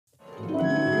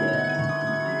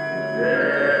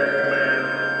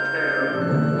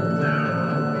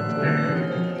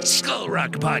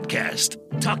Rock Podcast,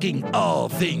 talking all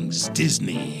things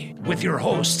Disney, with your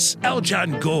hosts,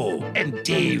 Aljon Go and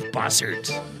Dave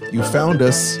Bossert. You found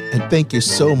us, and thank you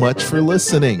so much for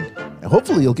listening. And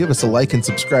hopefully you'll give us a like and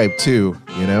subscribe too.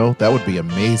 That would be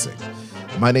amazing.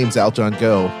 My name's Aljon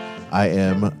Go. I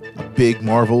am a big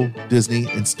Marvel, Disney,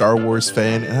 and Star Wars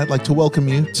fan, and I'd like to welcome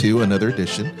you to another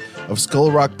edition of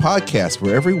Skull Rock Podcast,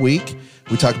 where every week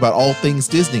we talk about all things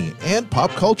Disney and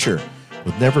pop culture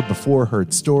with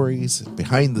never-before-heard stories,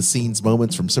 behind-the-scenes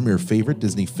moments from some of your favorite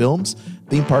Disney films,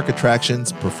 theme park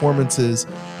attractions, performances,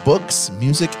 books,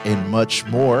 music, and much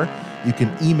more. You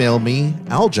can email me,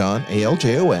 Aljon,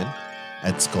 A-L-J-O-N,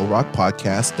 at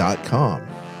skullrockpodcast.com.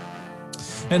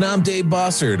 And I'm Dave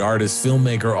Bossert, artist,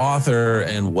 filmmaker, author,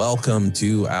 and welcome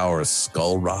to our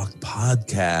Skull Rock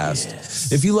Podcast.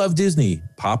 Yes. If you love Disney,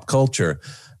 pop culture,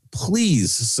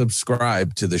 please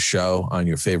subscribe to the show on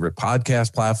your favorite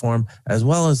podcast platform, as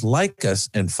well as like us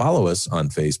and follow us on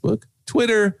Facebook,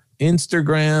 Twitter,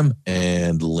 Instagram,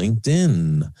 and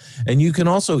LinkedIn. And you can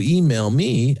also email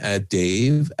me at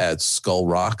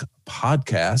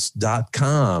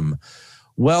dave@skullrockpodcast.com.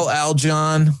 Well,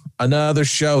 Aljon, another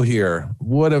show here.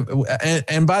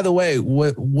 And by the way,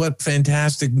 what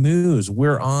fantastic news.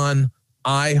 We're on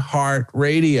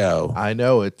iHeartRadio. I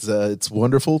know it's a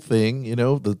wonderful thing.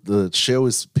 The show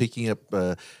is picking up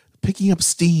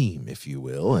steam, if you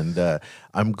will, and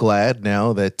I'm glad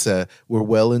now that we're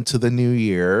well into the new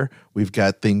year. We've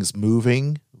got things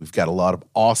moving. We've got a lot of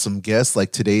awesome guests,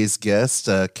 like today's guest,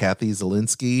 Kathy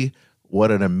Zielinski.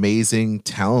 What an amazing,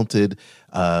 talented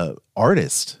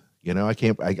artist.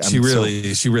 She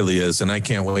really is, and I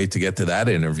can't wait to get to that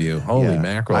interview. Holy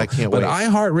mackerel. I can't wait. But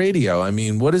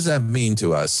iHeartRadio, what does that mean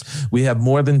to us? We have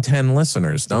more than 10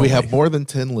 listeners, don't we? We have more than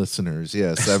 10 listeners,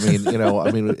 yes.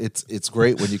 It's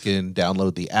great when you can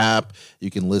download the app.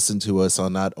 You can listen to us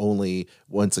on not only,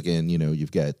 once again,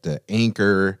 you've got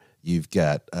Anchor, you've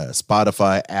got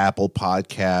Spotify, Apple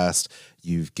Podcast,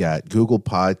 you've got Google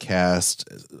Podcast,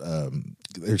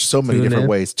 there's so many different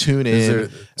ways. Tune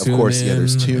in, of course. Yeah,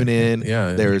 there's Tune In.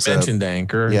 Yeah, there's mentioned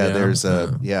Anchor. Yeah, there's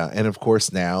and of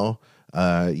course now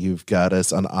you've got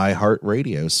us on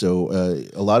iHeartRadio. So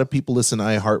a lot of people listen to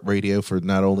iHeartRadio for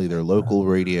not only their local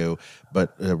radio,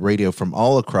 but radio from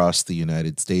all across the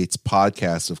United States.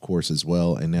 Podcasts, of course, as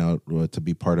well. And now to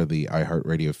be part of the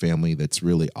iHeartRadio family, that's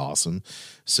really awesome.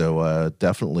 So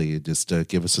definitely just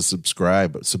give us a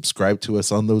subscribe. Subscribe to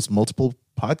us on those multiple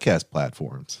podcast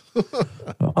platforms.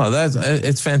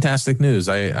 It's fantastic news.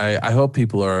 I hope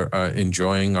people are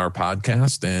enjoying our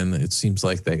podcast, and it seems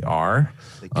like they are.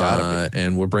 They gotta be.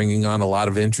 And we're bringing on a lot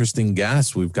of interesting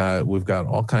guests. We've got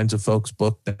all kinds of folks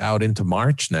booked out into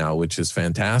March now, which is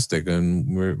fantastic,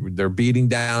 and they're beating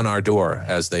down our door,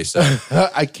 as they say.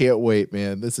 I can't wait,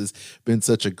 man. This has been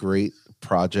such a great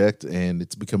project, and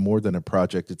it's become more than a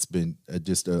project. It's been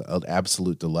just an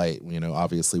absolute delight.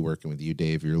 Obviously working with you,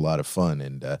 Dave, you're a lot of fun.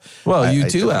 And you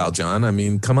too,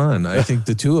 Aljon. Come on. I think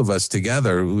the two of us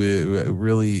together, we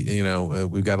really,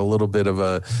 we've got a little bit of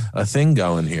a thing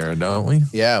going here, don't we?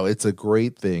 Yeah, it's a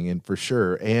great thing, and for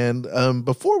sure. And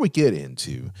before we get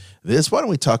into this, why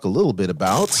don't we talk a little bit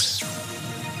about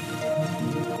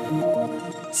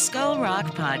Skull Rock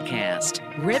Podcast,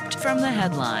 ripped from the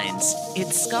headlines.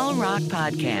 It's Skull Rock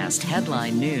Podcast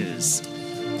headline news.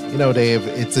 Dave,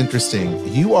 it's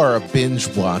interesting. You are a binge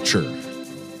watcher.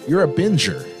 You're a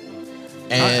binger.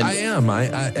 And I am. I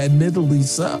admittedly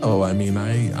so. I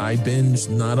binge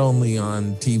not only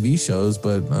on TV shows,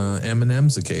 but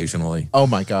M&Ms occasionally. Oh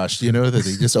my gosh. Do you know that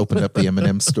they just opened up the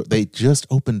M&M store? They just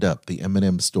opened up the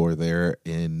M&M store there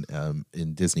in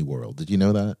Disney World. Did you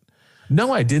know that?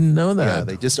 No, I didn't know that. Yeah,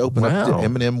 they just opened up the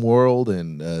M&M World,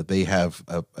 and they have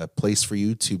a place for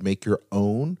you to make your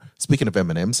own. Speaking of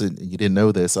M&Ms, and you didn't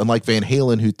know this, unlike Van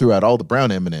Halen, who threw out all the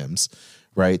brown M&Ms,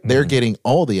 right? They're getting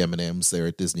all the M&Ms there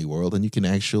at Disney World, and you can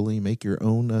actually make your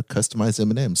own customized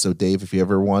M&Ms. So, Dave, if you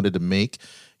ever wanted to make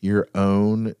your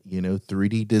own,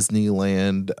 3D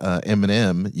Disneyland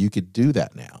M&M, you could do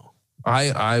that now.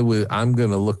 I'm going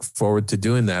to look forward to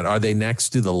doing that. Are they next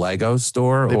to the Lego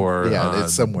store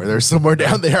it's somewhere. They're somewhere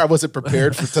down there. I wasn't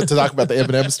prepared to talk about the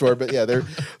M&M store, but yeah,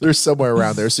 they're somewhere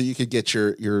around there. So you could get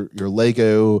your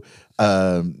Lego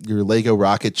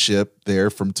rocket ship there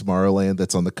from Tomorrowland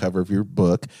that's on the cover of your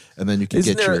book, and then you can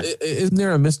isn't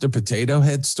there a Mr. Potato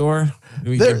Head store?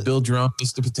 You can build your own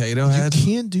Mr. Potato Head.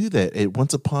 You can do that at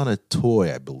Once Upon a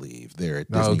Toy, I believe, there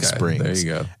at Disney Springs. There you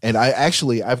go. And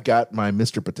I've got my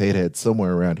Mr. Potato Head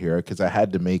somewhere around here because I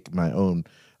had to make my own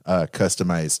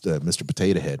customized Mr.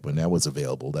 Potato Head when that was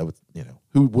available. That was,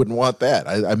 who wouldn't want that?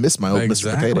 I miss my old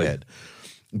Mr. Potato Head.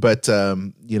 But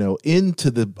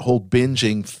into the whole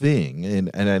binging thing,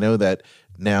 and I know that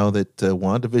now that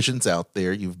WandaVision's out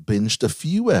there, you've binged a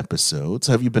few episodes.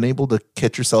 Have you been able to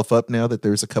catch yourself up now that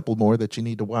there's a couple more that you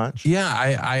need to watch? Yeah,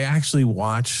 I actually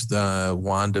watched the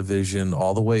WandaVision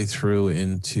all the way through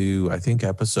into, I think,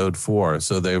 episode 4.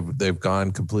 So they've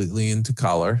gone completely into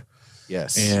color.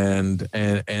 Yes, and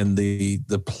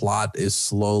the plot is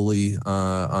slowly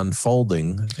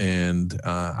unfolding, and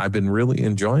I've been really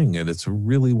enjoying it. It's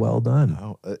really well done.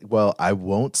 Oh, well, I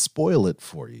won't spoil it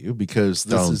for you because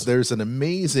there's an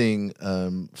amazing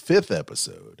 5th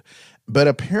episode. But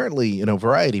apparently,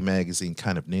 Variety magazine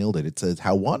kind of nailed it. It says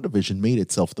how WandaVision made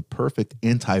itself the perfect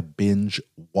anti-binge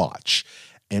watch,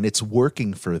 and it's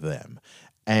working for them.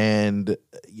 And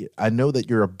I know that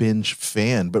you're a binge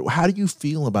fan, but how do you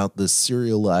feel about this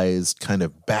serialized kind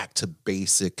of back to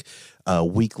basic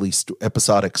weekly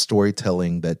episodic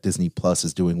storytelling that Disney Plus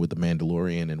is doing with The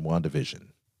Mandalorian and WandaVision?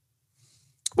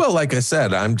 Well, like I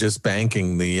said, I'm just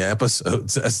banking the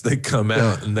episodes as they come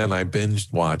out, and then I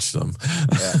binge watch them.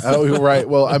 Yeah. Oh, right.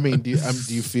 Well, I mean, do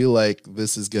you feel like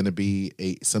this is going to be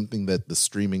something that the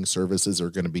streaming services are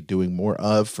going to be doing more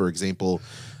of? For example,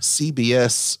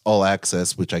 CBS All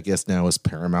Access, which I guess now is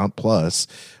Paramount Plus,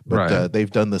 but Right.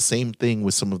 They've done the same thing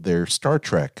with some of their Star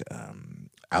Trek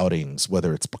outings,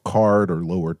 whether it's Picard or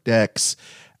Lower Decks.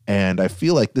 And I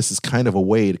feel like this is kind of a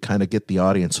way to kind of get the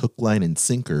audience hook, line, and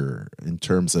sinker in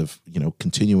terms of,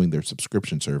 continuing their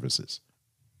subscription services.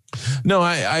 No,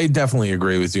 I definitely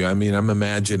agree with you. I mean, I'm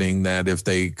imagining that if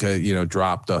they could,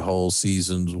 dropped a whole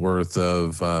season's worth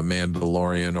of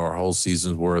Mandalorian or a whole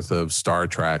season's worth of Star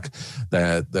Trek,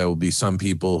 that there will be some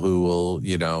people who will,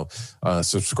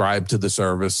 subscribe to the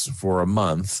service for a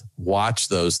month, watch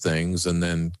those things, and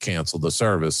then cancel the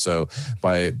service. So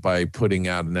by putting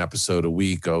out an episode a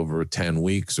week over 10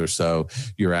 weeks or so,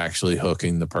 you're actually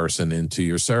hooking the person into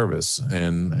your service.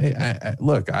 And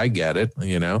look, I get it,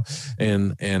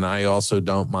 and I also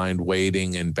don't mind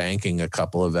waiting and banking a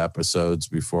couple of episodes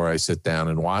before I sit down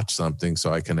and watch something,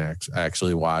 so I can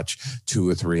actually watch 2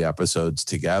 or 3 episodes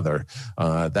together.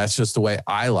 That's just the way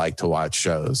I like to watch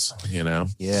shows,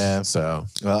 Yeah. So,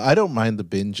 well, I don't mind the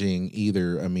binging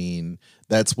either. I mean,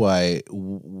 that's why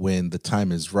when the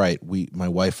time is right, my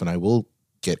wife and I will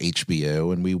get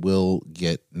HBO and we will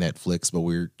get Netflix, but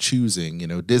we're choosing,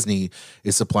 Disney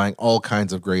is supplying all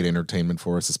kinds of great entertainment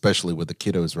for us, especially with the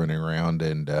kiddos running around.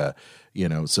 And,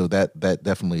 so that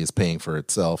definitely is paying for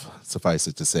itself, suffice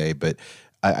it to say. But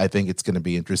I think it's going to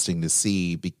be interesting to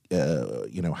see,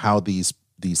 how these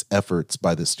efforts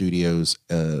by the studios,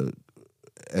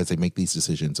 as they make these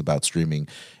decisions about streaming,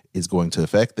 is going to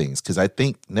affect things. Because I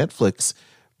think Netflix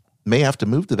may have to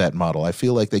move to that model. I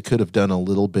feel like they could have done a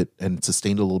little bit and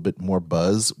sustained a little bit more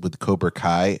buzz with Cobra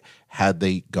Kai had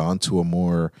they gone to a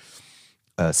more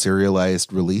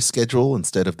serialized release schedule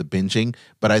instead of the binging.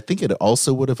 But I think it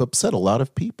also would have upset a lot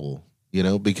of people,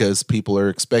 because people are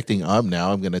expecting, I'm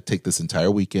going to take this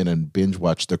entire weekend and binge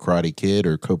watch The Karate Kid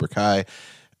or Cobra Kai.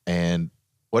 And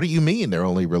what do you mean they're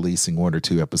only releasing 1 or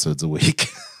 2 episodes a week?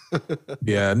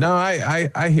 yeah, no,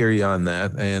 I hear you on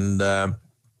that. And,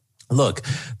 look,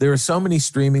 there are so many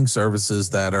streaming services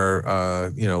that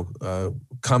are,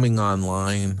 coming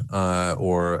online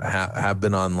or have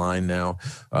been online now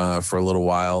for a little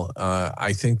while.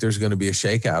 I think there's going to be a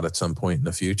shakeout at some point in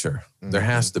the future. Mm-hmm. There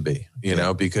has to be,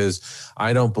 because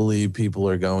I don't believe people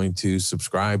are going to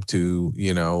subscribe to,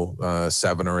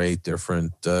 7 or 8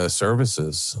 different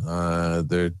services.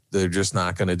 They're just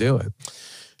not going to do it.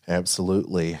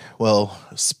 Absolutely. Well,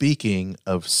 speaking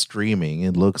of streaming,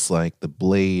 it looks like the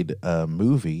Blade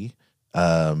movie,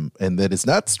 and that is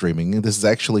not streaming. This is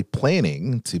actually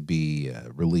planning to be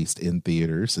released in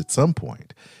theaters at some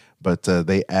point. But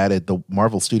the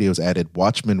Marvel Studios added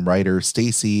Watchmen writer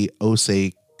Stacey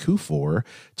Osei Kuffour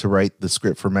to write the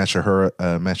script for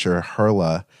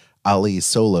Mahershala Ali's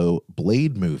solo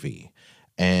Blade movie.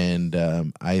 And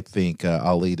I think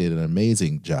Ali did an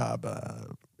amazing job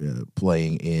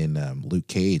playing in Luke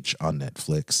Cage on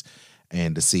Netflix,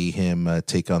 and to see him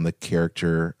take on the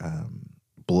character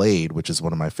Blade, which is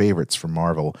one of my favorites from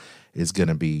Marvel, is going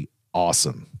to be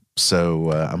awesome.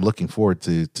 So I'm looking forward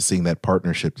to seeing that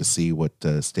partnership, to see what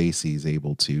Stacey is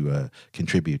able to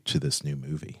contribute to this new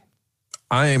movie.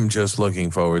 I am just looking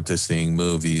forward to seeing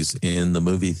movies in the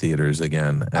movie theaters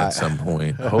again at some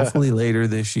point, hopefully later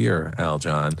this year,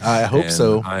 Aljon. I hope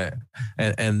so.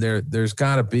 And there's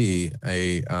got to be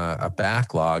a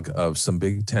backlog of some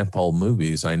big tentpole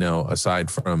movies. I know, aside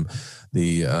from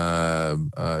the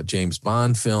James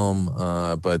Bond film,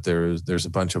 but there's a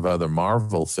bunch of other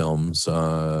Marvel films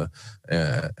and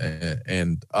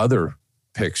other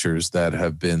pictures that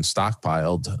have been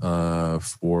stockpiled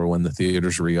for when the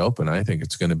theaters reopen. I think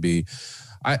it's going to be.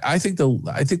 I think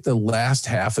the last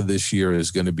half of this year is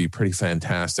going to be pretty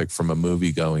fantastic from a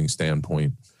movie going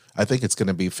standpoint. I think it's going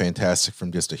to be fantastic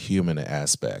from just a human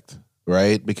aspect,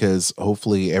 right? Because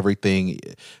hopefully everything,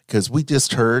 because we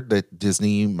just heard that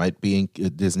Disney might be in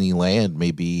Disneyland,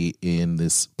 may be in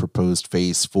this proposed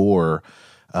phase 4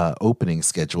 opening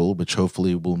schedule, which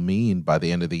hopefully will mean by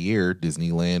the end of the year,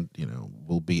 Disneyland,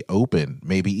 will be open,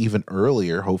 maybe even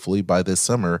earlier, hopefully by this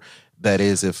summer. That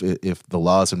is, if the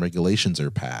laws and regulations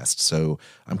are passed. So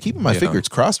I'm keeping my fingers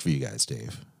crossed for you guys,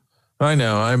 Dave. I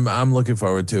know. I'm looking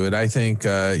forward to it. I think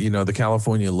the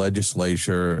California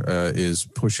legislature is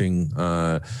pushing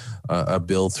a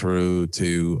bill through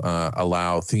to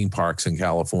allow theme parks in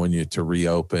California to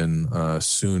reopen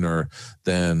sooner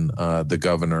than the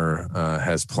governor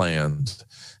has planned,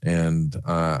 and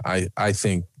I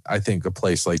think a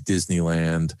place like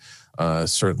Disneyland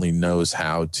certainly knows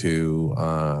how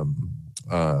to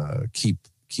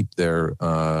keep their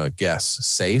guests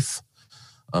safe.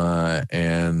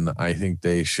 And I think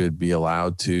they should be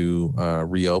allowed to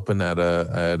reopen at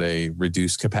a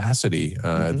reduced capacity,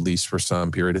 at least for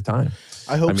some period of time.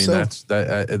 I hope so.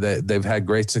 They've had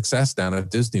great success down at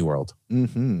Disney World.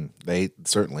 Mm-hmm. They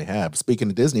certainly have. Speaking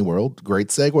of Disney World, great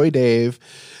segue, Dave.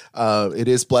 It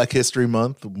is Black History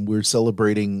Month. We're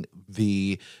celebrating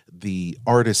the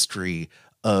artistry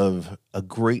of a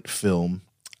great film.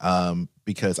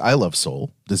 Because I love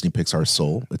Soul, Disney Pixar's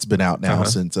Soul. It's been out now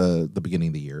since the beginning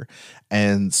of the year.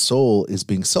 And Soul is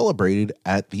being celebrated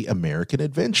at the American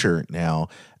Adventure now,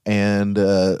 and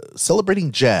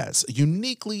celebrating jazz, a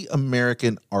uniquely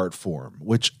American art form,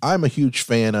 which I'm a huge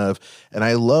fan of. And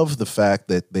I love the fact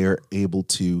that they're able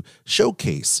to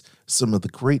showcase some of the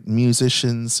great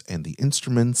musicians and the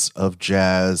instruments of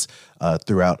jazz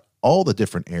throughout all the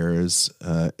different eras,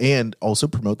 and also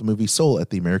promote the movie Soul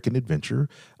at the American Adventure.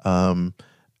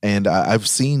 And I've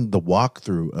seen the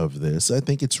walkthrough of this. I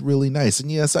think it's really nice.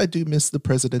 And yes, I do miss the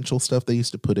presidential stuff they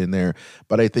used to put in there,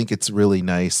 but I think it's really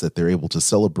nice that they're able to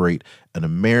celebrate an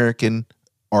American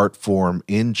art form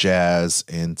in jazz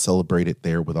and celebrate it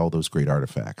there with all those great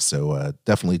artifacts. So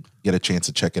definitely get a chance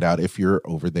to check it out if you're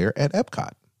over there at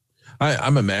Epcot.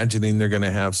 I'm imagining they're going to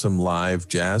have some live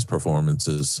jazz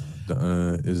performances.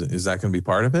 Is that going to be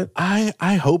part of it?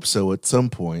 I hope so at some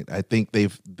point. I think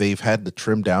they've had to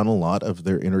trim down a lot of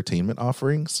their entertainment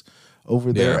offerings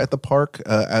over there at the park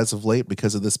as of late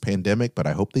because of this pandemic, but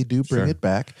I hope they do bring it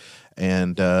back.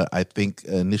 And I think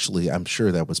initially, I'm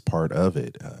sure that was part of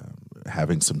it,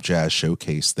 having some jazz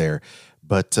showcase there.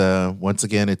 But once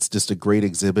again, it's just a great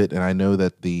exhibit, and I know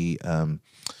that the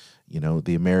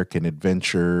American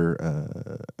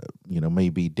Adventure, may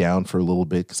be down for a little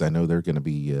bit because I know they're going to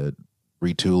be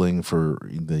retooling for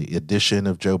the addition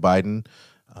of Joe Biden,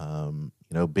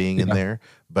 being in there.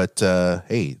 But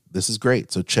hey, this is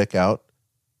great. So check out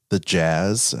the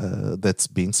jazz that's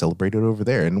being celebrated over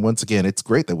there. And once again, it's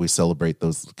great that we celebrate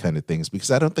those kind of things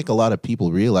because I don't think a lot of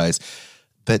people realize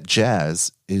that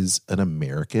jazz is an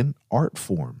American art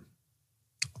form.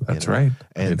 That's right.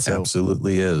 And it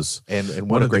absolutely is. And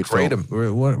one of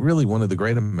the really one of the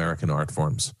great American art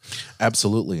forms.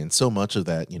 Absolutely. And so much of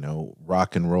that,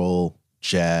 rock and roll,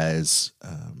 jazz,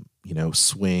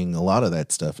 swing, a lot of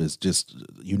that stuff is just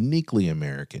uniquely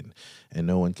American, and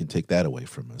no one can take that away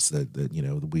from us. That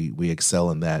we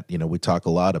excel in that. We talk a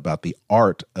lot about the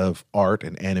art of art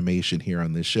and animation here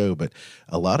on this show, but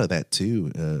a lot of that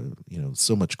too,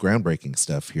 so much groundbreaking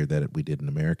stuff here that we did in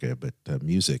America, but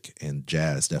music and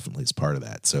jazz definitely is part of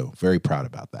that. So very proud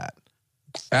about that.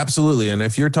 Absolutely. And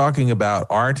if you're talking about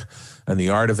art and the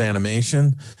art of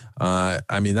animation,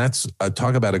 that's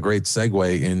talk about a great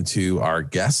segue into our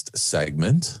guest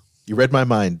segment. You read my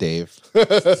mind, Dave.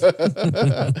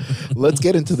 Let's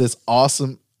get into this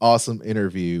awesome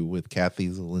interview with Kathy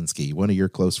Zielinski, one of your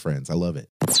close friends. I love it.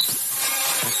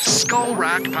 Skull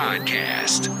Rock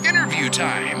Podcast. Interview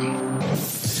time.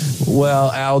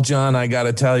 Well, Aljon, I got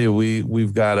to tell you,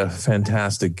 we've got a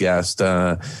fantastic guest.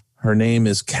 Her name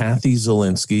is Kathy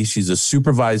Zielinski. She's a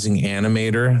supervising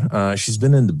animator. She's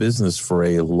been in the business for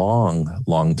a long,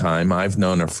 long time. I've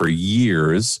known her for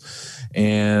years.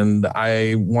 And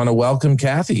I want to welcome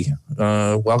Kathy.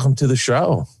 Welcome to the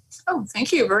show. Oh,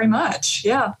 thank you very much.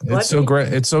 Yeah. It's so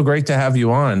great. It's so great to have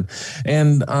you on.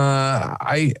 And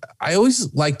I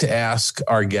always like to ask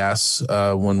our guests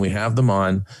when we have them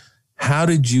on, how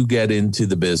did you get into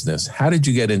the business? How did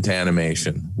you get into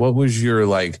animation? What was your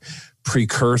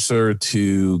precursor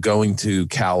to going to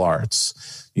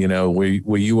CalArts?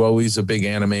 Were you always a big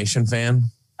animation fan?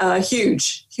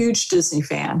 Huge Disney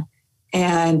fan.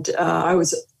 And I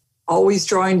was always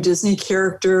drawing Disney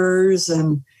characters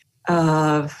and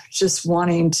just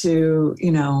wanting to,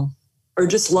 or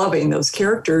just loving those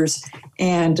characters.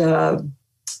 And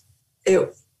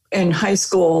in high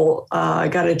school, I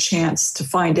got a chance to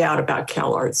find out about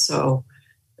CalArts. So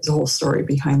there's a whole story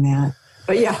behind that.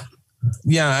 But yeah.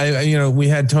 Yeah, we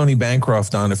had Tony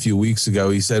Bancroft on a few weeks ago.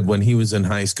 He said when he was in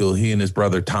high school, he and his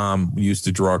brother Tom used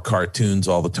to draw cartoons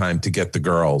all the time to get the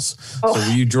girls. Oh.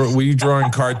 So were you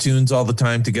drawing cartoons all the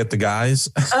time to get the guys?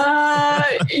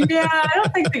 Yeah, I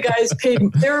don't think the guys paid.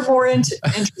 They were more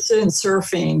interested in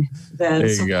surfing than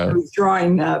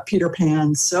drawing Peter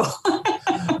Pan. So,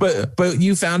 but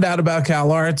you found out about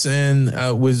CalArts,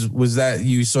 and was that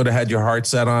you sort of had your heart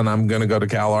set on I'm going to go to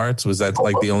CalArts? Was that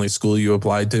like the only school you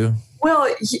applied to? Well,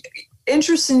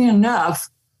 interesting enough,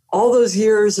 all those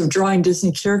years of drawing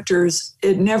Disney characters,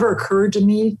 it never occurred to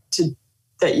me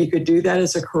that you could do that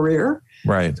as a career.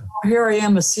 Right. Here I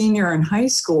am, a senior in high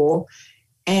school,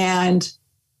 and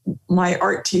my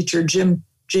art teacher,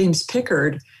 James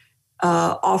Pickard,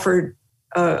 offered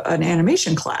an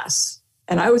animation class.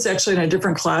 And I was actually in a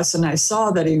different class, and I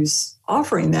saw that he was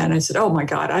offering that, and I said, oh my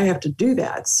God, I have to do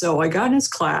that. So I got in his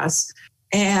class.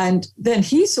 And then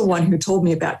he's the one who told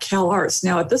me about CalArts.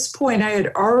 Now, at this point, I had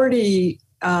already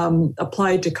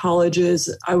applied to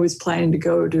colleges. I was planning to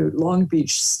go to Long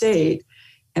Beach State,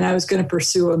 and I was going to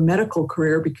pursue a medical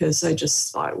career because I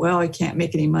just thought, well, I can't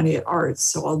make any money at arts,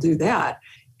 so I'll do that.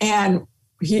 And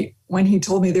when he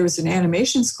told me there was an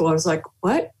animation school, I was like,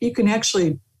 what? You can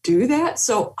actually do that?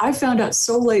 So I found out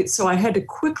so late, so I had to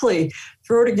quickly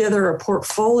throw together a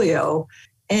portfolio,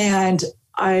 and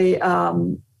I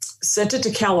sent it to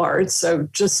CalArts. So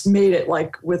just made it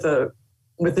like within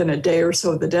a day or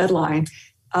so of the deadline.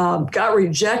 Got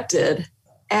rejected,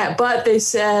 but they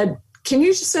said, "Can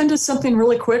you just send us something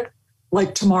really quick,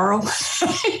 like tomorrow?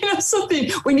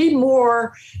 Something we need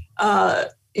more,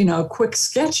 quick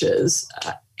sketches."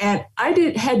 And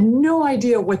I had no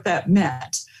idea what that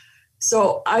meant.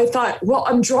 So I thought, well,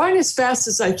 I'm drawing as fast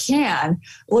as I can.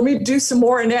 Let me do some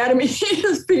more anatomy,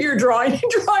 figure drawing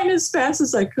as fast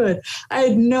as I could. I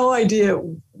had no idea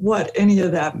what any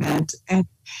of that meant.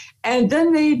 And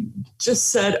then they just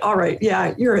said, all right,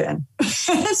 yeah, you're in.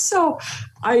 So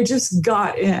I just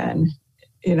got in,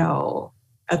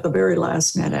 at the very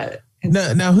last minute.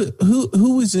 Now,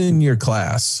 who was in your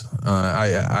class?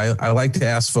 I like to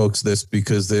ask folks this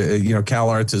because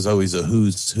CalArts is always a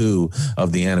who's who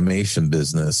of the animation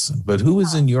business. But who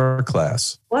was in your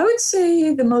class? Well, I would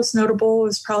say the most notable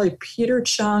was probably Peter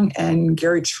Chung and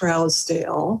Gary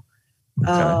Trousdale.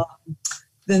 Okay.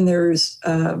 Then there's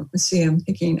I'm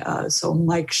thinking so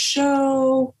Mike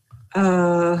Show,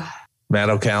 Matt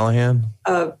O'Callahan.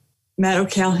 Matt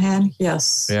O'Callahan,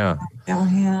 yes. Yeah.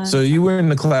 O'Callahan. So you were in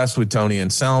the class with Tony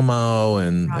Anselmo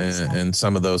and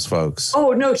some of those folks.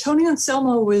 Oh no, Tony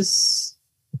Anselmo was.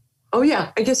 Oh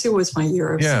yeah, I guess it was my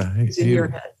year. He's a year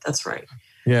ahead. That's right.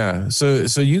 Yeah. So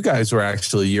you guys were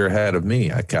actually a year ahead of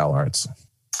me at CalArts.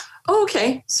 Oh,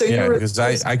 okay. So you were because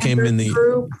I came in the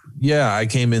group. Yeah, I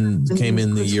came in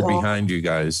the year behind you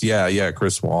guys. Yeah,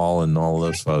 Chris Wall and all of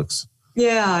those folks.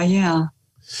 Yeah.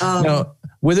 Now,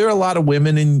 were there a lot of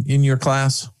women in your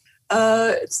class?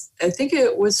 I think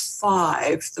it was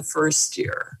 5 the first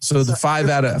year. So the 5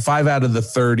 out of the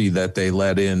 30 that they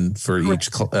let in for each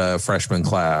freshman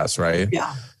class, right?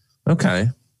 Yeah. Okay.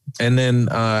 And then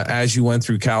as you went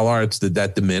through CalArts, did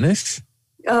that diminish?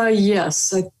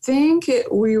 Yes, I think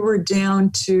we were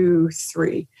down to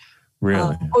 3.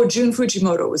 Really? Jun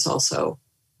Fujimoto was also.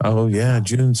 Oh yeah,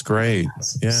 Jun's great.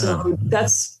 Yeah. So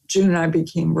Jun and I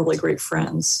became really great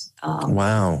friends.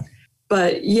 Wow.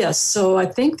 But yes, so I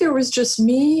think there was just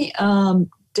me,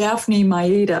 Daphne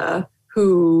Maeda,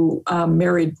 who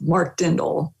married Mark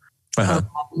Dindal. Uh-huh.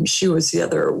 She was the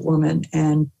other woman,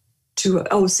 and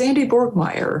Sandy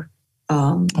Borgmeyer.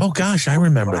 Oh gosh, I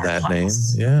remember that name.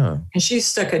 Yeah. And she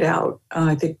stuck it out.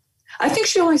 I think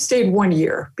she only stayed 1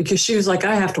 year because she was like,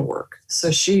 I have to work. So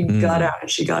she got out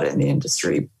and she got in the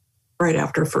industry right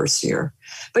after first year.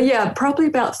 But yeah, probably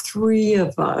about 3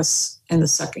 of us in the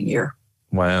second year.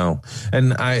 Wow.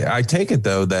 And I take it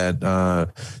though that,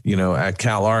 at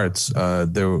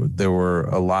CalArts, there were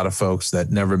a lot of folks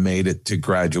that never made it to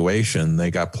graduation.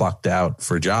 They got plucked out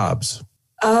for jobs.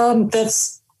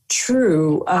 That's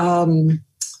true.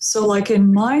 So like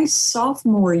in my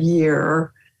sophomore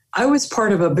year, I was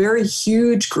part of a very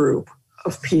huge group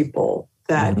of people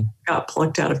that got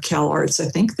plucked out of CalArts. I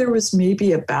think there was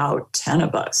maybe about 10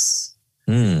 of us.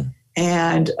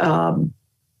 And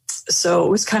so it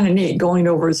was kind of neat going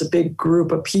over as a big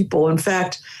group of people. In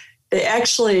fact, they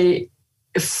actually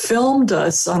filmed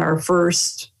us on our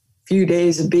first few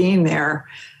days of being there.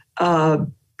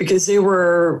 because they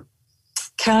were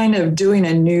kind of doing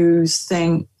a news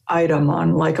item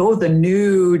on like, the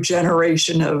new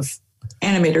generation of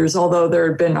animators, although there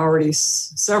had been already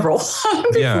several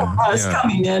before us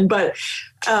coming in. But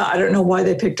I don't know why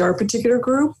they picked our particular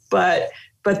group, but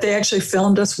they actually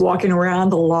filmed us walking around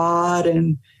the lot,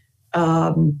 and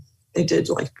they did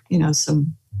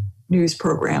some news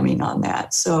programming on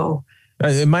that. So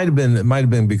it might have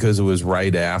been because it was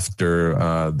right after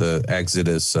the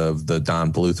exodus of the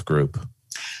Don Bluth group.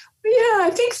 Yeah, I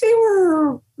think they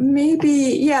were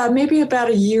maybe about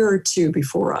a year or two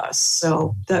before us.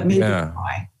 So that may be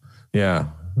why. Yeah,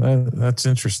 that's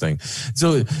interesting.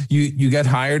 So you got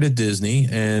hired at Disney,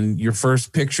 and your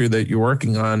first picture that you're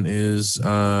working on is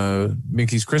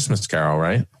Mickey's Christmas Carol,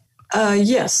 right?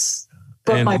 Yes.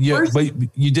 But but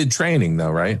you did training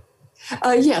though, right?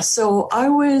 Yes. So I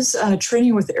was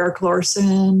training with Eric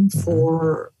Larson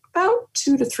for about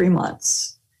 2 to 3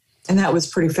 months. And that was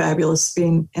pretty fabulous,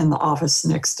 being in the office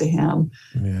next to him.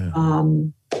 Yeah.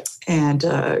 And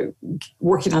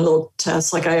working on little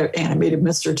tests, like I animated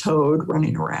Mr. Toad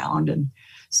running around. And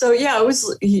so, it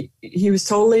was, he was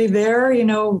totally there,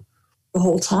 the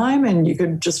whole time. And you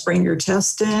could just bring your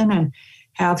test in and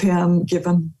have him give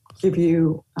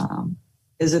you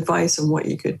his advice on what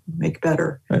you could make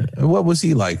better. What was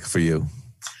he like for you?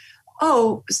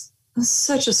 Oh,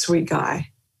 such a sweet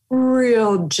guy,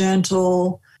 real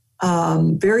gentle,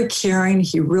 very caring.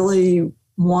 He really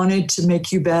wanted to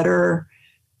make you better.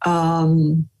 He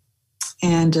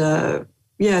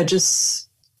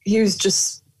was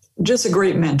just a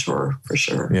great mentor for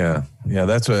sure. Yeah. Yeah.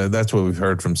 That's what we've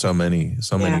heard from so many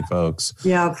folks.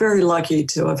 Yeah. Very lucky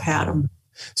to have had him.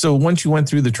 So once you went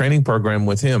through the training program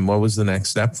with him, what was the next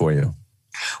step for you?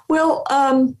 Well,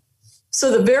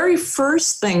 so the very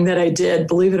first thing that I did,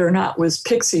 believe it or not, was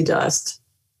pixie dust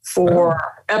for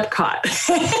Epcot.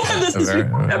 This is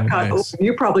before Epcot. Nice.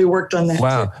 You probably worked on that.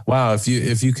 Wow.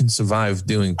 If you can survive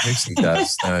doing pixie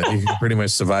dust, you can pretty much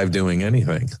survive doing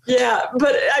anything. Yeah,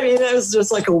 but I mean, it was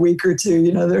just like a week or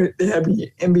two. They had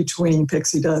me in between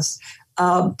pixie dust.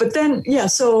 But then,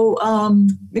 so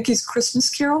Mickey's Christmas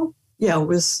Carol,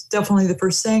 was definitely the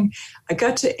first thing. I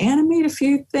got to animate a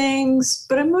few things,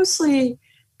 but I mostly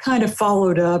kind of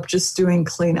followed up just doing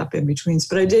cleanup in betweens.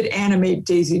 But I did animate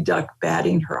Daisy Duck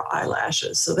batting her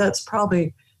eyelashes. So that's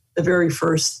probably the very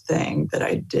first thing that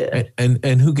I did. And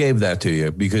who gave that to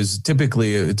you? Because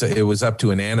typically it was up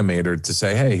to an animator to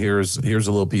say, hey, here's a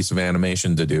little piece of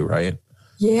animation to do, right?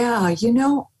 Yeah, I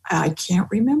can't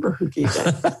remember who gave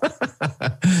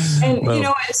that. And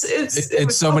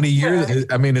it's so many years.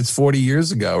 I mean, it's 40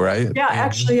 years ago, right? Yeah,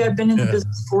 actually, I've been in the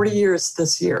business 40 years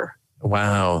this year.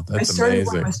 Wow, that's amazing. I started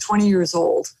amazing. When I was 20 years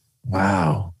old.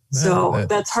 Wow. So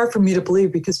that's hard for me to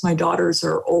believe because my daughters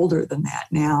are older than that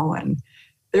now, and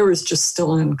they was just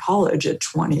still in college at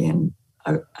 20, and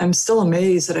I'm still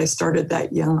amazed that I started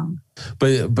that young.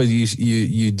 But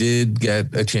you did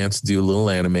get a chance to do a little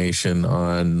animation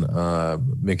on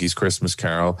Mickey's Christmas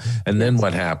Carol, and then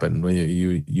what happened?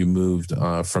 You moved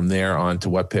from there on to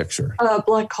what picture?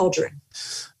 Black Cauldron.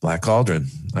 Black Cauldron.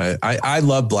 I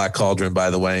love Black Cauldron, by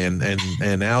the way, and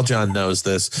Aljon knows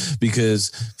this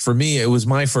because for me it was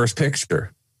my first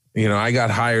picture. I got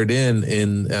hired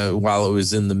in while it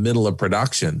was in the middle of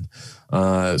production.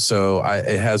 So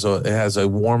it has a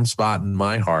warm spot in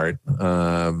my heart,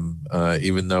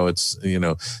 even though it's,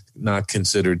 not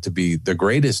considered to be the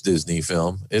greatest Disney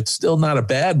film. It's still not a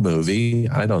bad movie,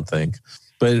 I don't think.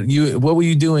 But what were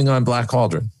you doing on Black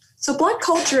Cauldron? So Black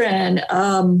Cauldron,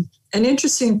 an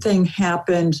interesting thing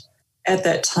happened at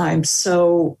that time.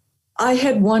 So I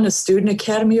had won a Student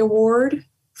Academy Award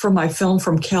for my film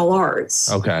from Cal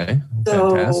Arts. Okay,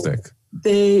 fantastic. So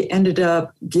they ended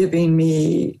up giving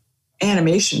me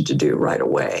animation to do right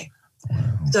away. Wow.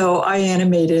 So I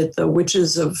animated the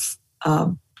Witches of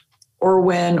Orwen,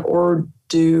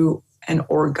 Ordu, and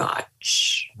Orgoch.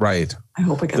 Right. I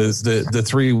hope I got the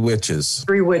three witches.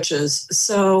 Three witches.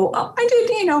 So I did,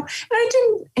 and I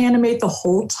didn't animate the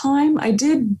whole time. I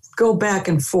did go back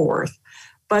and forth,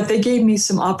 but they gave me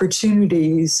some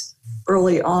opportunities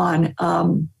early on,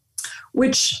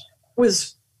 which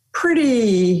was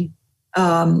pretty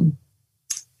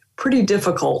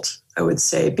difficult, I would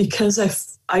say, because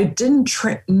I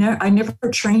never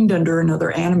trained under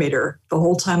another animator the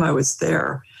whole time I was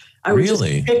there. I would just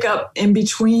pick up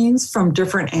in-betweens from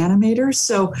different animators.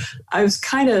 So I was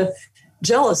kind of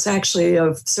jealous, actually,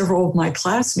 of several of my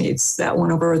classmates that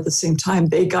went over at the same time.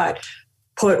 They got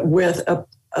put with a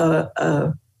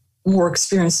more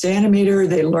experienced animator.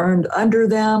 They learned under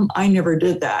them. I never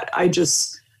did that.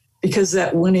 Because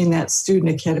winning that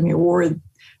Student Academy Award,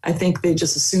 I think they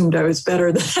just assumed I was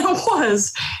better than I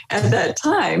was at that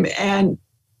time.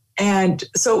 And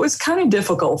so it was kind of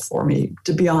difficult for me,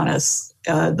 to be honest,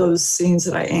 those scenes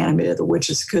that I animated, the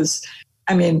witches, because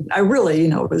I mean, I really,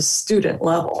 it was student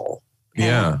level.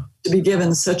 Yeah. To be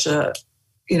given such a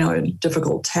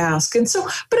difficult task. And so,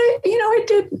 but I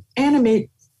did animate,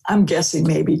 I'm guessing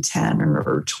maybe 10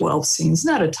 or 12 scenes,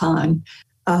 not a ton.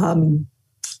 So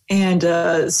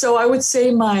I would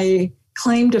say my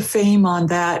claim to fame on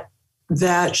that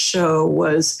show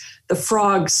was the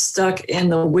frog stuck in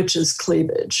the witch's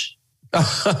cleavage.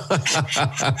 That's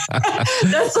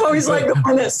always like the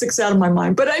one that sticks out of my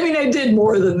mind. But I mean, I did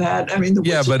more than that. I mean,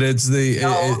 but it's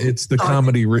the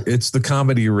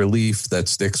comedy relief that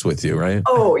sticks with you, right?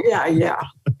 Oh yeah,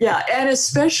 and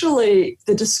especially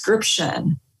the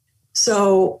description.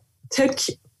 So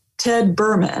Ted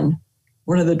Berman,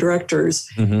 one of the directors,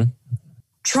 he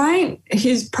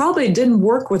probably didn't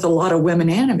work with a lot of women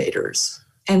animators,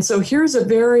 and so here's a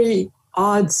very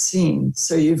odd scene.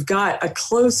 So you've got a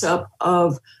close-up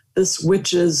of this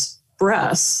witch's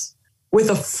breasts with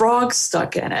a frog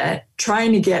stuck in it,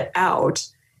 trying to get out.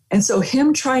 And so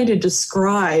him trying to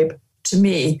describe to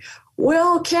me,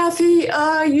 well, Kathy,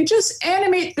 you just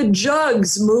animate the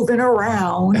jugs moving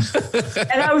around.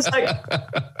 And I was like,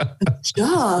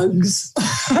 jugs?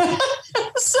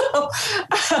 So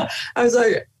I was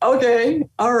like, okay,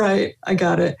 all right, I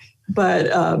got it. But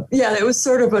it was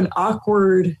sort of an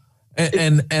awkward.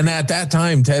 And at that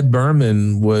time, Ted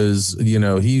Berman was, I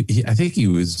think he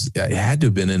had to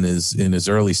have been in his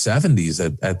early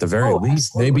 70s at the very least,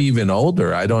 absolutely. Maybe even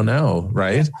older. I don't know.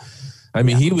 Right. I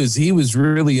mean, he was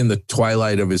really in the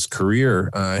twilight of his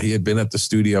career. He had been at the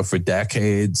studio for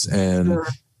decades, and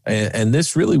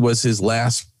this really was his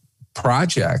last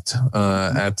project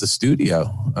at the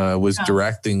studio, was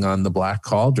directing on The Black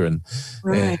Cauldron.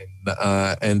 Right.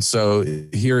 And so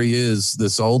here he is,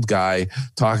 this old guy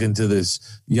talking to this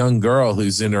young girl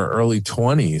who's in her early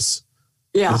 20s.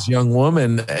 Yeah. This young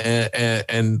woman.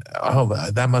 And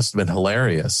that must have been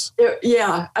hilarious.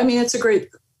 Yeah. I mean, it's a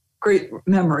great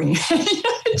memory.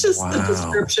 Just the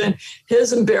description,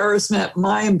 his embarrassment,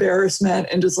 my embarrassment,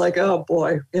 and just like, oh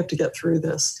boy, we have to get through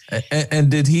this.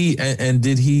 And did he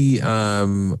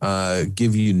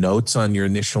give you notes on your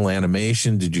initial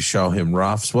animation? Did you show him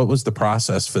roughs? What was the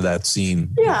process for that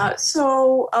scene? Yeah.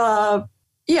 So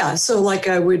like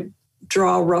I would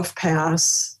draw a rough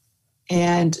pass,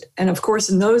 and of course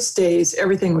in those days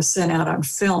everything was sent out on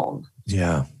film.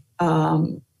 Yeah.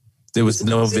 There was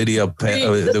no video.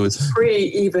 There was free,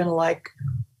 even like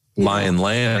Lion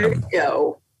Lamb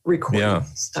video recording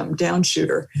system, down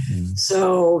shooter. Mm-hmm.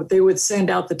 So they would send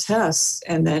out the tests,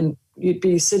 and then you'd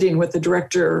be sitting with the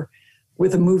director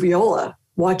with a moviola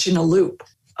watching a loop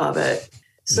of it.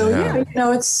 So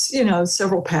it's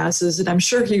several passes, and I'm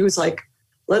sure he was like,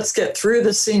 "Let's get through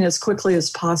the scene as quickly as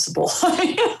possible."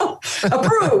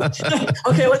 Approved.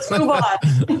 Okay, let's move on.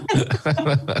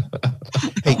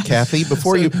 Hey, Kathy,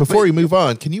 before you move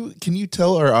on, can you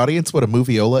tell our audience what a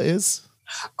moviola is?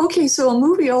 Okay, so a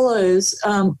moviola is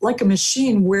like a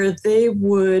machine where they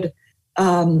would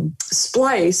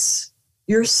splice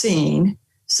your scene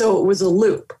so it was a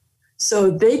loop.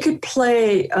 So they could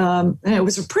play, and it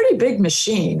was a pretty big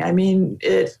machine. I mean,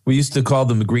 we used to call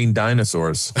them the green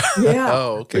dinosaurs. Yeah.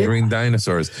 Oh, okay. The green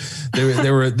dinosaurs.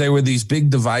 They were these big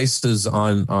devices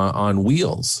on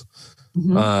wheels.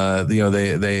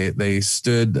 Mm-hmm. They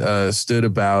stood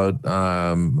about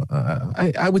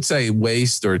I would say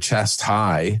waist or chest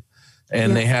high,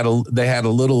 and they had a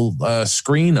little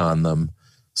screen on them,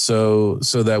 so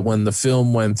that when the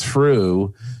film went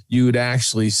through, you would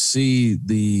actually see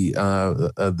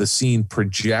the scene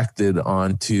projected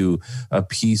onto a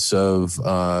piece of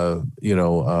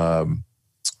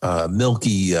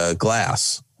milky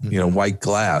glass, white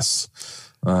glass.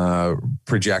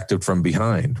 Projected from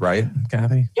behind, right,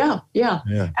 Kathy? Yeah.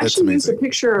 Actually, there's a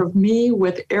picture of me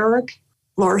with Eric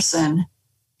Larson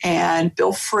and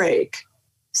Bill Frake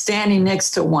standing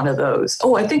next to one of those.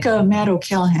 Oh, I think Matt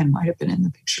O'Callahan might have been in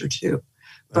the picture too.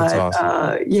 But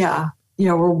awesome.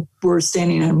 We're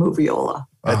standing in a moviola.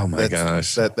 Oh my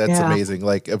gosh. That's amazing.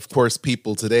 Like, of course,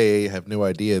 people today have no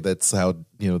idea that's how,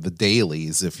 the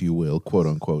dailies, if you will, quote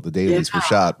unquote, the dailies were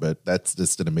shot, but that's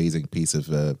just an amazing piece of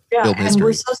film history. And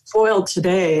we're so spoiled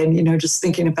today. And, just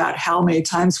thinking about how many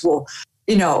times we'll,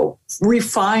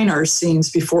 refine our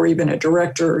scenes before even a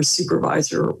director or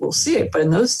supervisor will see it. But in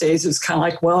those days, it was kind of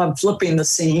like, well, I'm flipping the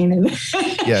scene. And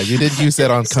yeah, you didn't use that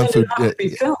on Kung Fu.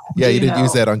 You didn't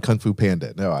use that on Kung Fu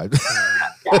Panda. No,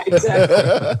 Yeah,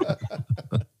 exactly.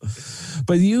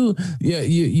 But you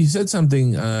said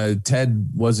something. Ted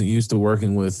wasn't used to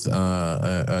working with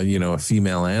a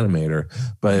female animator.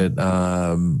 But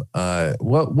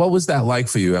what was that like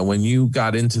for you? And when you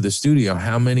got into the studio,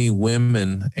 how many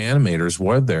women animators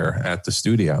were there at the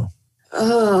studio?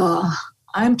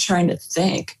 I'm trying to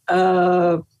think.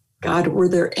 God, were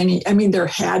there any? I mean, there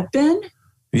had been.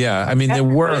 Yeah, I mean, there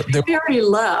were. They already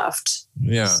left.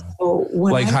 Yeah, so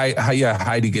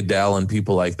Heidi Goodell and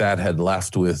people like that had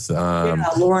left with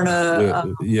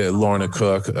Lorna. Lorna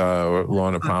Cook,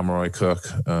 Lorna Pomeroy Cook,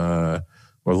 or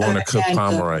Lorna Cook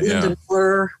Pomeroy. Linda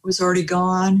Miller was already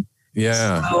gone.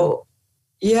 Yeah.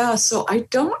 So I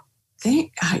don't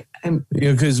think I'm.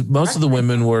 Because most of the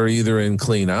women were either in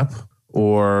cleanup,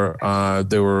 or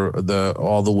there were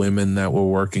all the women that were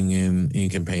working in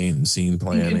ink and paint and scene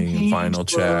planning and final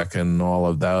check and all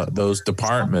of those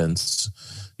departments.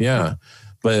 Yeah.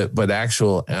 But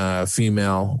actual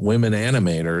female women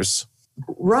animators.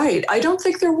 Right. I don't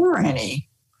think there were any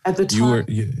at the time.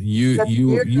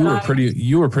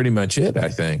 You were pretty much it, I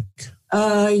think.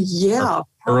 Yeah.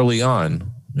 Early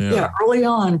on. Yeah, early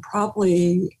on,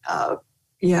 probably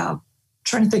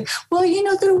trying to think. Well,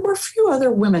 there were a few other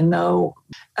women though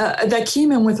that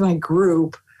came in with my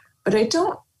group, but I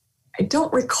don't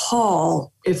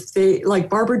recall if they, like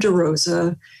Barbara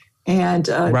DeRosa and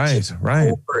right.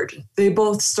 Ford, they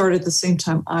both started at the same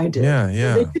time I did.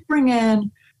 Yeah. So they did bring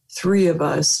in three of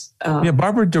us.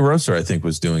 Barbara DeRosa, I think,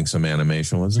 was doing some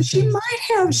animation, wasn't she? She might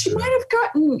have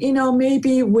gotten,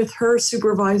 maybe with her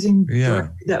supervising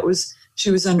director she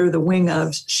was under the wing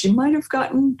of. She might have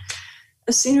gotten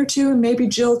a scene or two, and maybe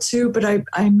Jill too, but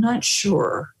I'm not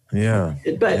sure. Yeah.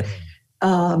 But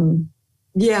so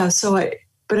I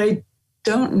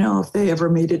don't know if they ever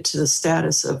made it to the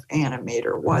status of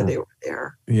animator, why they were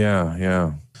there.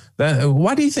 Yeah.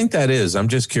 Why do you think that is? I'm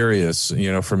just curious,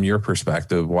 from your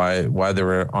perspective, why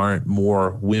there aren't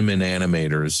more women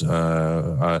animators.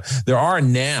 There are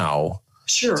now.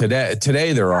 Sure.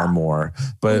 Today there are more,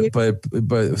 but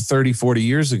 30, 40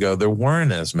 years ago, there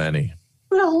weren't as many.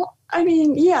 Well, I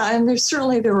mean, and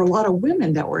there were a lot of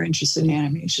women that were interested in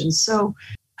animation. So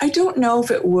I don't know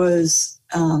if it was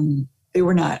they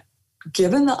were not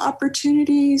given the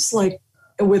opportunities like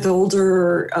with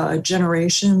older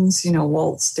generations,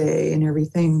 Walt's day and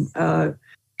everything. And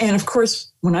of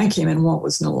course, when I came in, Walt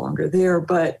was no longer there.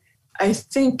 But I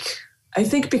think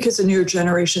because of newer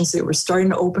generations, they were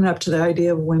starting to open up to the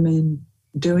idea of women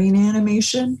doing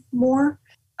animation more.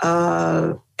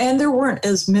 And there weren't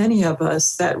as many of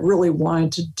us that really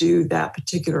wanted to do that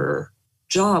particular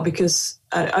job because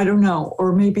I don't know,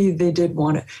 or maybe they did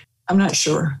want it. I'm not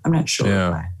sure.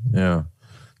 Yeah.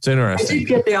 It's interesting. I did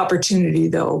get the opportunity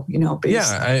though,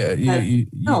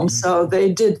 so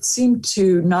they did seem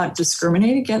to not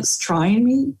discriminate against trying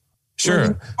me.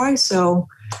 Sure. So.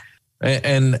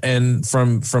 And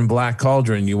from Black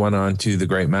Cauldron, you went on to The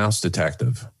Great Mouse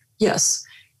Detective. Yes.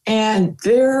 And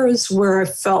there's where I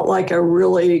felt like I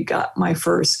really got my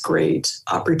first great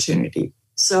opportunity.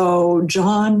 So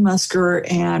John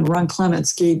Musker and Ron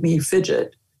Clements gave me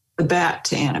Fidget, the bat,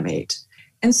 to animate.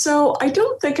 And so I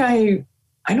don't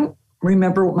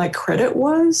remember what my credit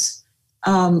was.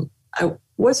 I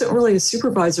wasn't really a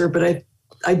supervisor, but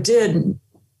I did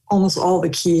almost all the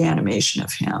key animation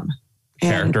of him.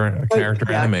 Character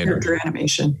animator. Character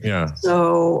animation. Yeah.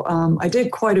 So I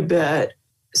did quite a bit.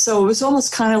 So it was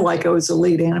almost kind of like I was a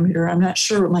lead animator. I'm not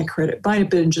sure what my credit might have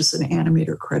been, just an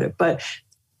animator credit. But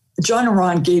John and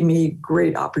Ron gave me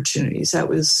great opportunities. That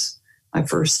was my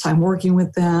first time working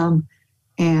with them.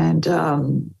 And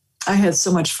I had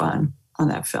so much fun on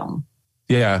that film.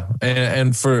 Yeah.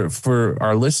 And for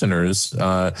our listeners,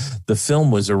 the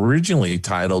film was originally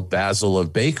titled Basil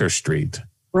of Baker Street.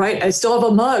 Right. I still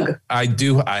have a mug. I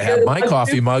do. I have my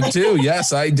coffee mug too.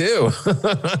 Yes, I do.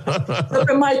 Look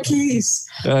at my keys.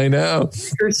 I know.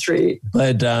 Baker Street.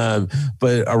 But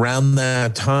around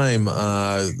that time,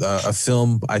 a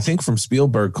film, I think from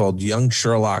Spielberg, called Young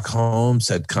Sherlock Holmes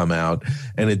had come out,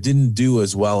 and it didn't do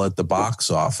as well at the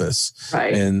box office.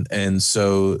 Right. And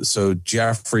so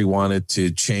Jeffrey wanted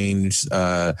to change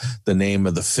the name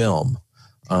of the film.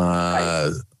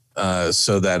 Right.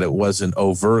 So that it wasn't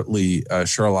overtly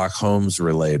Sherlock Holmes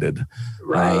related,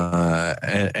 right?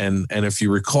 And if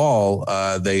you recall,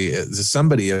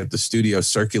 somebody at the studio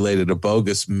circulated a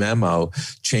bogus memo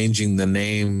changing the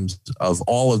names of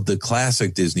all of the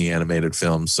classic Disney animated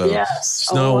films. So yes.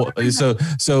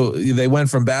 So they went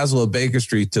from Basil of Baker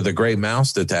Street to The Great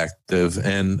Mouse Detective,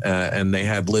 and they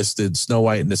had listed Snow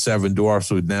White and the Seven Dwarfs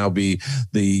would now be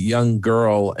The Young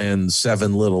Girl and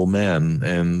Seven Little Men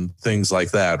and things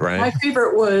like that. Right. My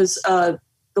favorite was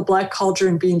The the Black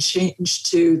Cauldron being changed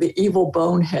to the Evil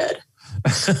Bonehead.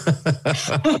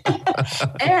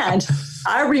 And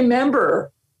I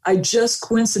remember I just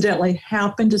coincidentally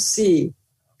happened to see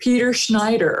Peter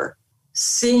Schneider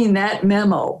seeing that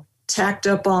memo tacked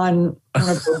up on one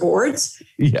of the boards.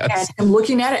 Yes. And him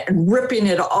looking at it and ripping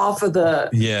it off of the.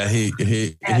 Yeah,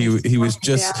 he was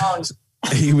just down.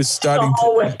 he was starting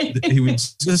hallway. he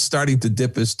was just starting to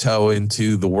dip his toe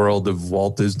into the world of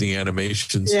Walt Disney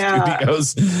Animation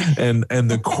Studios and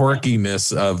the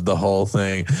quirkiness of the whole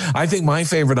thing. I think my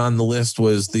favorite on the list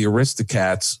was the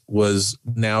Aristocats was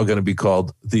now going to be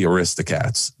called the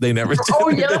Aristocats. They never did. Oh,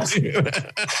 yeah.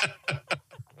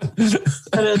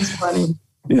 That is funny.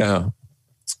 Yeah.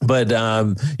 But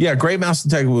Great Mouse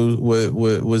Detective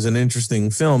was an interesting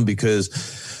film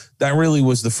because that really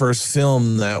was the first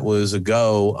film that was a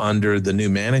go under the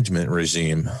new management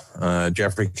regime.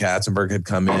 Jeffrey Katzenberg had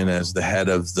come in as the head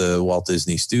of the Walt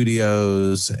Disney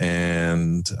Studios,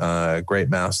 and Great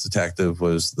Mouse Detective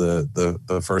was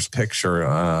the first picture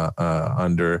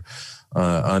under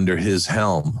his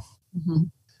helm. Mm-hmm.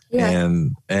 Yeah.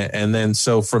 And then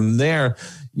so from there,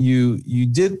 you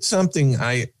did something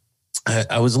I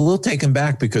was a little taken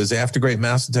back because after Great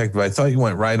Mouse Detective, I thought you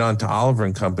went right on to Oliver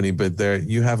and Company, but there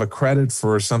you have a credit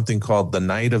for something called The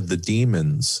Night of the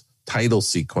Demons title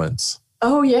sequence.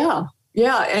 Oh, yeah.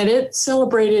 Yeah. And it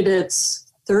celebrated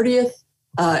its 30th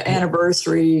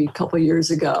anniversary a couple of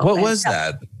years ago. What was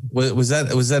that? Was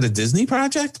that a Disney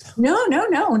project? No,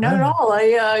 not at all.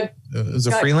 It was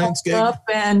a freelance gig? Up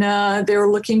and they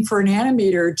were looking for an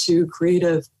animator to create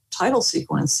a title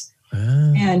sequence.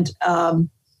 And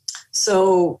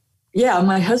so, yeah,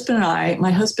 my husband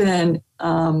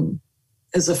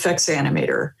is effects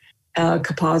animator,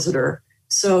 compositor.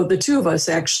 So the two of us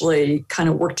actually kind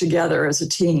of worked together as a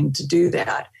team to do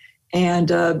that.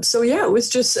 And it was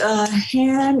just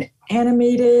hand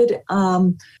animated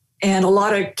and a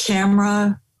lot of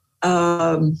camera,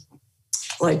 like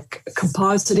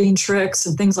compositing tricks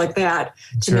and things like that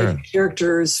to make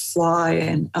characters fly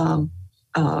and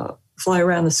fly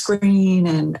around the screen.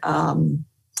 And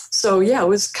it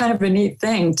was kind of a neat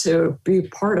thing to be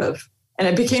part of. And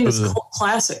it became this cult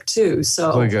classic too.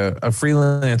 So like a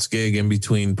freelance gig in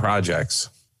between projects.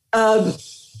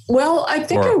 Well, I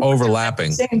think or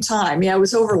overlapping at the same time. Yeah, it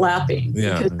was overlapping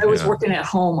because I was working at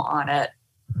home on it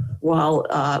while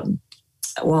I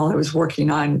was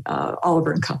working on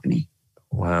Oliver and Company.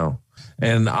 Wow.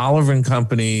 And Oliver and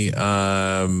Company,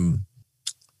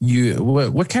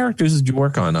 what characters did you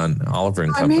work on Oliver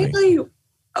and Company? I mainly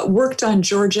worked on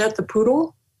Georgette the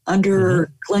Poodle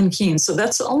under Glenn Keane. So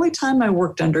that's the only time I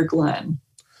worked under Glenn.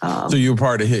 So you were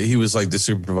part of he was like the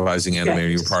supervising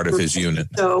animator. You were part of his unit.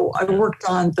 So I worked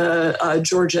on the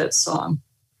Georgette song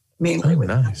mainly.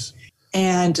 Nice.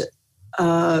 And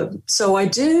so I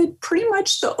did pretty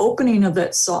much the opening of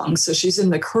that song. So she's in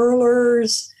the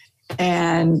curlers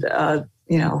and,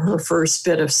 her first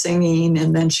bit of singing.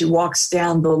 And then she walks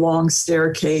down the long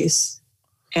staircase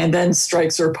and then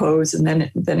strikes her pose. And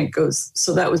then it goes.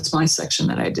 So that was my section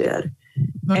that I did.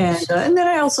 Nice. And then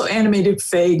I also animated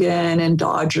Fagin and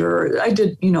Dodger. I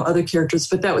did, other characters,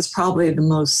 but that was probably the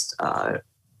most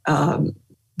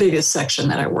biggest section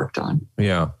that I worked on.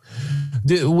 Yeah.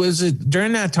 Was it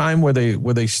during that time were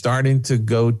they starting to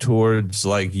go towards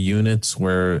like units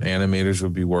where animators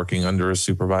would be working under a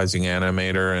supervising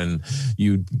animator and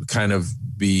you'd kind of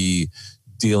be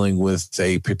dealing with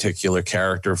a particular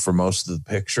character for most of the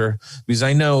picture? Because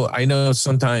I know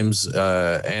sometimes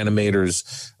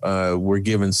animators were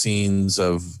given scenes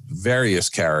of various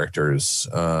characters,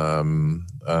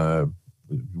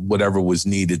 whatever was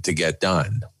needed to get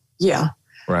done. Yeah.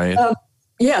 Right.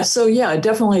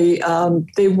 Definitely.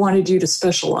 They wanted you to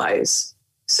specialize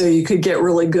so you could get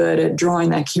really good at drawing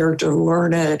that character,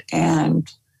 learn it,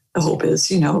 and the hope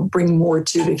is, bring more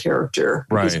to the character.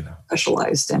 Right.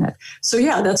 Specialized in it. So,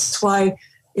 that's why,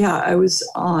 I was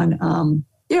on,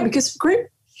 because Great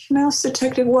Mouse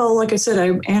Detective, well, like I said,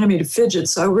 I animated Fidget,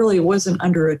 so I really wasn't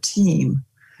under a team.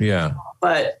 Yeah.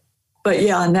 But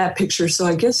on that picture, so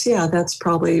I guess, that's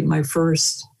probably my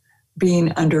first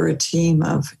being under a team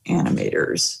of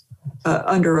animators,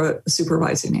 under a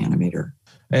supervising animator.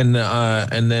 And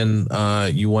then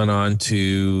you went on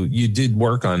you did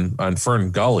work on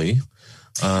Fern Gully.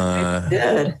 I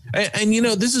did. And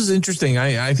this is interesting.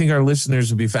 I think our listeners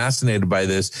would be fascinated by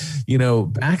this.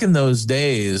 Back in those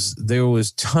days, there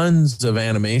was tons of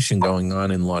animation going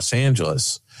on in Los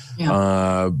Angeles.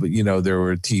 But there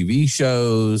were TV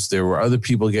shows. There were other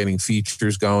people getting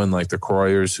features going, like the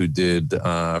Croyers, who did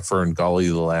Fern Gully,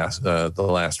 the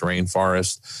last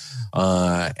rainforest,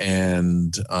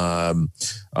 and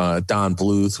Don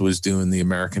Bluth was doing the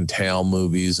American Tail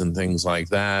movies and things like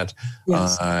that.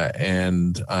 Yes.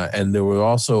 And there were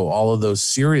also all of those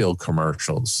cereal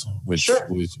commercials,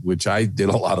 which I did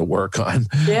a lot of work on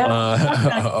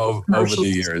over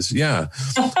the years. Yeah.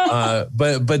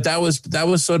 But that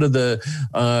was sort of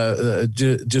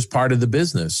the just part of the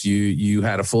business. You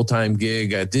had a full-time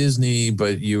gig at Disney,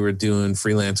 but you were doing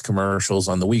freelance commercials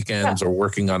on the weekends or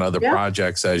working on other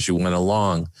projects as you went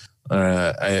along.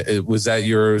 Was that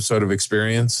your sort of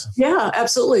experience? Yeah,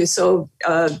 absolutely. So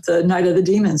the Night of the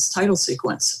Demons title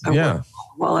sequence worked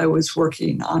while I was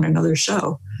working on another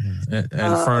show.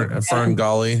 And Fern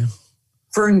Gully?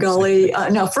 Fern Gully.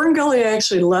 No, Fern Gully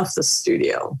actually left the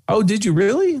studio. Oh, did you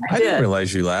really? I didn't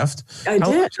realize you left. I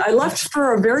did. I left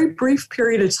for a very brief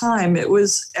period of time. It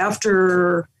was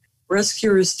after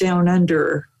Rescuers Down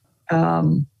Under.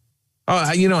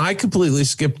 I completely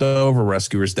skipped over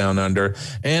Rescuers Down Under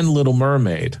and Little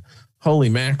Mermaid. Holy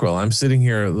mackerel. I'm sitting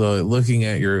here looking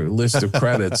at your list of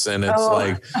credits, and it's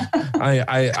like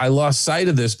I lost sight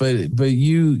of this, but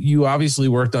you obviously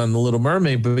worked on The Little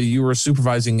Mermaid, but you were a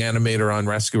supervising animator on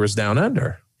Rescuers Down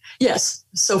Under. Yes.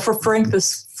 So for Frank,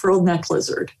 this frilled neck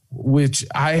lizard. Which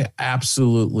I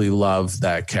absolutely love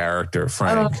that character,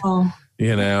 Frank. Oh.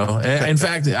 In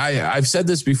fact, I've said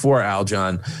this before,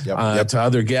 Aljon, to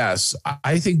other guests.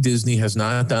 I think Disney has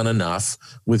not done enough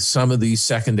with some of these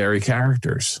secondary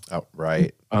characters. Oh,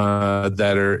 right.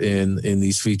 That are in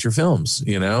these feature films.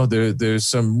 There's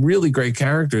some really great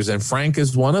characters, and Frank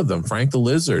is one of them. Frank the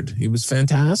Lizard. He was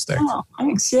fantastic. Oh,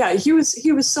 thanks. Yeah, he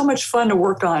was so much fun to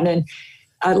work on, and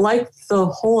I liked the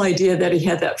whole idea that he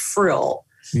had that frill.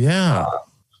 Yeah.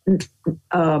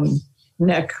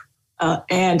 Neck.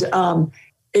 And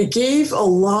it gave a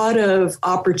lot of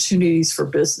opportunities for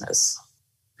business.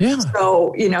 Yeah.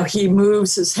 So, he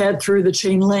moves his head through the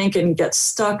chain link and gets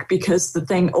stuck because the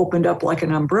thing opened up like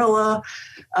an umbrella.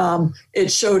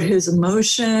 It showed his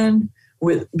emotion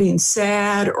with being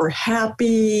sad or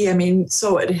happy. I mean,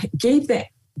 so it gave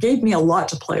me a lot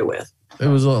to play with.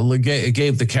 It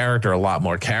gave the character a lot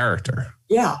more character.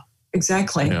 Yeah,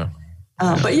 exactly. Yeah.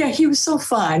 But yeah, he was so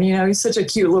fun. He's such a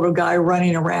cute little guy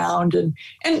running around, and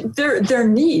they're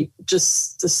neat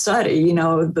just to study,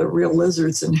 the real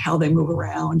lizards and how they move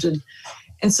around.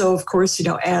 And so, of course,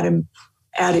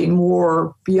 adding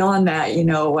more beyond that,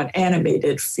 an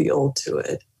animated feel to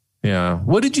it. Yeah.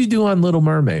 What did you do on Little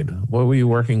Mermaid? What were you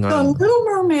working on? On Little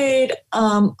Mermaid,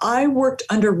 I worked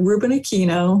under Ruben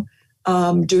Aquino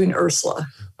doing Ursula.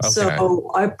 Okay.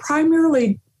 So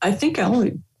I think I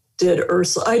only did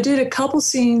Ursula. I did a couple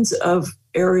scenes of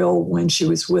Ariel when she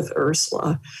was with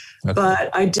Ursula,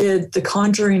 but I did the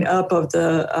conjuring up of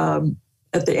the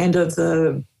at the end of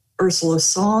the Ursula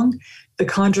song, the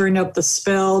conjuring up the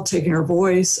spell, taking her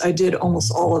voice. I did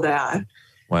almost all of that.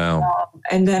 Wow.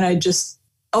 And then I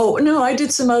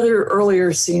did some other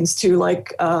earlier scenes too.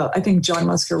 Like I think John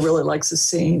Musker really likes the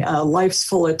scene. Life's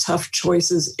full of tough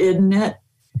choices, isn't it?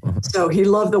 So he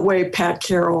loved the way Pat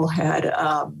Carroll had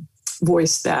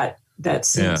voiced that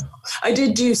scene. Yeah. I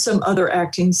did do some other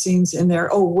acting scenes in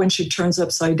there. Oh, when she turns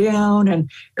upside down and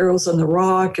Ariel's on the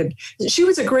rock. And she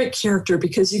was a great character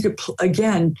because you could,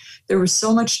 again, there was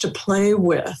so much to play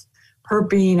with. Her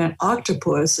being an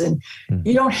octopus, and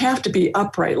you don't have to be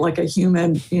upright like a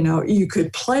human. You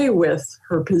could play with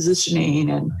her positioning,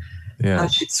 and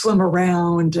she'd swim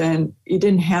around, and you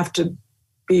didn't have to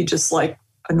be just like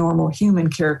a normal human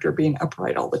character being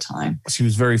upright all the time. She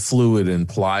was very fluid and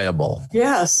pliable.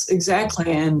 Yes, exactly.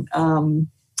 And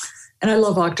I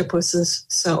love octopuses,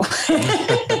 so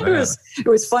it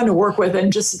was fun to work with,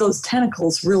 and just those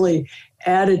tentacles really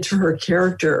added to her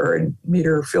character and made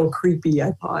her feel creepy,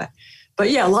 I thought. But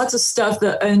yeah, lots of stuff.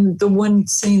 And the one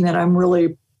scene that I'm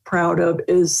really proud of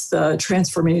is the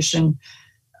transformation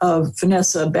of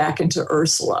Vanessa back into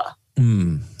Ursula.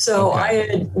 So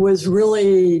I was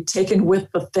really taken with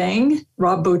the thing,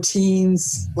 Rob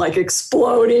Bottin's like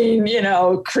exploding,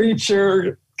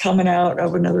 creature coming out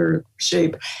of another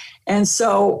shape. And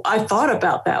so I thought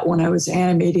about that when I was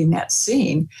animating that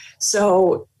scene.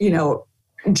 So,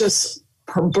 just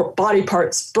her body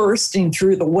parts bursting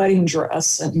through the wedding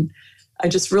dress. And I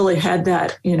just really had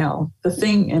that, the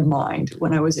thing in mind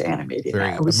when I was animating.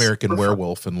 Very American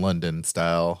Werewolf in London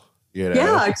style.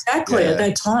 Yeah, exactly. Yeah. At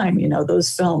that time,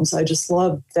 those films, I just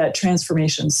loved that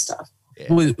transformation stuff.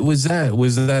 Yeah. Was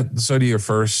that sort of your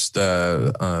first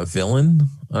villain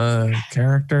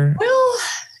character? Well,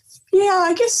 Yeah,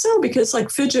 I guess so, because like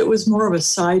Fidget was more of a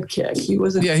sidekick. He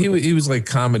wasn't. Yeah, he was like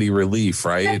comedy relief,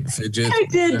 right? Fidget. I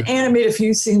did animate a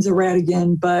few scenes of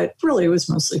Ratigan, but really it was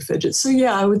mostly Fidget. So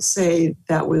yeah, I would say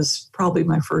that was probably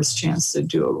my first chance to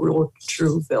do a real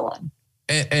true villain.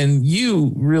 And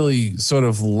you really sort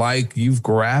of you've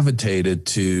gravitated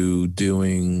to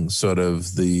doing sort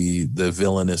of the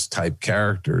villainous type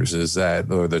characters, is that,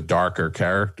 or the darker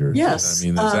characters? Yes. I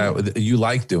mean, is that, you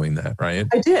like doing that, right?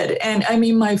 I did. And I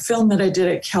mean, my film that I did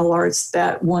at CalArts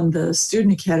that won the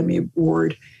Student Academy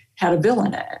Award had a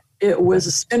villain in it. It was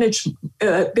a spinach.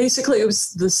 Basically,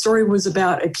 the story was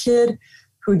about a kid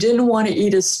who didn't want to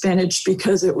eat his spinach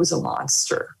because it was a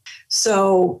monster.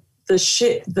 So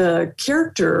the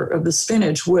character of the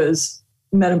spinach was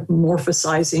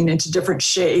metamorphosizing into different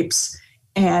shapes,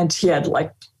 and he had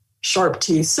like sharp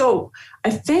teeth. So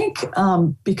I think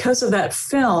because of that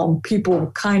film, people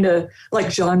kind of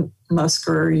like John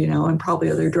Musker, and probably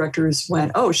other directors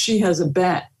went, "Oh, she has a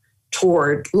bent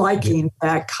toward liking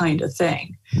that kind of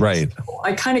thing." Right. So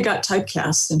I kind of got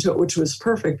typecast into it, which was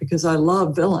perfect because I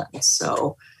love villains.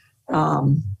 So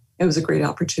it was a great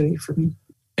opportunity for me.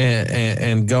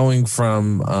 And going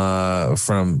from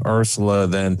Ursula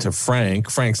then to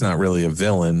Frank. Frank's not really a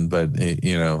villain, but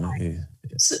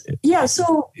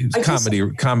So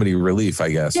comedy relief,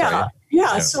 I guess. Yeah, right?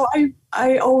 yeah. So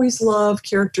I always love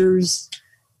characters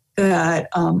that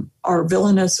are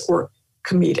villainous or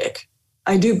comedic.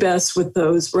 I do best with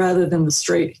those rather than the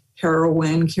straight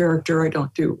heroine character. I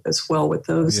don't do as well with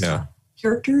those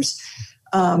characters.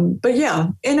 But yeah,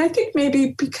 and I think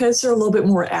maybe because they're a little bit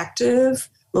more active,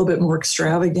 a little bit more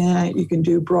extravagant, you can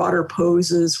do broader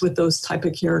poses with those type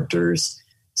of characters.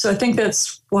 So I think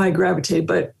that's why I gravitate.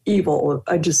 But evil,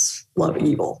 I just love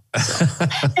evil. So.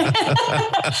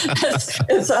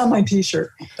 it's on my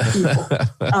T-shirt. Evil.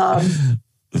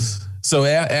 So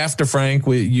after Frank,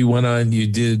 you went on.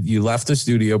 You left the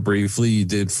studio briefly. You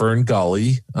did Fern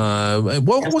Gully.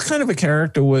 What kind of a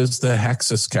character was the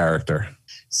Hexus character?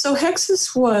 So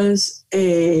Hexus was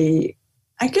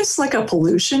I guess like a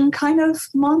pollution kind of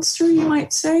monster, you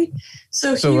might say.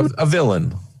 So a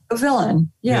villain. A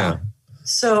villain, yeah.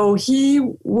 So he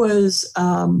was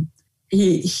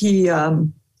he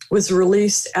was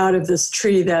released out of this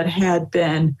tree that had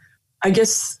been, I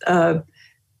guess,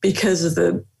 because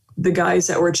of the guys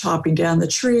that were chopping down the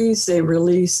trees. They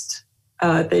released,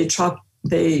 they chopped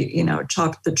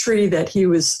the tree that he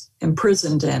was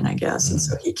imprisoned in, I guess, and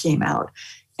so he came out,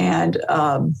 and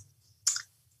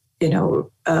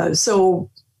so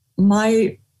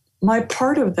my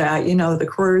part of that, the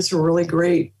choreos were really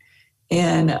great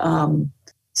in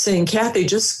saying, Kathy,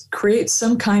 just create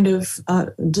some kind of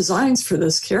designs for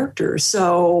this character.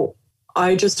 So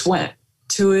I just went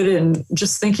to it and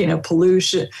just thinking of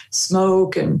pollution,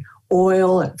 smoke and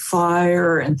oil and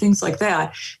fire and things like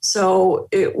that. So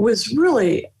it was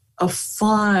really a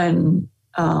fun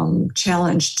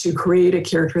challenge to create a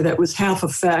character that was half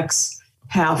effects,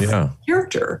 half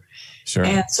character. Sure.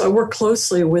 And so I worked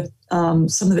closely with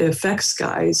some of the effects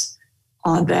guys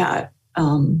on that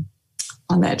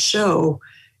show.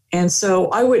 And so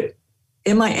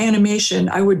in my animation,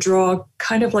 I would draw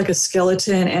kind of like a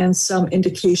skeleton and some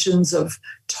indications of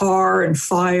tar and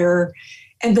fire.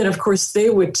 And then, of course, they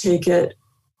would take it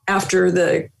after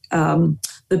the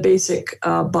basic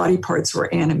body parts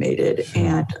were animated,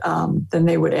 and then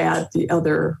they would add the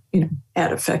other,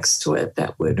 add effects to it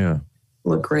that would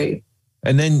look great.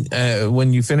 And then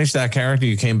when you finished that character,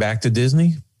 you came back to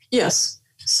Disney? Yes.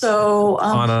 So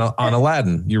on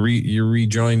Aladdin, you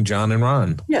rejoined John and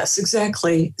Ron. Yes,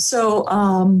 exactly. So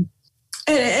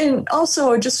and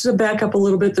also, just to back up a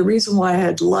little bit, the reason why I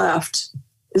had left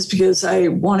is because I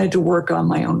wanted to work on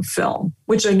my own film,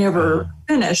 which I never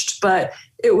finished, but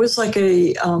it was like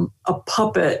a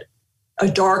puppet, a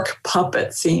dark puppet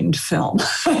themed film.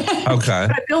 Okay.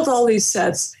 I built all these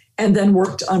sets and then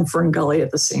worked on Fern Gully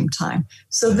at the same time.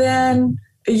 So then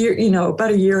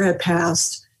about a year had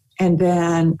passed, and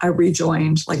then I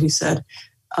rejoined, like you said,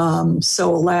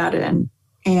 So Aladdin,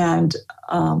 and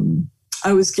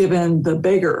I was given the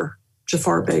Beggar,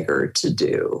 Jafar Beggar, to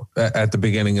do at the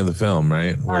beginning of the film,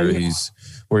 right? Where he's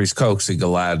coaxing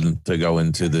Aladdin to go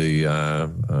into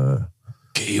the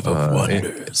Cave of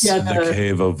Wonders. The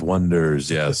Cave of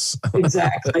Wonders, yes.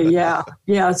 Exactly, yeah.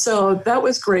 Yeah, so that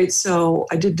was great. So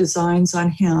I did designs on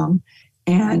him,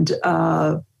 and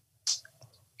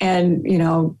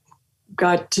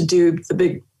got to do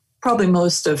probably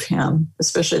most of him,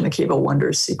 especially in the Cave of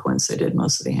Wonders sequence. I did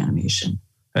most of the animation.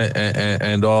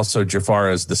 And also Jafar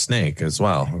as the snake as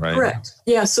well, right? Correct.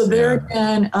 Yeah, so there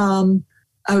again,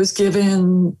 I was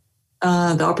given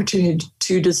the opportunity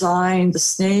to design the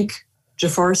snake,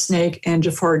 Jafar Snake and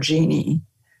Jafar Genie.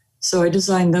 So I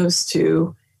designed those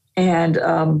two. And,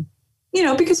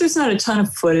 because there's not a ton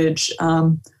of footage,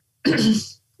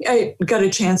 I got a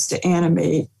chance to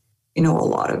animate, a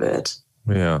lot of it.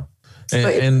 Yeah.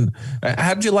 And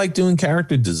how did you like doing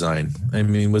character design? I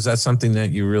mean, was that something that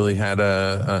you really had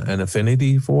an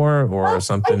affinity for, or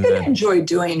something? I enjoy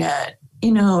doing it.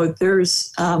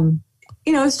 There's,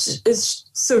 it's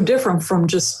so different from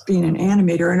just being an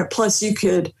animator. And plus you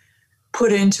could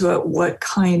put into it what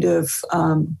kind of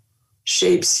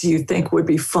shapes you think would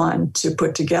be fun to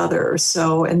put together.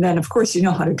 So, and then of course, you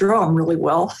know how to draw them really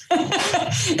well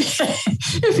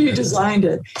if you designed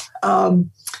it.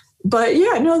 But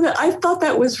yeah, I thought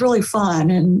that was really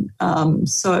fun. And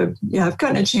so, yeah, I've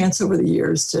gotten a chance over the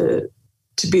years to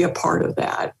be a part of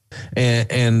that.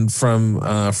 And from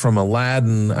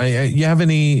Aladdin, you have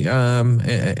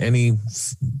any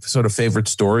sort of favorite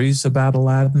stories about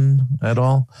Aladdin at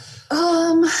all?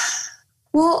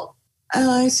 Well,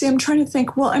 I'm trying to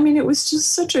think. Well, I mean, it was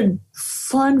just such a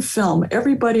fun film.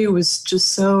 Everybody was just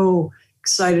so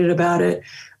excited about it.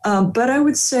 But I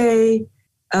would say,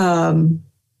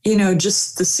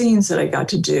 just the scenes that I got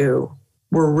to do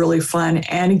were really fun.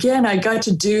 And again, I got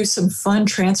to do some fun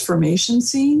transformation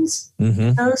scenes.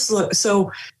 Mm-hmm.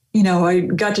 So, I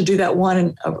got to do that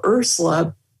one of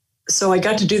Ursula. So I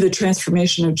got to do the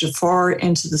transformation of Jafar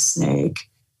into the snake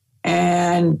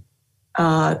and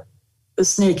the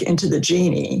snake into the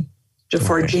genie,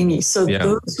 Jafar Genie. So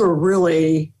those were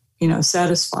really,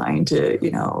 satisfying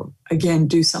to, again,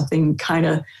 do something kind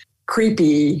of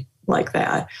creepy like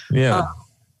that. Yeah.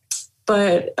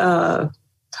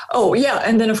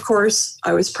 And then of course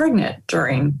I was pregnant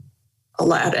during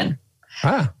Aladdin.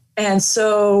 And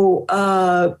so,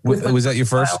 was that your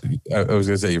first? I was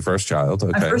going to say your first child.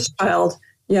 Okay. My first child.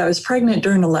 Yeah. I was pregnant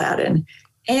during Aladdin,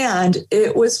 and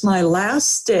it was my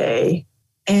last day.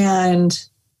 And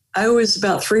I was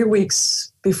about 3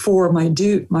 weeks before my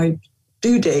due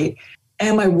date,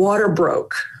 and my water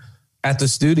broke. At the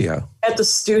studio? At the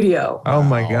studio. Oh,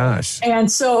 my gosh.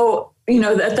 And so,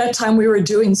 at that time we were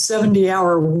doing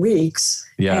 70-hour weeks.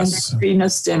 Yes. And feeding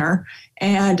us dinner.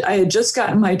 And I had just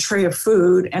gotten my tray of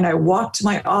food, and I walked to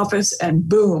my office, and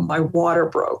boom, my water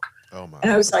broke. Oh, my.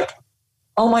 And I was like,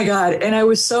 oh, my God. And I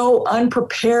was so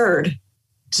unprepared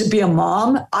to be a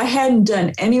mom. I hadn't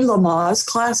done any Lamaze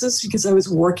classes because I was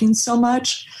working so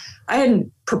much. I hadn't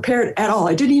prepared at all.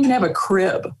 I didn't even have a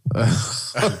crib. Nothing,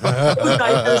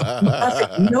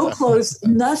 no clothes,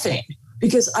 nothing,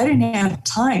 because I didn't have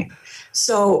time.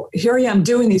 So here I am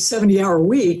doing these 70-hour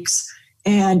weeks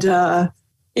and,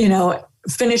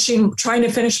 trying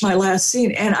to finish my last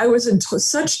scene. And I was in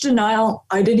such denial,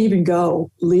 I didn't even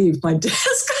leave my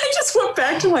desk. I just went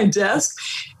back to my desk,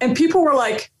 and people were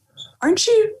like, aren't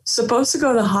you supposed to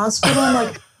go to the hospital? I'm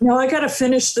like, no, I got to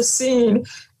finish the scene.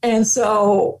 And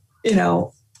so,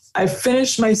 I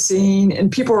finished my scene,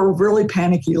 and people were really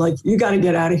panicky. Like, you got to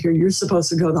get out of here. You're supposed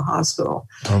to go to the hospital.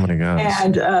 Oh my gosh.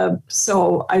 And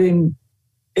so I didn't,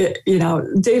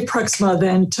 Dave Pruxma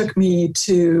then took me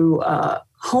to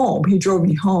home. He drove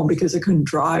me home because I couldn't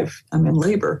drive. I'm in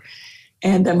labor.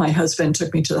 And then my husband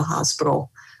took me to the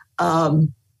hospital.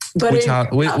 Which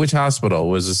hospital?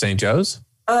 Was it St. Joe's?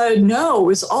 No, it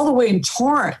was all the way in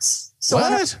Torrance. So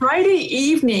on a Friday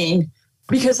evening,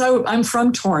 because I'm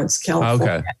from Torrance,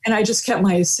 California, and I just kept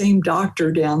my same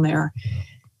doctor down there.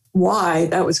 Why?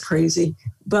 That was crazy.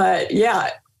 But yeah,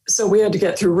 so we had to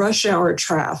get through rush hour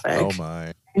traffic. Oh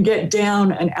my. And get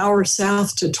down an hour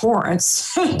south to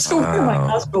Torrance to where my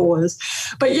hospital was.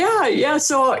 But yeah.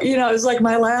 So, it was like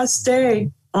my last day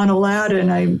on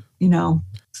Aladdin. I,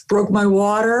 broke my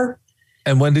water.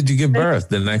 And when did you give birth?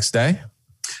 The next day?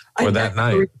 Or that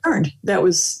night? Returned. That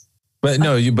was. But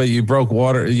no, you broke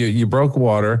water. You broke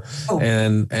water,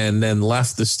 and then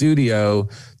left the studio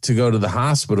to go to the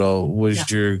hospital. Was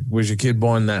your kid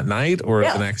born that night or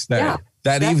the next day? Yeah.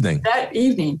 That evening. That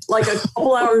evening, like a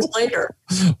couple hours later.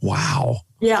 Wow.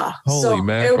 Yeah. Holy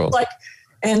mackerel. It was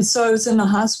and so I was in the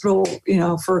hospital,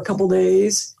 for a couple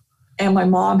days, and my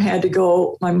mom,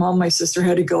 my sister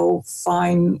had to go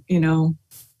find,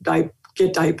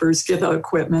 get diapers, get the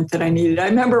equipment that I needed. I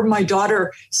remember my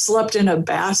daughter slept in a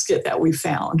basket that we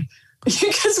found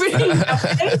because we didn't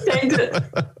have anything.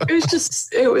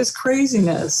 It was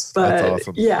craziness. But that's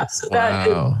awesome. yeah, so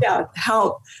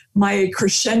my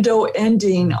crescendo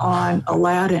ending on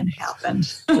Aladdin happened.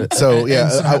 So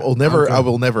yeah, I will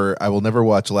never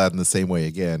watch Aladdin the same way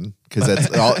again, because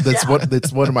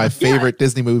that's one of my favorite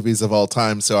Disney movies of all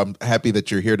time. So I'm happy that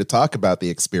you're here to talk about the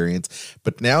experience.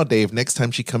 But now, Dave, next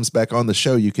time she comes back on the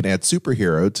show, you can add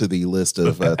superhero to the list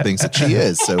of things that she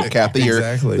is. So Kathy,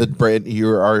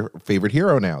 you're our favorite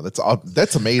hero now.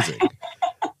 That's amazing.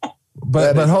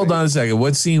 But hold on a second.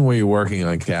 What scene were you working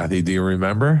on, Kathy? Do you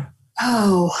remember?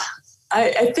 Oh,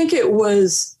 I think it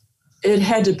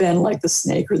had to have been like the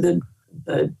snake or the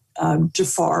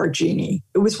Jafar genie.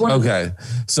 It was one. Okay.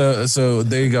 So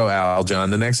there you go,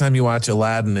 Aljon. The next time you watch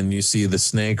Aladdin and you see the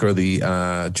snake or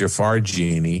the Jafar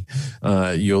genie,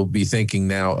 you'll be thinking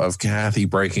now of Kathy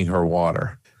breaking her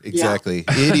water. Exactly.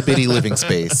 Yeah. Itty bitty living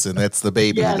space. And that's the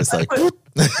baby. Yeah, just like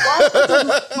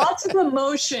lots of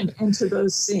emotion into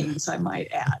those scenes, I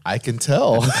might add. I can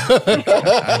tell.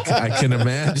 I can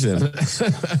imagine.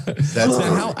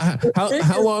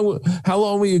 How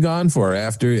long were you gone for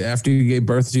after you gave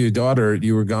birth to your daughter?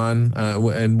 You were gone,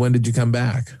 and when did you come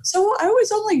back? So I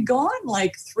was only gone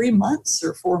like 3 months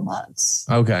or 4 months.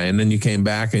 Okay, and then you came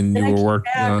back and you were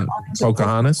working on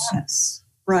Pocahontas?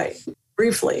 Right,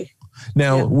 briefly.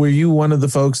 Now, were you one of the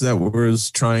folks that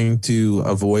was trying to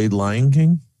avoid Lion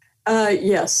King?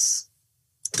 Yes.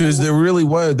 Because there really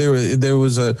was there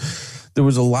was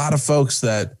a lot of folks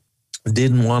that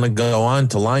didn't want to go on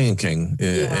to Lion King,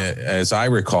 as I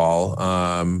recall,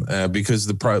 because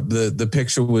the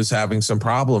picture was having some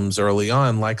problems early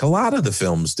on, like a lot of the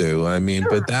films do. I mean,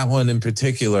 but that one in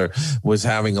particular was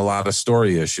having a lot of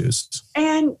story issues.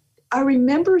 And I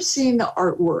remember seeing the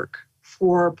artwork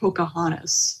for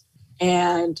Pocahontas.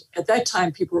 And at that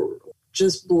time, people were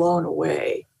just blown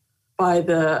away by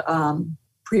the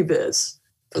previs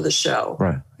for the show.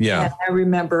 Right. Yeah. And I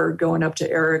remember going up to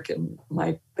Eric and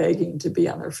Mike begging to be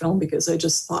on their film because I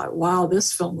just thought, wow,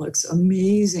 this film looks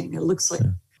amazing. It looks like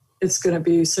it's going to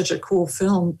be such a cool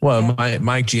film. Well,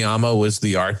 Mike Giamo was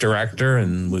the art director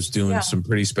and was doing some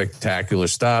pretty spectacular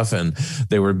stuff. And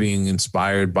they were being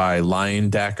inspired by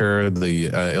Leyendecker,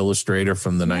 the illustrator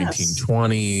from the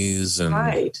 1920s. And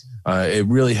it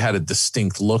really had a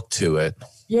distinct look to it.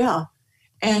 Yeah.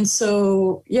 And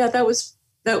so, that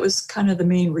was kind of the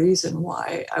main reason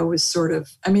why I was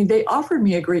they offered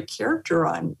me a great character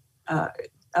on,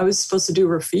 I was supposed to do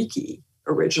Rafiki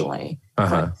originally.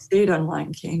 I stayed on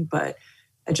Lion King, but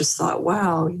I just thought,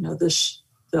 wow, the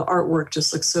artwork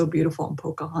just looks so beautiful in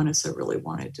Pocahontas. I really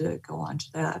wanted to go on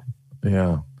to that.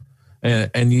 Yeah.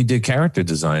 And you did character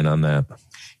design on that.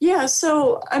 Yeah.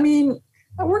 So, I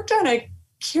worked on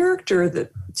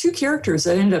two characters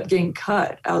that ended up getting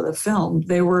cut out of the film.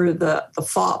 They were the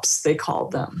fops, they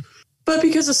called them. But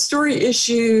because of story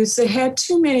issues, they had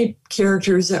too many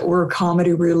characters that were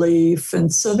comedy relief.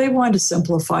 And so they wanted to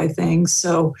simplify things.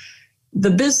 So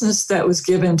the business that was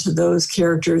given to those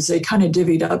characters, they kind of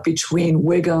divvied up between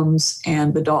Wiggums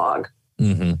and the dog.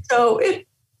 Mm-hmm. So it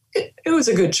was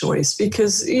a good choice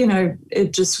because,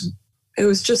 it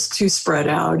was just too spread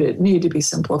out. It needed to be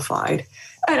simplified.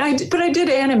 But I did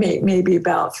animate maybe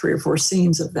about 3 or 4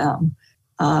 scenes of them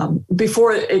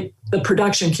before the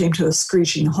production came to a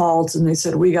screeching halt, and they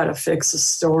said, we got to fix the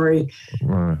story.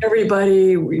 Right.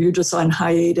 Everybody, you're just on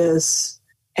hiatus.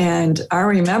 And I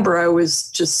remember I was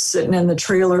just sitting in the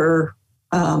trailer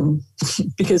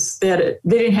because they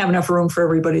didn't have enough room for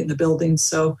everybody in the building.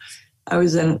 So I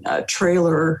was in a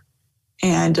trailer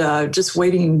and just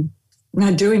waiting,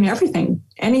 not doing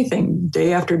anything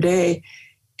day after day.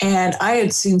 And I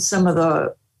had seen some of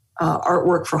the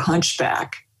artwork for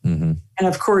Hunchback. Mm-hmm. And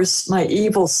of course, my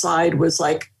evil side was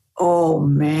like, oh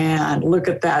man, look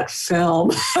at that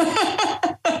film.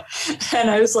 And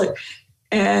I was like,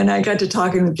 and I got to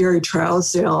talking with Gary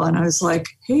Trousdale and I was like,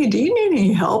 hey, do you need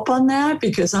any help on that?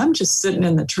 Because I'm just sitting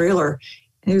in the trailer.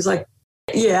 And he was like,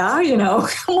 yeah,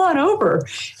 come on over.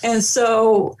 And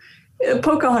so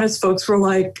Pocahontas folks were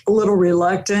like a little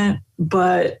reluctant,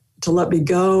 but to let me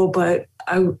go. But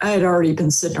I had already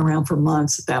been sitting around for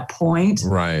months at that point.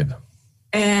 Right.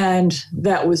 And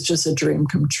that was just a dream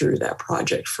come true, that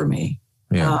project for me.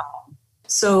 Yeah.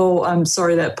 So I'm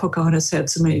sorry that Pocahontas had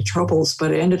so many troubles,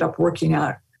 but it ended up working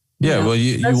out. Yeah, well,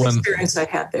 you that's the went, experience I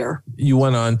had there. You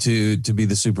went on to be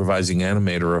the supervising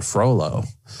animator of Frollo.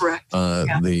 Correct.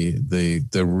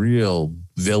 The real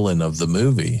villain of the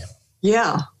movie.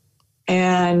 Yeah.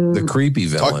 And the creepy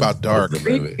villain. Talk about dark.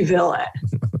 Creepy villain.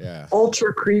 Yeah.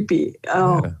 Ultra creepy.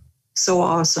 Oh, so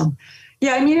awesome.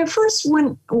 Yeah, at first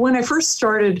when I first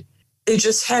started, they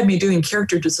just had me doing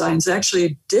character designs. I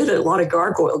actually did a lot of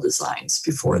gargoyle designs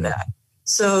before that.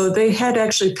 So they had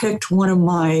actually picked one of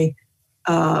my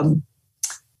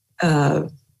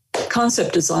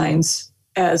concept designs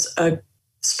as a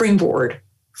springboard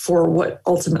for what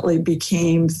ultimately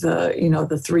became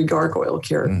the 3 gargoyle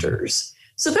characters.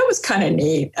 So that was kind of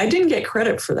neat. I didn't get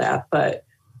credit for that, but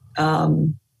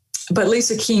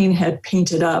Lisa Keene had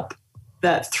painted up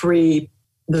the 3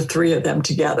 of them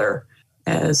together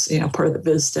as, part of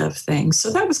the VizDev thing.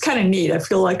 So that was kind of neat. I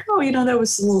feel like, that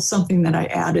was a little something that I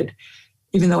added,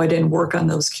 even though I didn't work on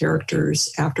those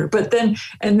characters after. But then,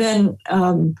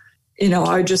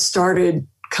 I just started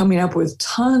coming up with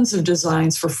tons of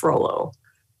designs for Frollo,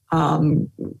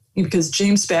 because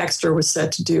James Baxter was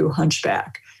set to do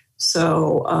Hunchback.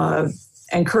 So,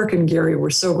 and Kirk and Gary were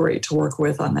so great to work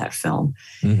with on that film.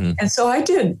 Mm-hmm. And so I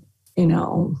did,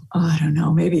 I don't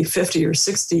know, maybe 50 or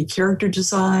 60 character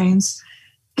designs,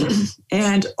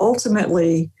 and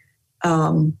ultimately,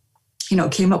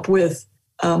 came up with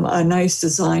a nice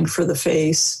design for the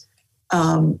face,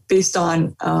 based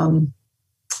on,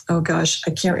 I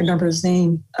can't remember his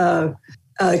name,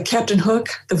 Captain Hook,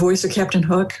 the voice of Captain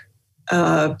Hook,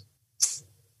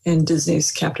 in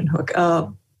Disney's Captain Hook.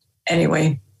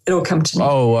 Anyway, it'll come to me.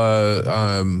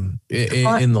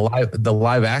 In the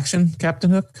live action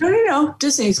Captain Hook? No,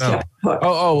 Disney's Captain Hook.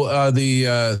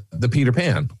 The Peter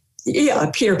Pan. Yeah,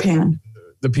 Peter Pan.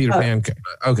 The Peter Pan.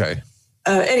 Okay.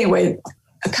 Anyway,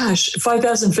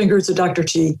 5,000 Fingers of Dr.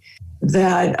 T,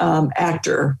 that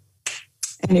actor.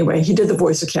 Anyway, he did the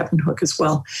voice of Captain Hook as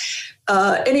well.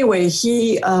 Anyway,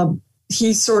 he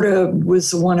sort of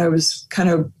was the one I was kind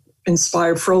of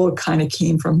inspired. Frollo kind of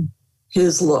came from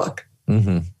his look.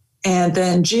 Mm-hmm. And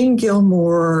then Gene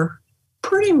Gilmore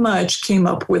pretty much came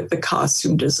up with the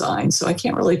costume design. So I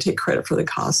can't really take credit for the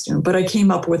costume, but I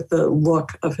came up with the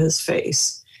look of his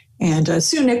face. And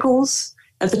Sue Nichols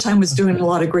at the time was doing a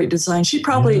lot of great design. She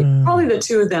probably the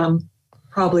two of them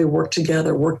probably worked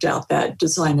out that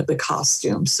design of the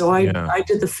costume. So I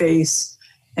did the face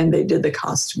and they did the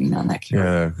costuming on that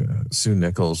character. Yeah, Sue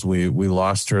Nichols, we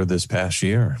lost her this past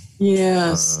year.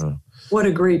 Yes. What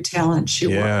a great talent she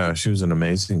was. Yeah, she was an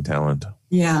amazing talent.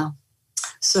 Yeah.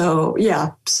 So,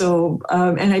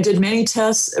 and I did many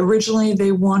tests. Originally,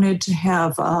 they wanted to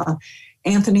have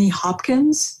Anthony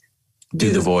Hopkins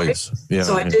do the voice. Yeah.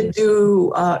 So I did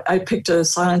do, I picked a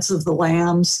Silence of the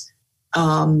Lambs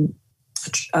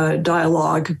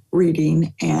dialogue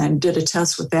reading and did a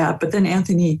test with that. But then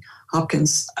Anthony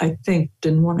Hopkins, I think,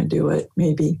 didn't want to do it,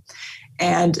 maybe.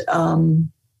 And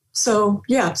so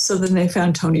then they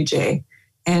found Tony Jay,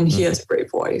 and he has a great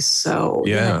voice. So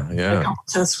a couple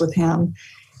tests with him.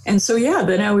 And so,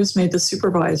 then I was made the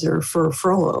supervisor for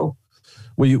Frollo.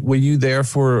 Were you there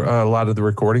for a lot of the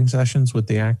recording sessions with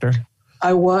the actor?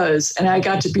 I was, and I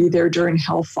got to be there during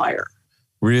Hellfire.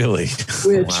 Really?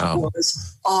 Which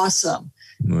was awesome.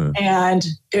 Mm. And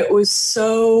it was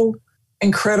so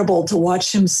incredible to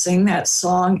watch him sing that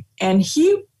song. And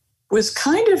he was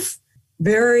kind of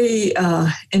very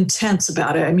intense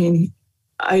about it. I mean,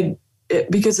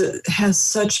 because it has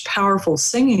such powerful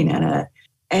singing in it.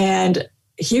 And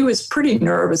he was pretty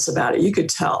nervous about it. You could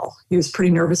tell he was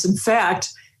pretty nervous. In fact,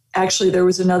 actually, there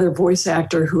was another voice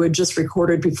actor who had just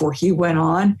recorded before he went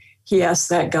on. He asked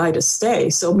that guy to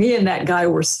stay. So me and that guy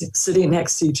were sitting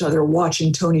next to each other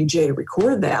watching Tony Jay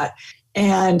record that.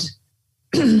 And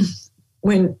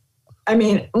my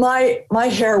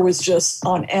hair was just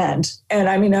on end. And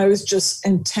I was just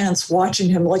intense watching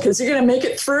him. Like, is he going to make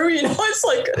it through?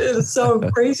 It's so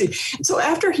crazy. So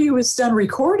after he was done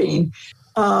recording,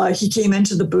 he came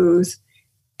into the booth,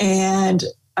 and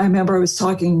I remember I was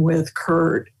talking with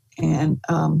Kirk, and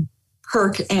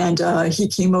he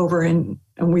came over and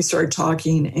we started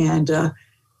talking, and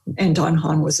Don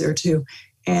Hahn was there too.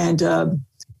 And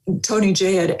Tony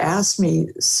Jay had asked me,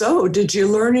 so did you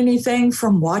learn anything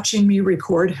from watching me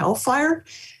record Hellfire?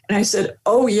 And I said,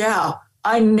 oh yeah,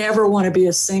 I never want to be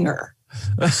a singer.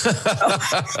 I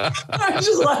was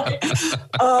just like,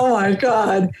 oh my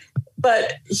God.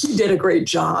 But he did a great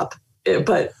job.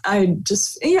 But and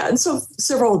so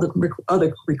several of the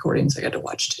other recordings I got to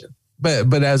watch too.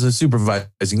 But as a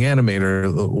supervising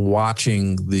animator,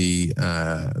 watching the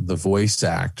voice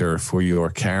actor for your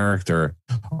character,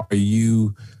 are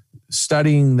you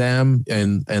studying them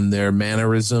and their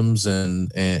mannerisms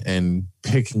and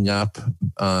picking up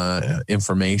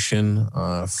information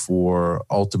for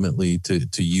ultimately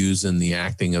to use in the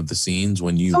acting of the scenes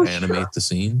when you animate the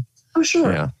scene? Oh,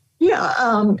 sure.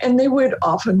 Yeah. And they would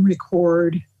often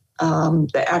record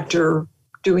the actor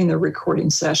doing the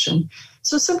recording session.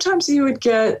 So sometimes you would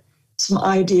get some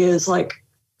ideas, like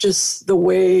just the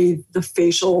way the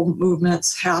facial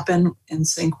movements happen in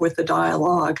sync with the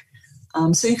dialogue.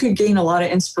 So you could gain a lot of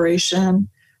inspiration.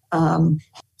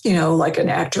 like an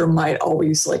actor might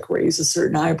always like raise a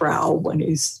certain eyebrow when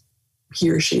he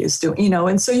or she is doing,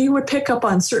 and so you would pick up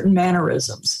on certain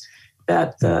mannerisms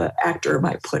that the actor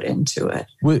might put into it.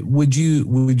 Would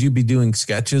you be doing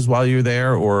sketches while you're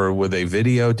there, or were they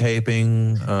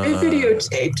videotaping? They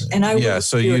videotaped, and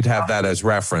so you'd have that as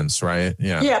reference, right?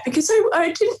 Yeah, because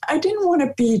I didn't want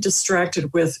to be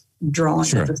distracted with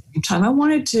drawing at the same time. I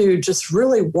wanted to just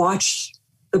really watch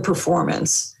the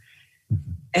performance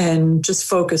and just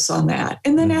focus on that,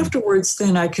 and then afterwards,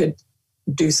 then I could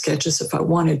do sketches if I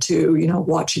wanted to,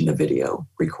 watching the video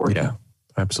recording. Yeah.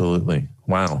 Absolutely.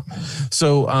 Wow.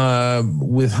 So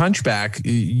with Hunchback,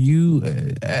 you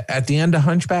at the end of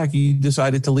Hunchback, you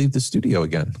decided to leave the studio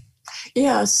again.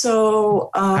 Yeah. So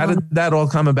how did that all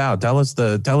come about? Tell us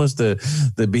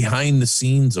the behind the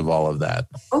scenes of all of that.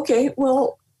 Okay.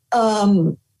 Well,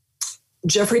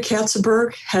 Jeffrey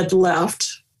Katzenberg had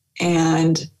left,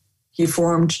 and he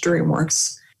formed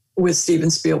DreamWorks with Steven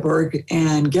Spielberg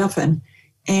and Geffen,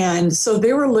 and so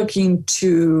they were looking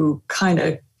to kind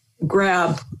of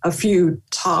grab a few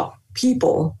top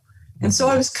people. And so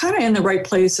I was kind of in the right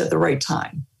place at the right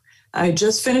time. I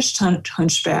just finished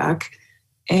Hunchback,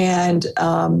 and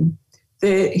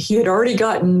he had already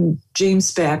gotten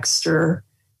James Baxter.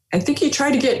 I think he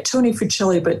tried to get Tony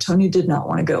Fucilli, but Tony did not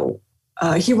want to go.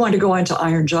 He wanted to go into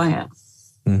Iron Giant.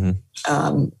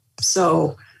 Mm-hmm.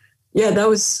 So yeah, that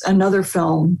was another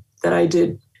film that I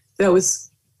did.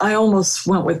 I almost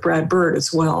went with Brad Bird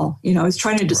as well. I was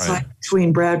trying to decide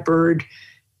between Brad Bird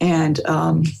and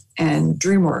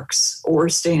DreamWorks or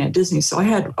staying at Disney. So I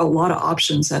had a lot of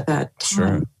options at that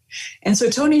time. Sure. And so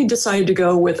Tony decided to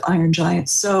go with Iron Giant.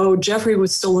 So Jeffrey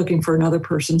was still looking for another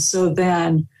person. So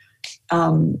then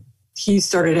he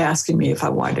started asking me if I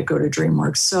wanted to go to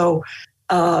DreamWorks. So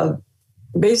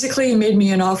basically he made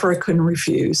me an offer I couldn't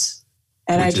refuse.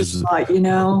 And I just thought,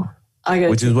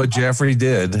 which is what Jeffrey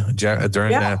did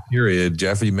during that period.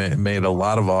 Jeffrey made a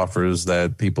lot of offers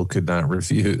that people could not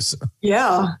refuse.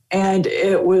 Yeah, and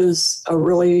it was a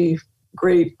really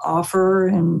great offer,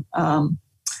 and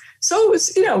so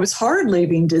it was hard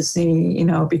leaving Disney,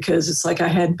 because it's like I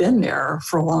had been there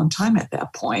for a long time at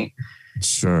that point.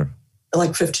 Sure,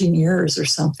 like 15 years or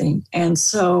something, and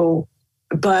so,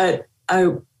 but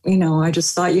I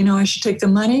just thought, I should take the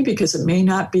money because it may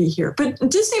not be here. But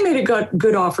Disney made a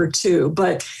good offer too,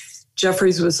 but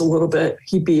Jeffries was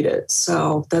he beat it.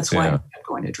 So that's why I ended up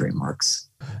going to DreamWorks.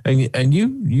 And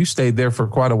you stayed there for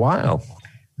quite a while.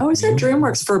 I was at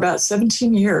DreamWorks for about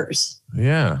 17 years.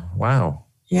 Yeah. Wow.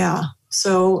 Yeah.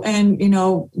 So, and,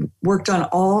 worked on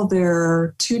all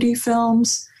their 2D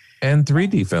films. And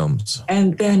 3D films.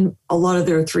 And then a lot of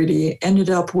their 3D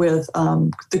ended up with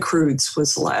The Croods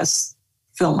was the last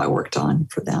film I worked on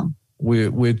for them.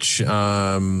 Which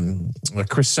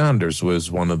Chris Saunders was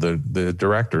one of the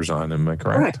directors on, am I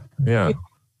correct? Right.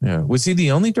 Yeah. Was he the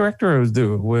only director, or was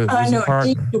no,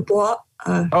 Dean Dubois.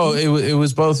 It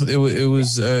was both. It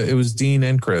was Dean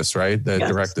and Chris, right? That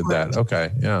directed that. Okay.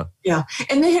 Yeah. Yeah.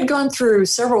 And they had gone through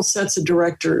several sets of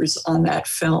directors on that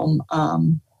film.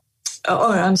 I'm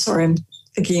sorry. I'm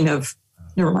thinking of,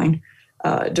 never mind,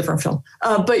 different film.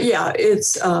 But yeah,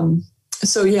 it's,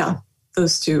 so yeah.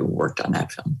 Those two worked on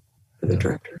that film for the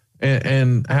director.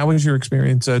 And how was your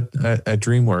experience at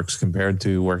DreamWorks compared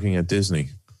to working at Disney?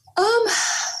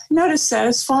 Not as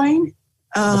satisfying.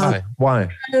 Why?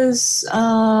 Because,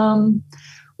 the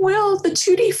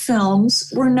 2D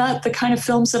films were not the kind of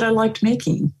films that I liked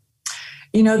making.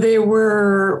 They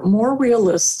were more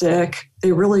realistic.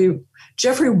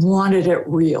 Jeffrey wanted it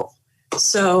real.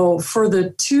 So for the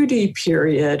 2D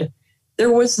period,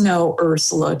 there was no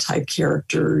Ursula type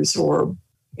characters or,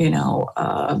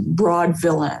 broad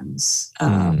villains.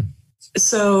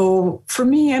 So for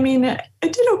me, I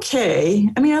did okay.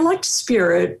 I liked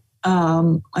Spirit.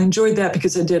 I enjoyed that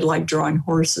because I did like drawing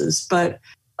horses, but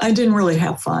I didn't really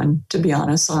have fun, to be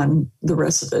honest, on the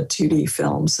rest of the 2D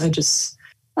films. I just,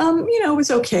 it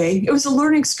was okay. It was a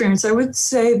learning experience. I would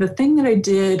say the thing that I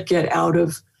did get out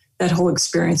of that whole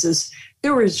experience is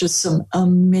there was just some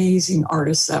amazing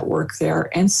artists that work there.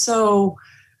 And so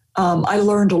I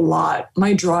learned a lot.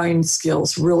 My drawing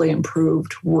skills really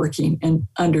improved working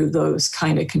under those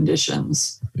kind of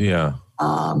conditions. Yeah.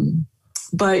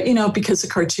 But, because the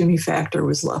cartoony factor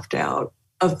was left out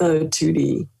of the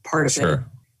 2D part of it.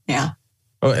 Yeah.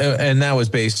 Oh, and that was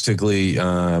basically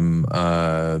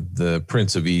the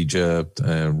Prince of Egypt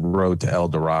and Road to El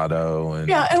Dorado. And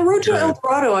Road to El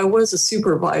Dorado, I was a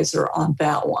supervisor on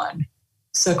that one.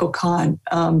 Sekil Khan.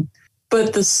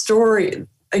 But the story,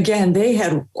 again, they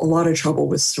had a lot of trouble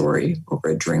with story over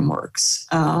at DreamWorks.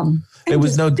 It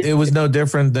was no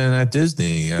different than at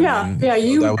Disney.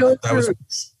 You go through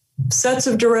sets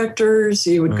of directors.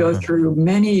 You would go through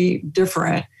many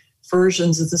different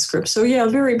versions of the script. So yeah,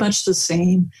 very much the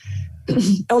same.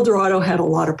 El Dorado had a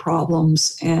lot of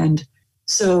problems, and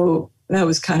so that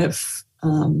was kind of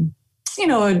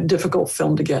a difficult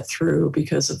film to get through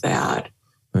because of that.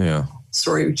 Yeah,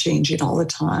 story changing all the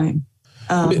time.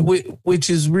 Which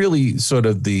is really sort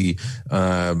of the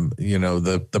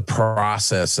the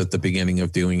process at the beginning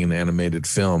of doing an animated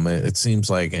film. It seems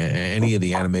like any of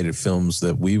the animated films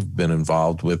that we've been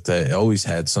involved with always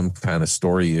had some kind of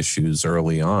story issues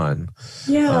early on.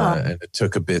 Yeah, and it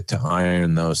took a bit to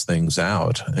iron those things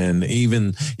out, and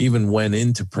even went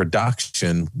into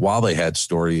production while they had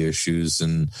story issues,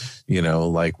 and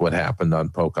like what happened on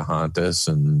Pocahontas,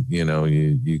 and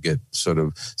you get sort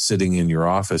of sitting in your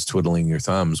office twiddling your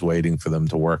thumbs waiting for them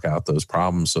to work out those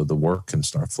problems so the work can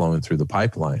start flowing through the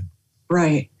pipeline.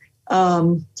 Right.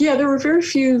 There were very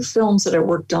few films that I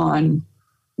worked on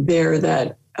there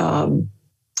that kind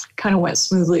of went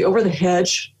smoothly. Over the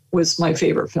Hedge was my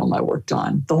favorite film I worked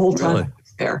on the whole time I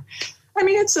was there. I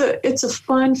mean, it's a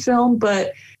fun film,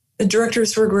 but the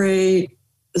directors were great.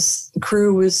 The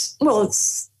crew was,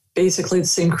 it's basically the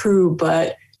same crew,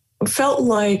 but it felt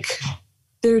like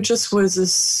there just was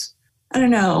this, I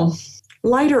don't know,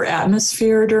 lighter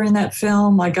atmosphere during that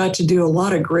film. I got to do a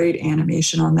lot of great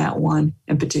animation on that one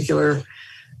in particular.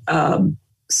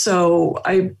 So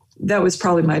that was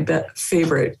probably my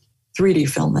favorite 3D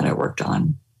film that I worked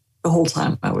on the whole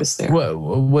time I was there. Well,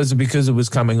 was it because it was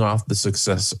coming off the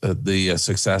success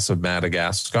of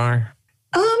Madagascar?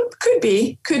 Could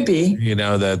be.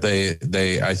 That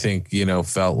they I think,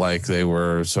 felt like they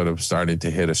were sort of starting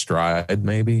to hit a stride,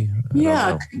 maybe.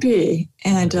 Yeah, could be.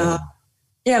 And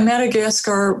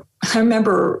Madagascar, I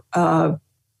remember I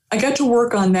got to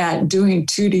work on that doing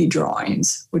 2D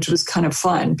drawings, which was kind of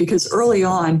fun because early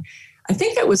on, I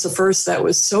think that was the first that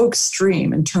was so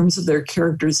extreme in terms of their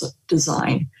characters'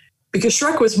 design, because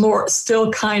Shrek was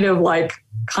still kind of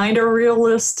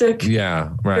realistic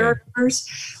characters.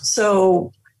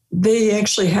 So they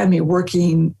actually had me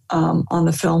working on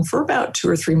the film for about 2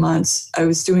 or 3 months. I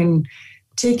was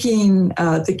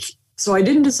so I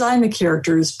didn't design the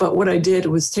characters, but what I did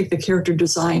was take the character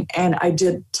design and I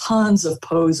did tons of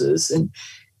poses and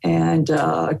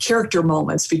character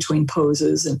moments between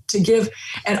poses and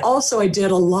also I did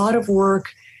a lot of work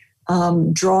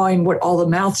drawing what all the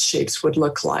mouth shapes would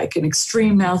look like and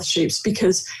extreme mouth shapes,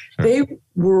 because they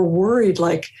were worried,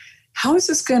 like, how is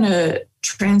this going to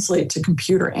translate to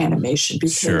computer animation?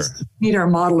 Because we need our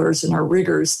modelers and our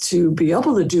riggers to be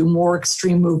able to do more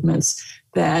extreme movements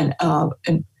than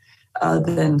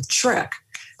Shrek.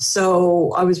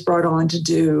 So I was brought on to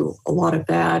do a lot of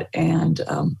that, and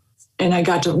I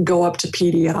got to go up to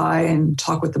PDI and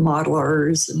talk with the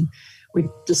modelers, and we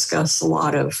discussed a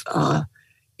lot of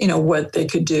what they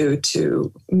could do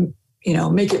to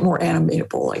make it more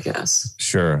animatable, I guess.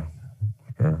 Sure.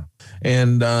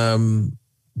 And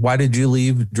why did you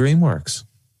leave DreamWorks?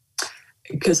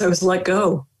 Because I was let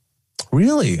go.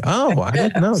 Really? Oh, I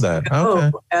didn't know that.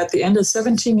 Okay. At the end of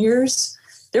 17 years,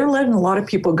 they were letting a lot of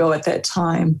people go at that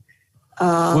time.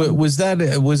 Was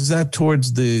that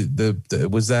towards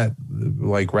was that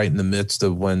like right in the midst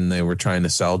of when they were trying to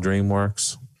sell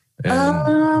DreamWorks?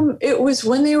 It was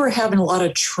when they were having a lot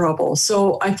of trouble.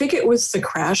 So I think it was the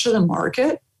crash of the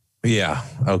market. Yeah.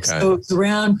 Okay. So it was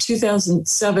around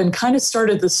 2007, kind of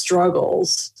started the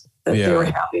struggles that they were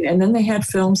having. And then they had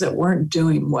films that weren't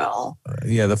doing well.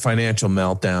 The financial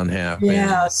meltdown happened.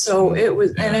 Yeah. So it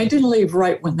was, and I didn't leave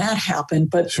right when that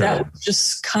happened, but that was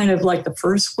just kind of like the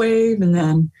first wave. And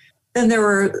then there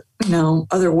were,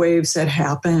 other waves that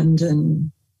happened.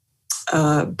 And,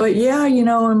 but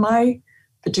in my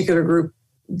particular group,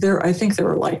 I think there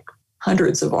were like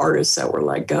hundreds of artists that were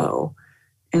let go.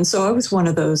 And so I was one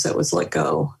of those that was let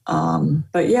go.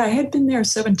 But I had been there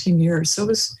 17 years. So it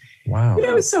was, wow.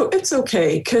 It's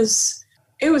okay, because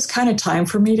it was kind of time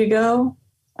for me to go.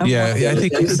 I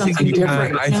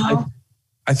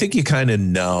think you kind of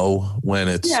know when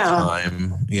it's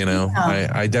time,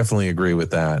 I definitely agree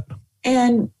with that.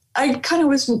 And I kind of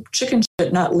was chicken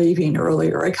shit not leaving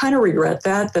earlier. I kind of regret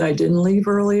that I didn't leave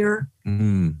earlier.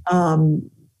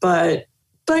 But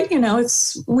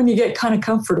it's when you get kind of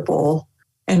comfortable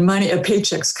and a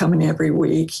paycheck's coming every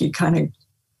week, you kind of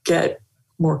get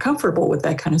more comfortable with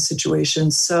that kind of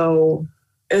situation. So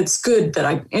it's good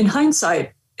that in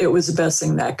hindsight, it was the best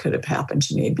thing that could have happened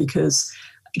to me, because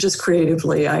just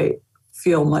creatively, I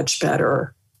feel much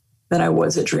better than I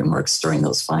was at DreamWorks during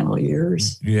those final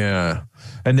years. Yeah.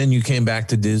 And then you came back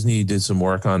to Disney, you did some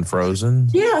work on Frozen.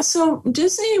 Yeah. So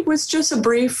Disney was just a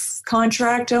brief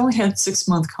contract. I only had a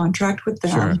 6-month contract with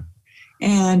them. Sure.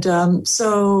 And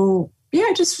so, yeah,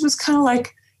 I just was kind of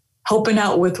like helping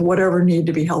out with whatever needed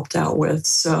to be helped out with.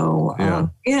 So,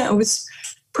 yeah, I was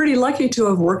pretty lucky to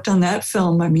have worked on that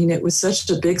film. I mean, it was such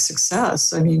a big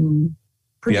success. I mean,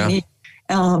 pretty neat.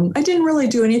 I didn't really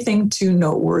do anything too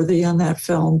noteworthy on that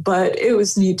film, but it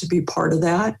was neat to be part of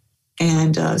that.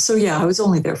 And so, yeah, I was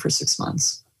only there for 6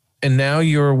 months. And now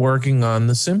you're working on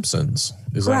The Simpsons.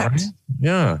 Is Correct. that right?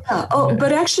 Yeah. Oh,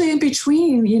 but actually in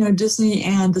between, Disney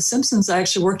and The Simpsons, I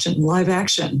actually worked in live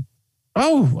action.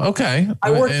 Oh, okay.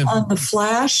 I worked on The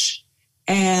Flash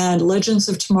and Legends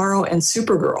of Tomorrow and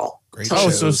Supergirl. Great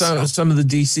shows. So shows. some of the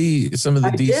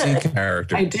DC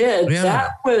characters. I did. Yeah.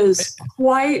 That was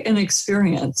quite an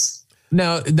experience.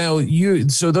 Now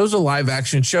so those are live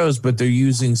action shows, but they're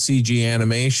using CG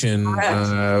animation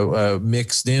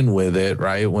mixed in with it,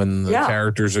 right? When the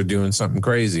characters are doing something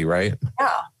crazy, right?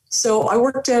 Yeah. So I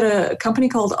worked at a company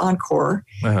called Encore,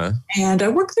 and I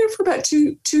worked there for about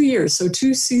two years, so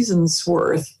 2 seasons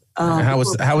worth. How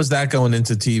was that going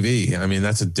into TV? I mean,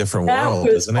 that's a different world,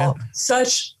 isn't it?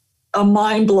 Such a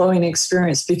mind-blowing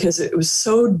experience because it was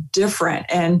so different,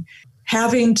 and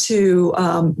having to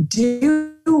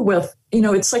deal with,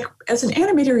 it's like as an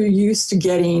animator, you're used to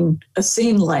getting a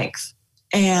scene length.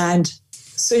 And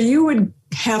so you would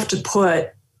have to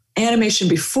put animation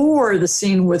before the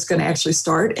scene was going to actually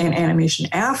start and animation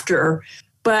after.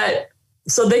 But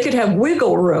so they could have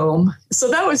wiggle room. So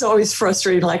that was always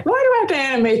frustrating. Like, why do I have to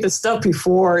animate the stuff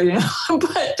before?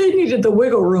 But they needed the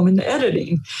wiggle room in the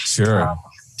editing. Sure.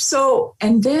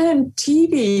 And then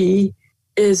TV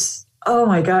is, oh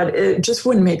my God, it just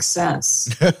wouldn't make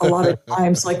sense a lot of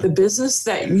times. Like the business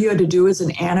that you had to do as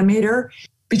an animator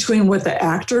between what the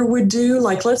actor would do,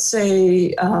 like let's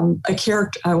say a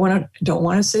character, don't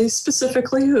want to say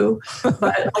specifically who,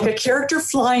 but like a character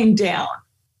flying down,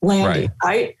 landing,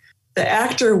 right? The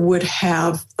actor would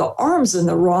have the arms in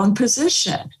the wrong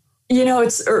position.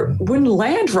 Wouldn't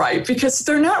land right because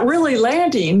they're not really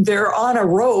landing. They're on a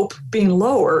rope being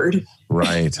lowered.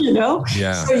 Right.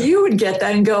 Yeah. So you would get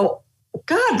that and go,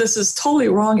 God, this is totally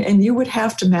wrong. And you would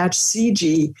have to match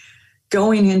CG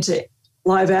going into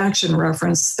live action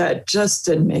reference that just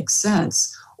didn't make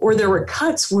sense. Or there were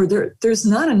cuts where there's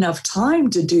not enough time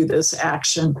to do this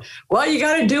action. Well, you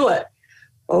got to do it.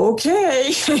 Okay.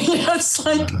 It's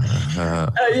like,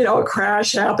 a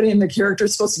crash happening and the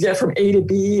character's supposed to get from A to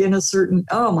B in a certain,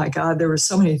 oh my God, there were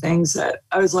so many things that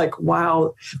I was like,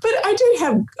 wow. But I did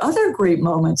have other great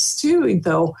moments too,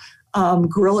 though.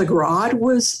 Gorilla Grodd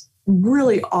was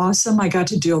really awesome. I got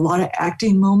to do a lot of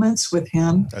acting moments with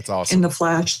him. That's awesome. In the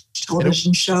Flash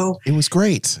television show. It was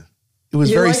great. It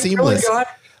was very seamless.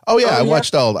 Oh yeah, I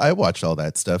watched all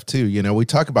that stuff too. We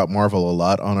talk about Marvel a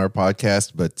lot on our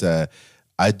podcast, but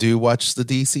I do watch the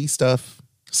DC stuff.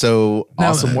 So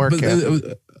awesome work.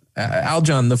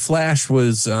 Aljon, The Flash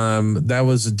was that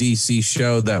was a DC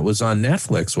show that was on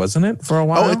Netflix, wasn't it, for a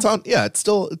while? Oh, it's on. Yeah, it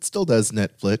still does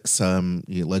Netflix.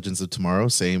 Legends of Tomorrow,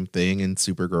 same thing, and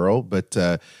Supergirl. But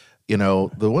the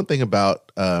one thing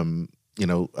about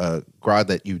Grodd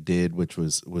that you did, which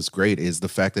was great, is the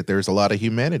fact that there's a lot of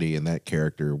humanity in that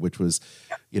character, which was,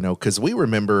 because we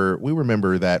remember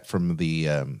that from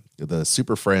the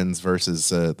Super Friends versus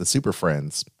the Super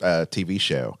Friends TV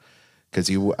show. Because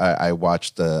I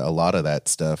watched a lot of that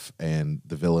stuff, and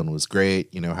the villain was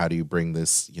great. How do you bring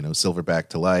this, Silverback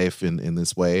to life in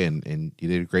this way? And you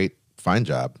did a fine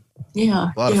job.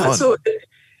 Yeah. A lot of fun. So,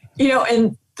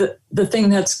 and the thing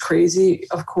that's crazy,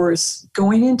 of course,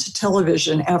 going into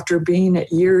television after being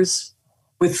at years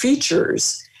with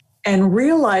features and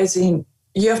realizing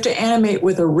you have to animate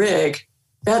with a rig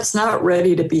that's not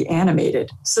ready to be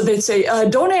animated. So they'd say,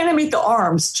 don't animate the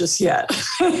arms just yet.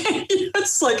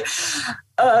 It's like,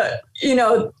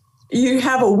 you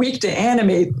have a week to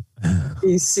animate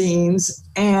these scenes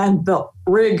and the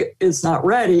rig is not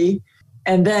ready.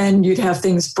 And then you'd have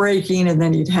things breaking and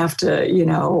then you'd have to,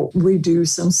 redo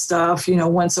some stuff,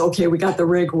 once, okay, we got the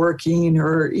rig working and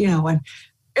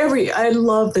I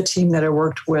love the team that I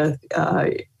worked with,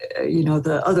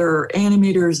 the other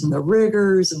animators and the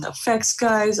riggers and the effects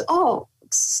guys, all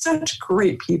such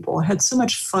great people. I had so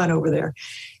much fun over there.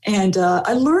 And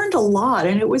I learned a lot,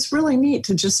 and it was really neat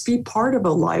to just be part of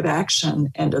a live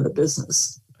action end of the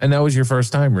business. And that was your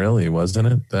first time, really, wasn't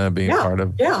it? Being part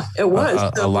of it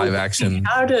was a live action.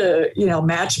 How to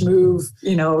match move,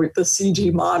 the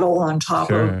CG model on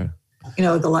top of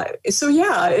the live. So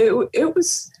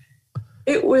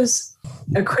it was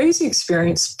a crazy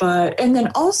experience, and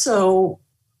then also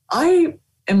I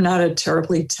am not a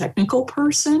terribly technical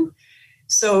person.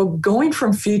 So going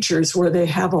from features where they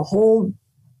have a whole,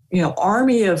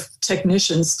 army of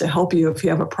technicians to help you if you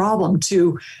have a problem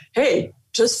to, hey,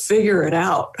 just figure it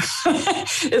out.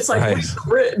 It's like, Right.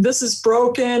 wait, this is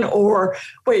broken, or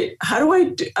wait, how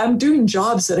do I'm doing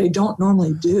jobs that I don't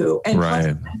normally do. And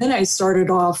Right. then I started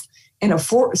off in a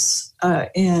force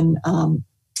in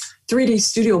 3D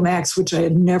Studio Max, which I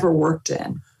had never worked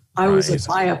in. I was a Right.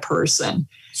 Maya person.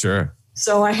 Sure.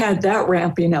 So I had that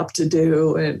ramping up to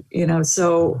do. And,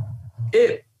 so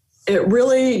it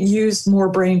really used more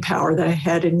brain power than I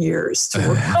had in years to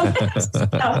work on it.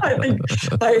 I think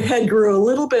my head grew a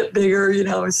little bit bigger,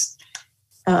 was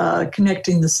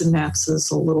connecting the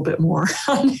synapses a little bit more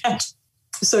on that.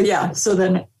 So, yeah.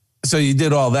 So you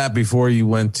did all that before you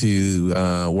went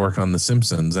to work on The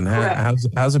Simpsons. And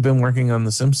how's it been working on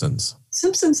The Simpsons?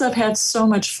 Simpsons, I've had so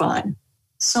much fun.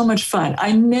 So much fun.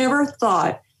 I never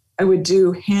thought I would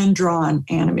do hand-drawn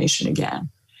animation again.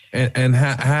 And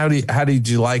how did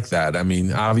you like that? I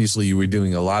mean, obviously you were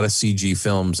doing a lot of CG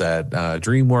films at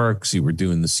DreamWorks. You were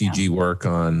doing the CG work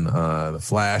on The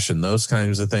Flash and those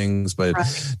kinds of things. But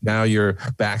now you're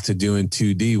back to doing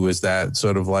 2D. Was that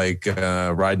sort of like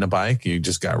riding a bike? You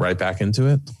just got right back into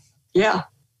it? Yeah,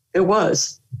 it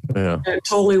was. Yeah, it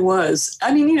totally was.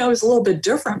 I mean, it was a little bit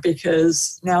different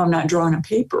because now I'm not drawing on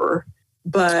paper,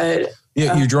 but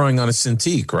yeah, you're drawing on a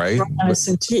Cintiq, right? On a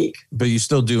Cintiq. But you're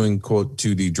still doing, quote,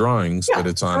 2D drawings, but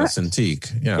it's on a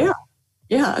Cintiq.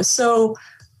 Yeah. So,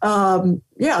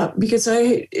 because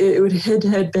it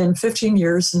had been 15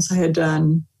 years since I had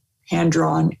done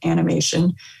hand-drawn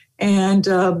animation. And,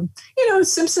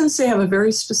 Simpsons, they have a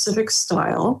very specific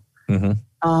style.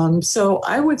 Mm-hmm. So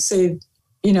I would say,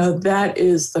 that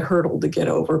is the hurdle to get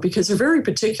over because they're very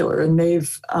particular and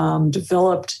they've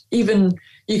developed, even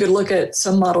you could look at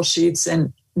some model sheets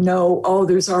and know,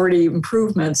 there's already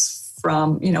improvements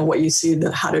from, what you see,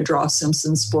 the How to Draw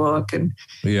Simpsons book. And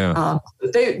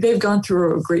they've gone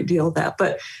through a great deal of that.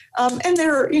 But, and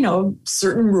there are,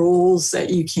 certain rules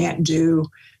that you can't do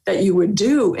that you would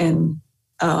do in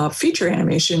feature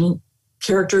animation.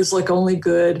 Characters look only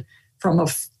good from a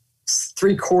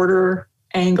 3/4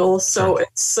 angle. So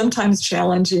it's sometimes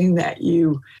challenging that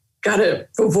you got to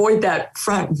avoid that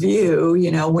front view,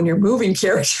 when you're moving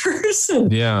characters.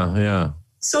 Yeah.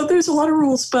 So there's a lot of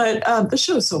rules, but the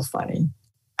show's so funny.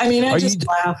 I mean, I just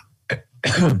laugh.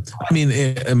 I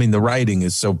mean, the writing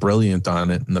is so brilliant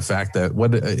on it, and the fact that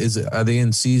what is it? Are they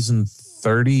in season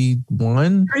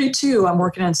 31? 32. I'm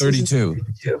working on season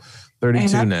 32.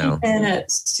 32 now. And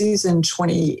at season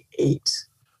 28.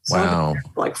 So wow,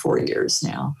 like 4 years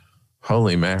now.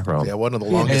 Holy mackerel! Yeah, one of the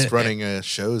longest running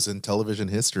shows in television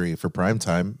history for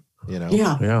primetime. Yeah.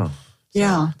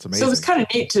 It's amazing. So it was kind of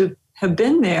neat to have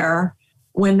been there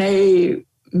when they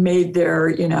made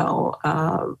their,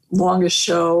 longest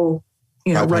show,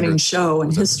 running show in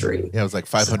history. Yeah, it was like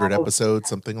 500 episodes,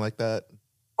 something like that.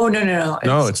 Oh, no.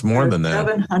 No, it's more than that.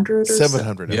 700 or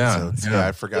 700 episodes. Yeah,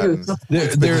 I've forgotten.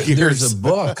 There's a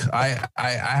book. I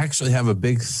actually have a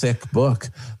big, thick book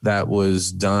that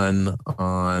was done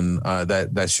on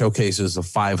that showcases the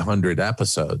 500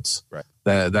 episodes. Right.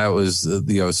 That was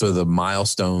sort of the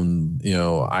milestone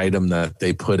item that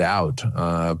they put out.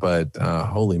 But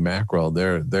holy mackerel,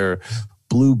 they're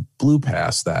blew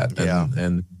past that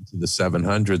and to the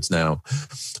 700s now.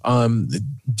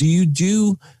 Do you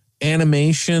do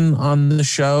animation on the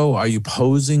show? Are you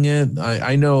posing it?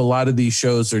 I know a lot of these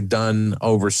shows are done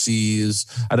overseas.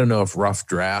 I don't know if Rough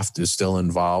Draft is still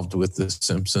involved with The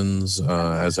Simpsons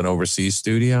as an overseas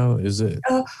studio. Is it?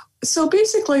 So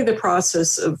basically the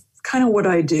process of kind of what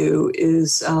I do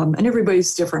is, and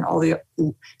everybody's different.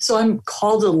 So I'm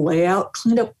called a layout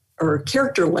cleanup or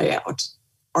character layout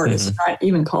artist, not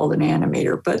even called an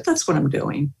animator, but that's what I'm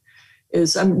doing.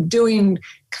 Is I'm doing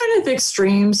kind of the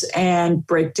extremes and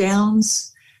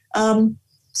breakdowns.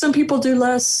 Some people do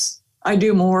less, I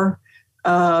do more.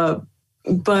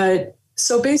 But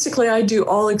so basically I do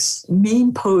all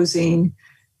meme posing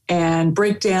and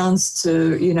breakdowns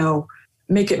to,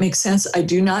 make it make sense. I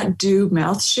do not do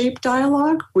mouth shape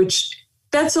dialogue, which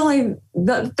that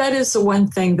is the one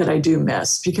thing that I do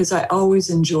miss because I always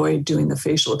enjoy doing the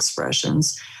facial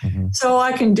expressions. Mm-hmm. So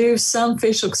I can do some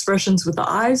facial expressions with the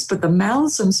eyes, but the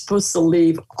mouths I'm supposed to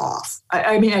leave off.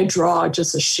 I mean, I draw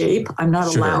just a shape. I'm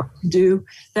not allowed to do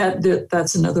that.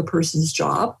 That's another person's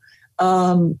job.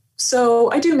 So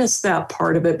I do miss that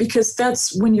part of it because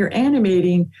that's when you're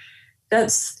animating,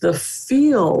 that's the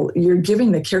feel you're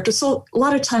giving the character. So a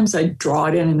lot of times I draw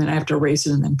it in and then I have to erase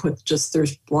it and then put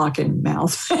there's block in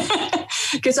mouth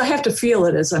because I have to feel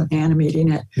it as I'm animating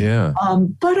it. Yeah.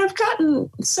 But I've gotten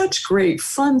such great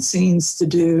fun scenes to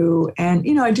do. And,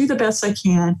 I do the best I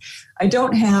can. I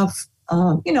don't have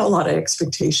a lot of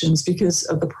expectations because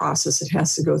of the process it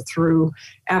has to go through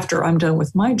after I'm done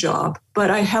with my job. But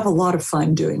I have a lot of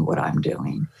fun doing what I'm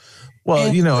doing.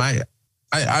 Well,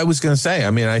 I was going to say,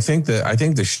 I think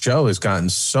the show has gotten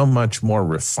so much more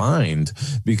refined,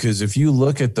 because if you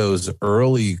look at those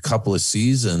early couple of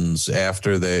seasons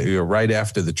right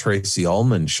after the Tracy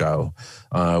Ullman show,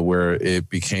 where it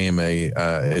became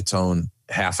its own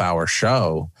half-hour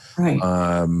show. Right.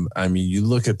 You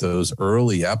look at those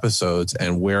early episodes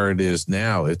and where it is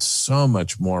now, it's so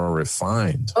much more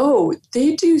refined. Oh,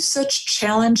 they do such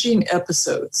challenging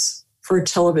episodes for a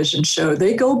television show.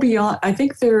 They go beyond. I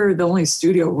think they're the only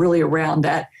studio really around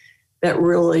that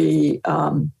really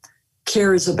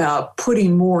cares about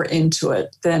putting more into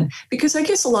it than, because I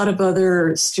guess a lot of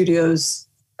other studios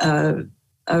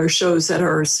or shows that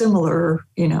are similar,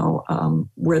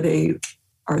 where they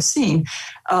are seen,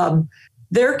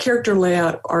 their character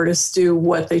layout artists do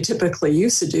what they typically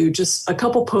used to do, just a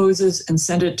couple poses and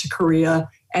send it to Korea,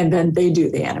 and then they do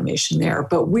the animation there.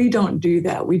 But we don't do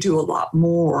that. We do a lot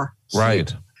more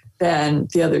right than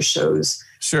the other shows.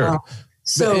 Sure.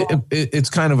 So it's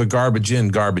kind of a garbage in,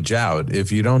 garbage out.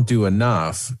 If you don't do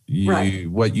enough, right.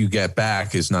 What you get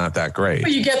back is not that great.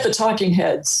 But you get the talking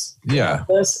heads. Yeah.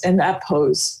 This and that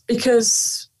pose,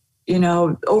 because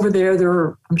over there,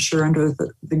 they're, I'm sure, under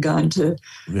the gun to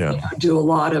do a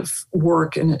lot of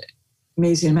work in an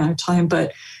amazing amount of time.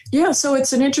 But yeah, so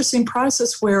it's an interesting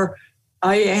process where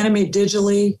I animate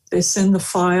digitally. They send the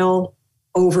file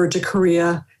over to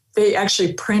Korea. They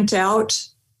actually print out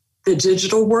the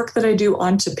digital work that I do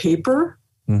onto paper.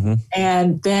 Mm-hmm.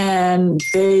 And then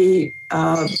they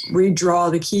redraw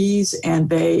the keys, and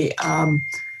they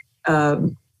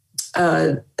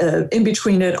in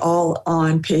between it all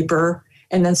on paper,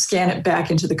 and then scan it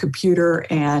back into the computer,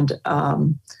 and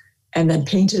then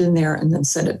paint it in there, and then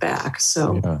send it back.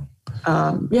 So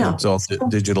it's all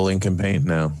digital ink and paint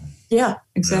now. Yeah,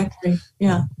 exactly.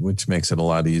 Yeah. Which makes it a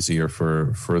lot easier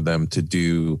for them to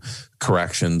do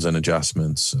corrections and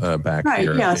adjustments back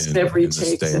here. Yes, in every the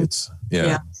take. States.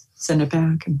 Send it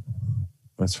back.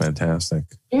 That's fantastic.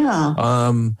 Yeah.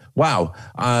 Wow.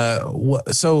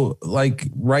 So like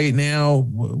right now,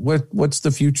 what's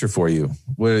the future for you?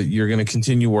 You're going to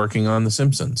continue working on The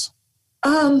Simpsons?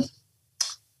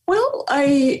 Well,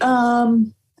 I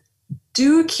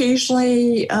do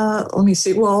occasionally, let me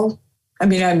see. Well, I've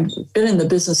been in the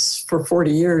business for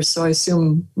 40 years, so I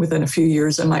assume within a few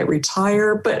years I might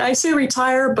retire. But I say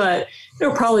retire, but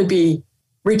it'll probably be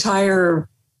retire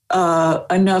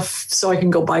enough so I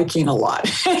can go biking a lot,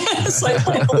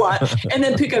 cycling a lot, and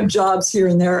then pick up jobs here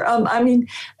and there.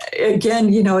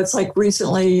 Again, it's like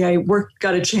recently I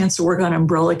got a chance to work on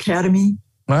Umbrella Academy.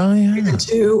 Oh, yeah. Season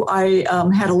 2. I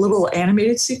had a little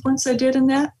animated sequence I did in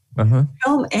that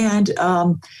film, and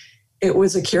it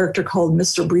was a character called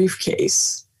Mr.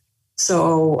 Briefcase.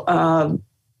 So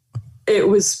it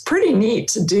was pretty neat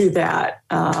to do that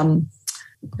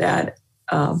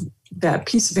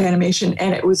piece of animation,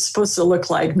 and it was supposed to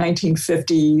look like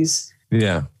 1950s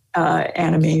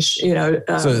animation.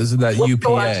 So is that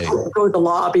UPA? Go to the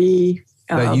lobby.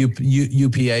 That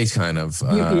UPA kind of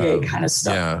UPA kind of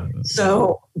stuff. Yeah.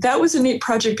 So that was a neat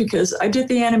project because I did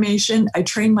the animation. I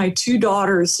trained my 2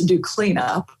 daughters to do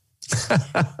cleanup.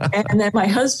 And then my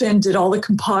husband did all the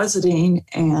compositing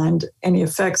and any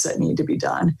effects that need to be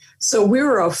done. So we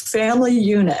were a family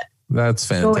unit. That's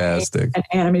fantastic. An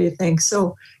animated thing.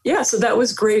 So so that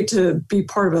was great to be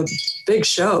part of a big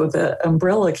show, the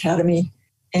Umbrella Academy.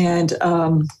 And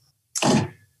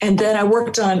then I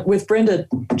worked with Brenda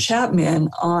Chapman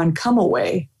on Come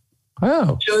Away.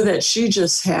 Oh. A show that she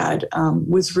just had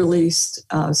was released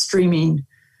streaming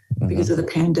because of the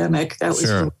pandemic. That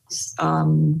was released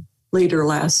later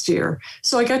last year.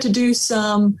 So I got to do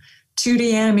some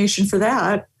 2D animation for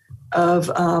that of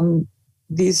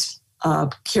these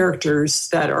characters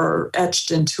that are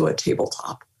etched into a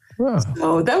tabletop. Wow.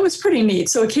 So that was pretty neat.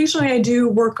 So occasionally I do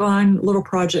work on little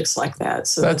projects like that.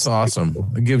 So that's awesome.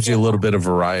 It gives you a little bit of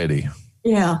variety.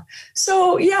 Yeah.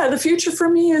 So the future for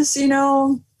me is,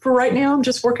 for right now, I'm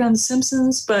just working on The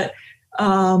Simpsons, but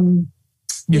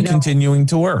you're continuing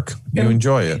to work. You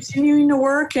enjoy it. Continuing to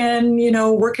work and,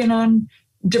 working on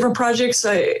different projects.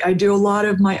 I do a lot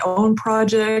of my own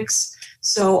projects.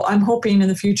 So I'm hoping in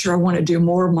the future I want to do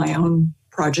more of my own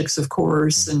projects, of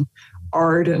course, and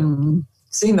art and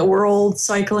seeing the world,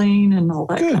 cycling and all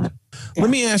that kind of. Yeah. Let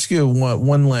me ask you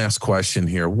one last question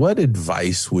here. What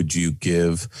advice would you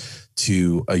give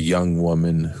to a young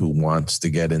woman who wants to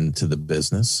get into the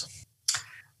business?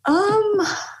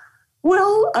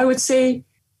 Well, I would say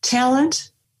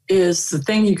talent is the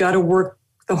thing you got to work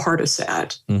the hardest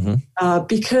at,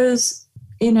 because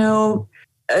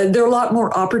there are a lot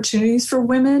more opportunities for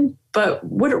women, but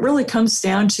what it really comes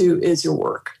down to is your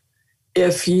work.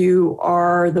 If you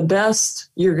are the best,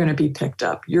 you're going to be picked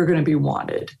up. You're going to be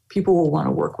wanted. People will want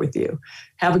to work with you.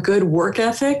 Have a good work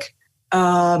ethic.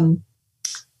 I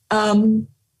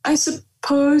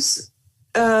suppose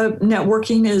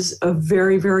networking is a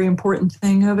very, very important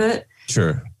thing of it.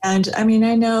 Sure. And I mean,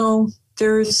 I know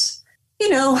there's,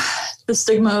 the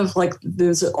stigma of like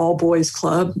there's an all boys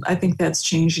club. I think that's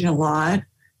changing a lot.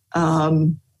 I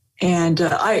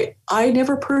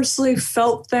never personally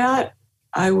felt that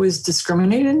I was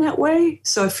discriminated in that way.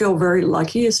 So I feel very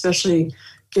lucky, especially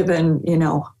given,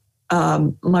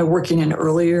 my working in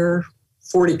earlier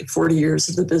 40 years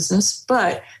of the business.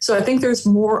 So I think there's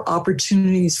more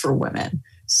opportunities for women.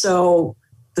 So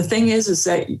the thing is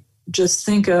that just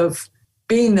think of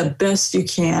being the best you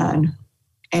can.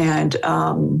 And,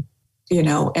 and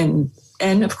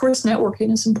of course,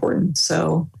 networking is important.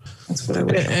 So that's what I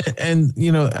would say. And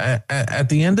at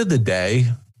the end of the day,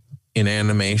 in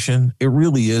animation, it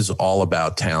really is all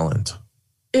about talent.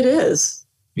 It is.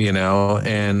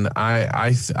 And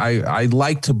I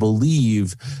like to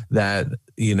believe that,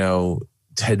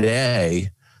 today,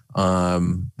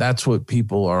 that's what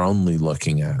people are only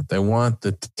looking at. They want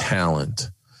the talent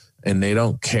and they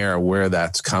don't care where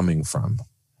that's coming from.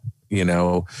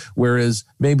 Whereas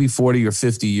maybe 40 or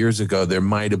 50 years ago, there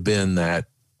might have been that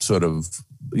sort of,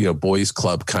 boys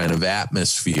club kind of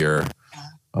atmosphere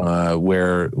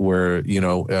where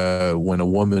when a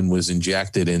woman was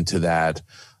injected into that,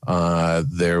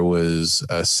 there was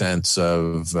a sense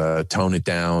of tone it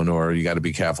down, or you got to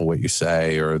be careful what you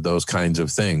say, or those kinds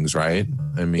of things, right?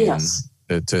 I mean, yes.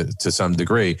 To some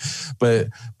degree, but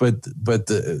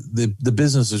the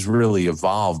business has really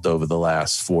evolved over the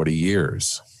last 40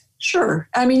 years. Sure.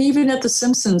 I mean, even at The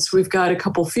Simpsons, we've got a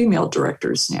couple female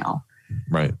directors now.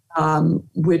 Right.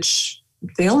 Which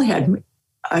they only had,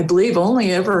 I believe,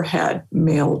 only ever had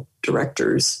male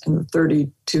directors in the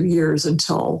 32 years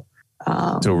until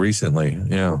recently.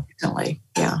 Yeah. Recently.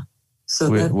 Yeah. So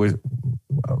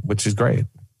which is great.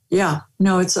 Yeah.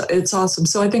 No, it's awesome.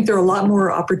 So I think there are a lot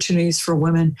more opportunities for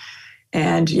women.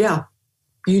 And yeah,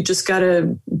 you just got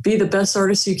to be the best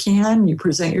artist you can. You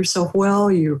present yourself well.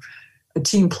 You're a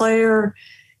team player,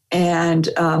 and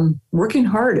working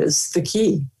hard is the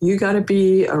key. You got to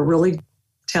be a really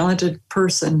talented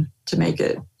person to make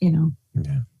it, Yeah.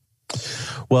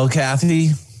 Well, Kathy,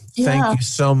 thank you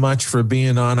so much for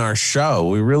being on our show.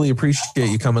 We really appreciate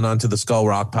you coming on to the Skull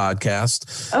Rock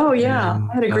podcast. Oh, yeah.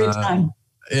 I had a great time.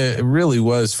 It really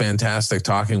was fantastic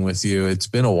talking with you. It's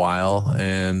been a while.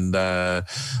 And I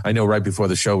know right before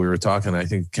the show we were talking, I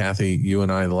think, Kathy, you and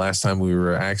I, the last time we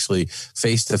were actually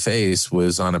face to face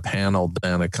was on a panel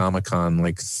down at Comic-Con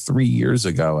like 3 years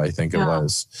ago, I think it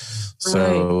was.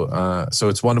 Right. So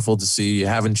it's wonderful to see you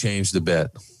haven't changed a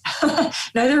bit.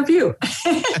 Neither of you.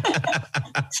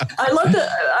 I love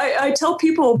that. I tell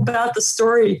people about the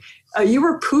story. You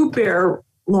were Pooh Bear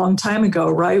long time ago,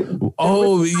 right?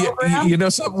 Oh,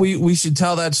 something we should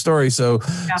tell that story. So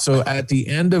at the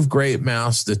end of Great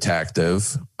Mouse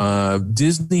Detective,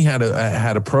 Disney had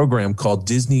a program called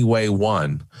Disney Way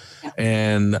 1.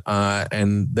 And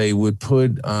they would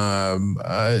put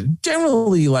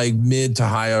generally like mid to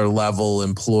higher level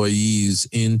employees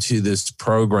into this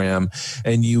program,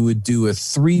 and you would do a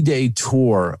 3-day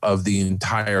tour of the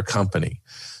entire company.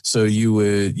 So you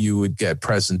would get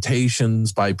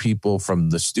presentations by people from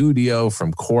the studio,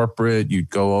 from corporate. You'd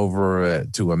go over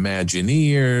to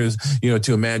Imagineers,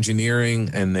 to Imagineering,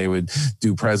 and they would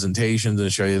do presentations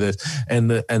and show you this.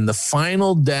 And the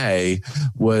final day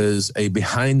was a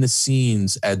behind the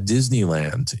scenes at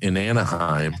Disneyland in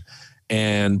Anaheim.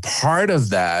 And part of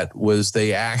that was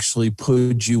they actually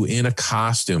put you in a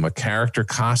costume, a character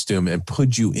costume, and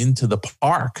put you into the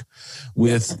park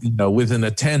with an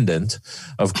attendant,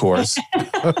 of course.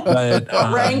 But,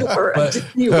 Wrangler,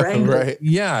 right?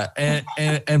 Yeah,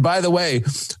 and by the way,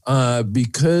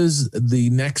 because the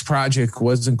next project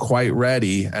wasn't quite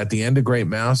ready, at the end of Great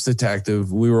Mouse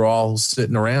Detective, we were all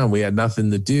sitting around. We had nothing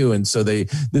to do, and so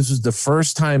this was the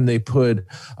first time they put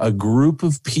a group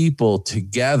of people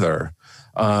together.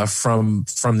 From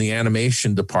the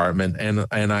animation department,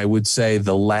 and I would say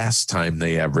the last time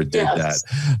they ever did that,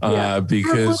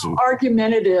 because we're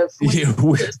argumentative, we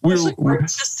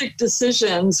artistic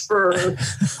decisions for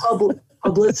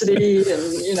publicity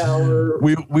and,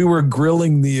 we were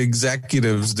grilling the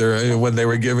executives when they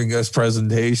were giving us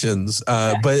presentations.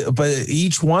 But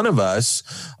each one of us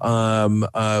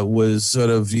was sort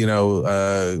of,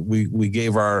 we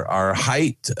gave our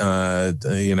height,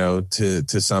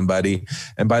 to somebody.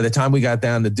 And by the time we got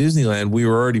down to Disneyland, we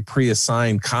were already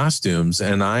pre-assigned costumes.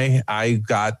 And I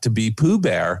got to be Pooh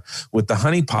Bear with the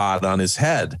honey pot on his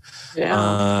head.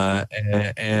 Yeah.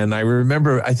 And I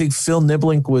remember, I think Phil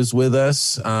Niblink was with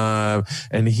us,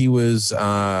 and he was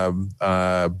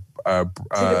Bad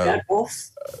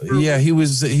Wolf. yeah, he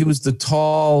was the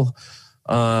tall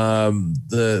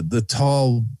the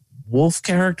tall wolf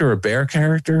character or bear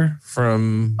character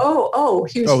from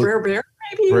he was Brer Bear,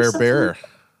 maybe. Brer Bear.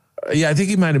 Yeah, I think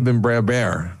he might have been Brer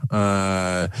Bear.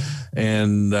 But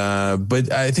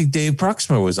I think Dave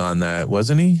Proxima was on that,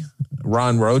 wasn't he?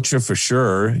 Ron Rocha for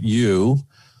sure.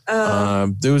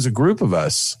 There was a group of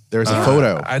us. There's a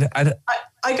photo.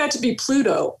 I got to be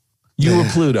Pluto. You were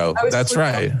Pluto. That's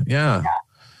Pluto. right. Yeah.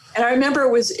 And I remember it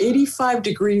was 85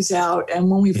 degrees out. And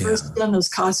when we first done those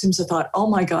costumes, I thought, oh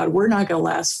my God, we're not going to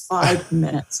last 5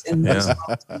 minutes in those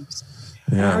costumes.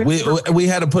 Yeah, we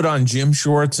had to put on gym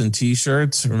shorts and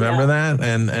T-shirts. Remember that,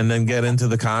 and then get into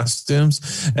the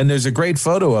costumes. And there's a great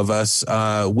photo of us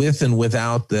with and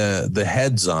without the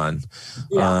heads on.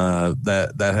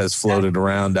 That has floated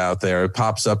around out there. It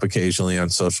pops up occasionally on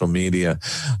social media.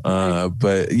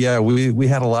 But yeah, we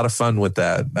had a lot of fun with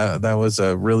that. That was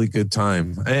a really good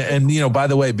time. And by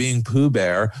the way, being Pooh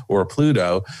Bear or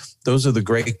Pluto, those are the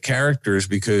great characters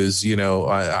because,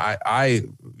 I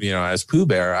as Pooh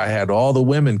Bear, I had all the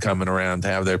women coming around to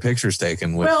have their pictures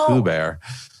taken with Pooh Bear.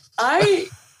 I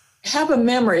have a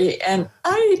memory, and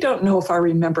I don't know if I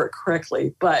remember it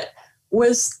correctly, but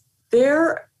was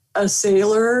there a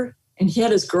sailor and he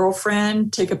had his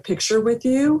girlfriend take a picture with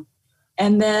you?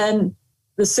 And then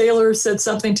the sailor said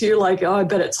something to you like, oh, I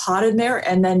bet it's hot in there.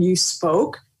 And then you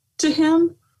spoke to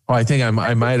him. Oh, I think I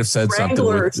might have said something.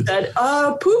 Wrangler said,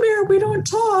 Pooh Bear, we don't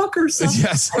talk or something.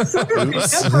 Yes. I sort of remember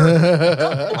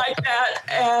something like that.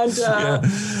 And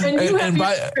you have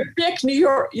your thick New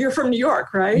York, you're from New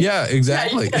York, right? Yeah,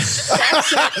 exactly.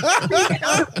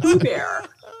 Out of Pooh Bear.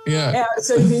 Yeah.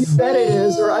 So you bet it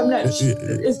is, or I'm not sure.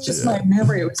 It's just my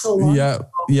memory. It was so long ago.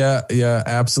 Yeah,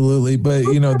 absolutely. But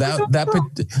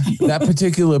that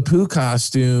particular Pooh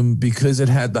costume, because it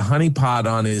had the honey pot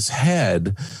on his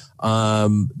head,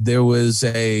 there was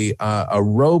a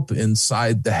rope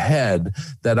inside the head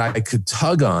that I could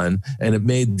tug on, and it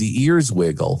made the ears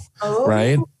wiggle.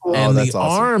 Right. And the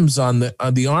arms on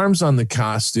the arms on the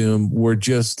costume were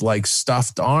just like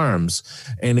stuffed arms,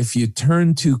 and if you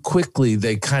turn too quickly,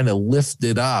 they kind of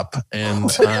lifted up. And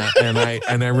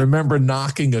I remember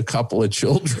knocking a couple of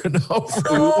children over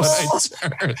when I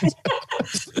turned.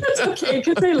 That's okay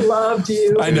because they loved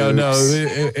you. I know. No,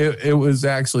 it was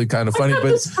actually kind of funny. I got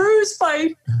this bruise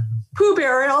by Pooh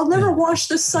Bear, and I'll never wash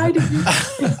the sight of you.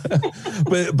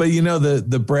 but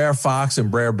the Brer Fox and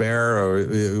Brer Bear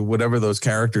or whatever those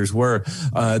characters were,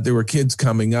 there were kids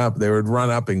coming up. They would run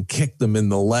up and kick them in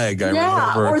the leg. I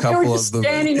remember a couple of them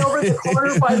standing over the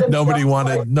corner by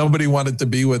themselves. Nobody wanted to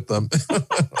be with them.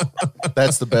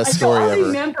 That's the best story ever. I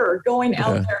remember going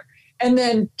out there and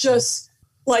then just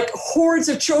like hordes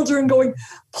of children going,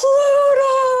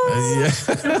 Pluto!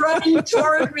 And running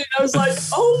toward me. And I was like,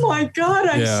 oh my God,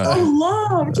 I'm so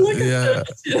loved. Look at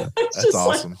this. It's That's just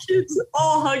awesome. like kids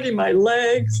all hugging my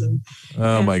legs.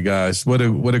 Oh my gosh. What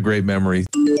a great memory.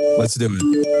 Let's do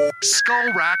it.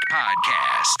 Skull Rock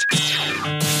Podcast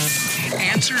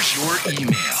answers your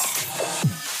email.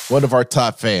 One of our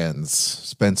top fans,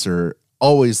 Spencer,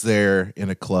 always there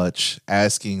in a clutch,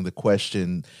 asking the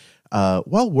question,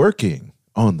 while working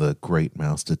on The Great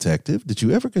Mouse Detective, did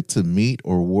you ever get to meet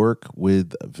or work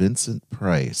with Vincent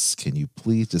Price? Can you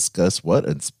please discuss what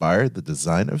inspired the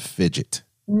design of Fidget?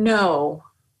 No,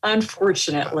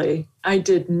 unfortunately, I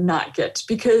did not get,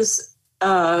 because,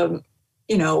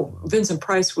 Vincent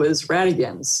Price was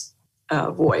Ratigan's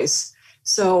voice.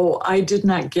 So I did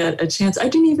not get a chance. I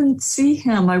didn't even see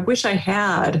him. I wish I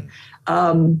had.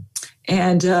 And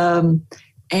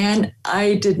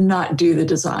I did not do the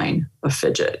design of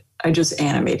Fidget. I just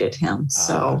animated him.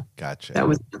 So gotcha. That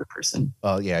was the other person.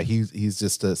 Oh yeah, he's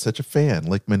just such a fan,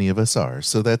 like many of us are.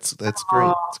 So that's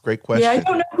great. It's a great question. Yeah, I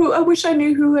don't know who. I wish I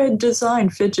knew who had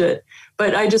designed Fidget,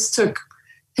 but I just took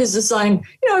his design.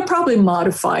 I probably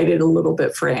modified it a little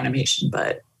bit for animation,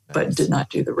 but did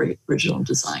not do the original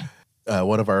design.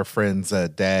 One of our friends,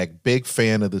 Dag, big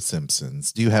fan of The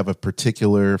Simpsons. Do you have a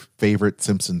particular favorite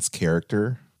Simpsons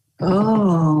character?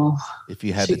 Oh, if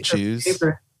you had to choose.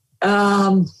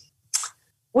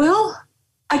 Well,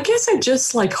 I guess I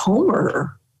just like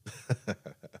Homer.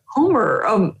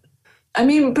 Homer. I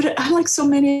mean, but I like so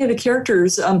many of the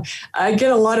characters. I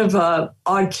get a lot of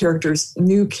odd characters,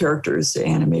 new characters to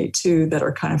animate too that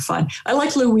are kind of fun. I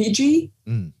like Luigi.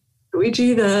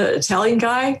 Luigi, the Italian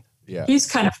guy. Yeah,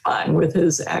 he's kind of fun with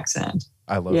his accent.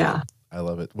 I love it. I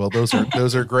love it. Well, those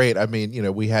are great. I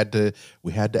mean, we had to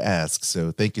ask.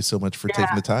 So thank you so much for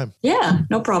taking the time. Yeah,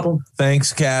 no problem.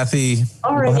 Thanks, Kathy.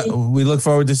 All right. We look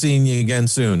forward to seeing you again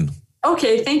soon.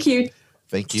 Okay, thank you.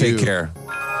 Thank you. Take care.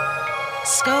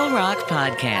 Skull Rock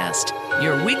Podcast,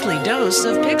 your weekly dose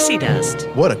of pixie dust.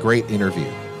 What a great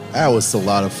interview. That was a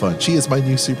lot of fun. She is my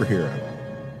new superhero.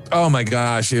 Oh my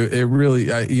gosh, it really,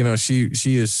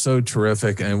 she is so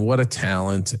terrific, and what a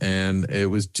talent. And it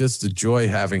was just a joy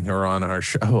having her on our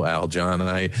show, Aljon. And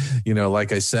I,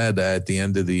 like I said at the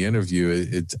end of the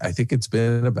interview, I think it's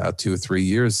been about 2 or 3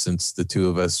 years since the two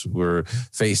of us were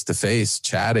face to face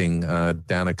chatting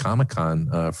down at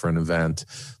Comic-Con for an event.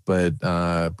 But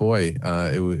boy,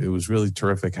 it was really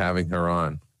terrific having her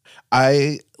on.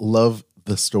 I love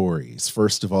the stories.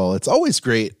 First of all, it's always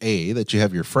great, that you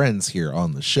have your friends here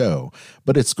on the show,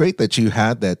 but it's great that you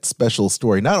had that special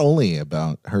story, not only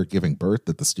about her giving birth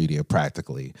at the studio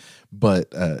practically,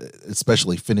 but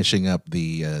especially finishing up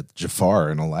the Jafar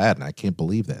and Aladdin. I can't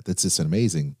believe that. That's just an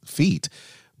amazing feat.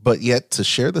 But yet to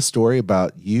share the story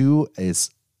about you as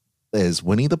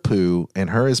Winnie the Pooh and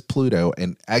her as Pluto,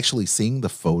 and actually seeing the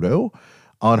photo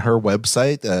on her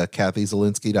website,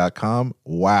 KathyZielinski.com.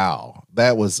 Wow.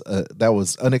 That was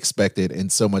unexpected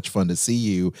and so much fun to see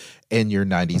you in your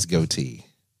 90s goatee.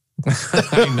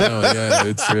 I know, yeah,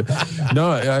 it's true.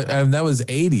 No, and that was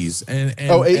 80s. And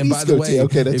 80s and by the goatee. way,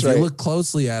 okay, that's if right. you look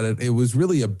closely at it, it was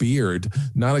really a beard,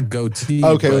 not a goatee.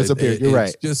 Okay, it was a beard. You're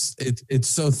right. It's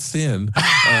so thin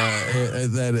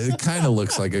that it kind of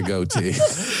looks like a goatee.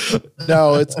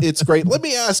 No, it's great. Let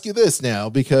me ask you this now,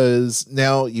 because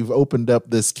now you've opened up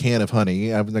this can of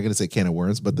honey. I'm not going to say can of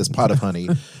worms, but this pot of honey.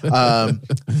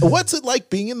 What's it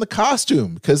like being in the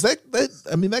costume? Because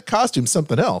that costume's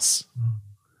something else.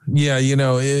 Yeah,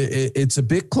 it's a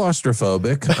bit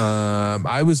claustrophobic.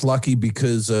 I was lucky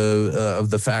because of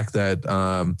the fact that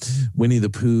Winnie the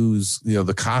Pooh's,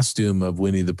 the costume of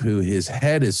Winnie the Pooh, his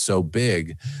head is so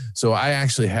big. So I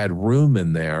actually had room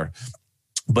in there.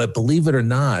 But believe it or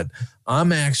not,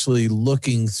 I'm actually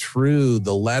looking through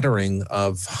the lettering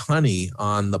of honey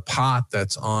on the pot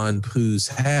that's on Pooh's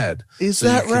head. Is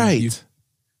that right?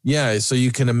 Yeah, so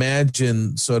you can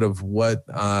imagine sort of what,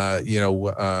 how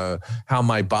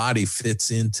my body fits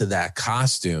into that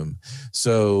costume.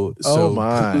 So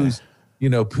Pooh's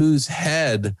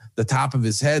head, the top of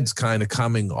his head's kind of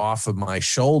coming off of my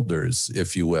shoulders,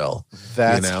 if you will.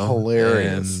 That's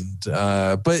hilarious.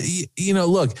 And, but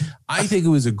look, I think it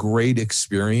was a great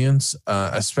experience,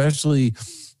 especially,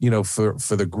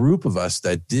 for the group of us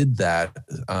that did that.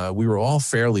 We were all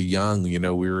fairly young, we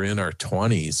were in our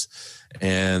 20s.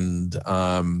 And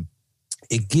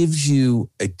it gives you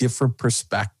a different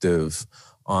perspective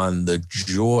on the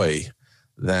joy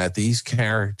that these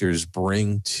characters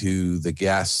bring to the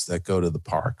guests that go to the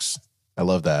parks. I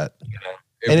love that.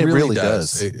 It really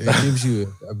does. It gives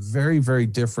you a very, very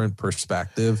different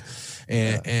perspective.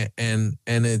 And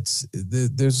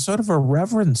there's sort of a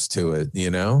reverence to it,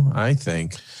 I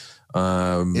think.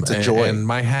 It's a joy. And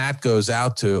my hat goes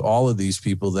out to all of these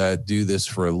people that do this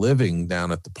for a living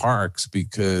down at the parks,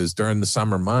 because during the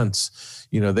summer months,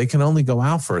 they can only go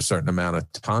out for a certain amount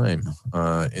of time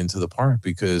into the park,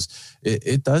 because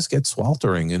it does get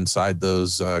sweltering inside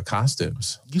those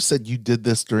costumes. You said you did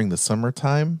this during the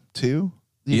summertime too?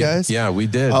 Guys? Yeah, we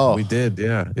did. Oh, we did.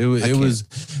 Yeah,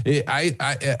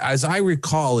 as I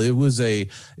recall, it was a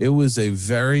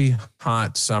very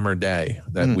hot summer day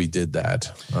that we did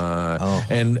that.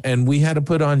 And we had to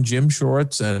put on gym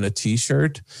shorts and a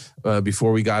t-shirt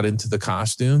before we got into the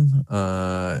costume.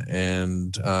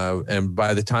 And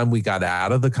by the time we got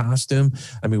out of the costume,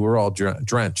 we're all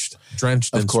drenched in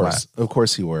sweat. Of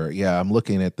course you were. Yeah, I'm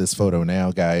looking at this photo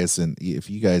now, guys. And if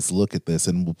you guys look at this,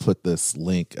 and we'll put this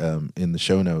link in the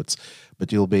show notes, but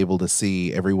you'll be able to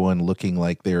see everyone looking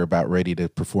like they're about ready to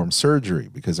perform surgery,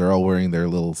 because they're all wearing their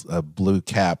little blue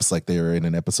caps, like they were in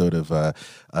an episode of ER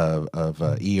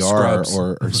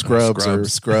or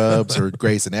Scrubs or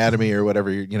Grey's Anatomy or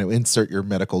whatever. Insert your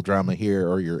medical drama here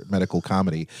or your medical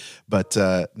comedy. But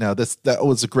now that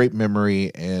was a great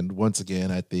memory, and once again,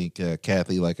 I think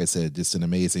Kathy, like I said, just an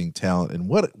amazing talent, and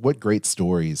what great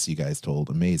stories you guys told.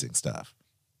 Amazing stuff.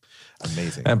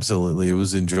 Amazing. Absolutely. It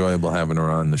was enjoyable having her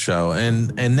on the show.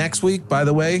 And next week, by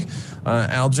the way,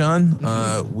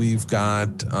 Aljon, we've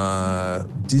got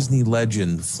Disney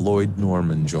legend Floyd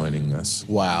Norman joining us.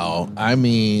 Wow. I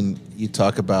mean, you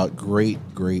talk about great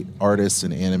artists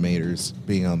and animators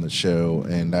being on the show.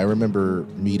 And I remember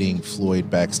meeting Floyd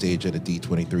backstage at a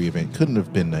D23 event. Couldn't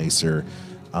have been nicer.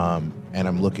 And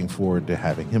I'm looking forward to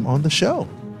having him on the show.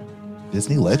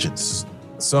 Disney legends.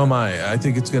 So am I. I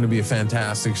think it's going to be a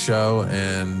fantastic show,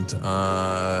 and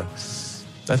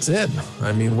that's it.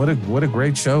 I mean, what a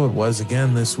great show it was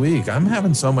again this week. I'm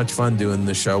having so much fun doing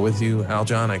this show with you,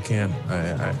 Aljon.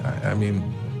 I mean,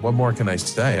 what more can I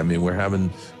say? I mean,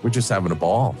 we're just having a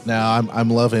ball. Now I'm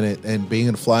loving it, and being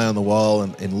a fly on the wall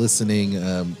and listening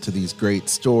to these great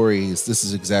stories. This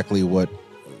is exactly what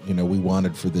we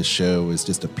wanted for this show, is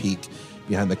just a peek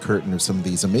behind the curtain of some of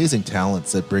these amazing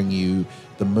talents that bring you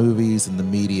the movies and the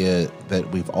media that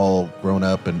we've all grown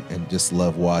up and just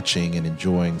love watching and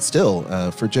enjoying still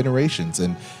for generations.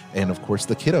 And of course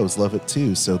the kiddos love it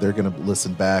too. So they're going to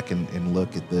listen back and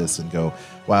look at this and go,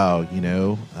 wow,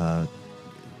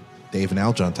 Dave and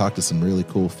Aljon talked to some really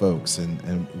cool folks,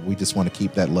 and we just want to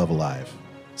keep that love alive.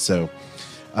 So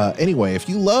anyway, if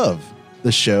you love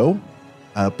the show,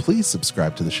 please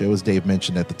subscribe to the show. As Dave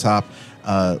mentioned at the top,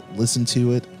 listen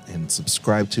to it and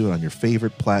subscribe to it on your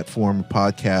favorite platform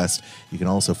podcast. You can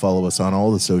also follow us on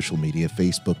all the social media,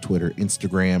 Facebook, Twitter,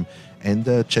 Instagram,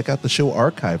 and check out the show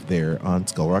archive there on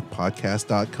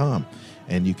skullrockpodcast.com.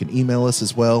 And you can email us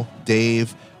as well,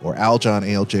 Dave or Aljon,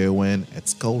 ALJON, at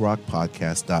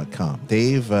skullrockpodcast.com.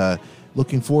 Dave,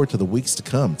 looking forward to the weeks to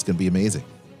come. It's going to be amazing.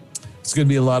 It's going to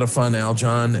be a lot of fun,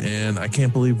 Aljon, and I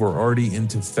can't believe we're already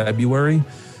into February.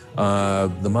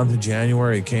 The month of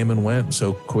January came and went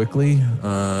so quickly,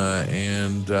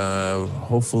 and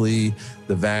hopefully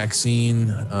the vaccine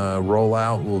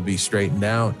rollout will be straightened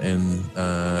out and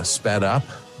sped up,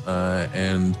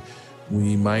 and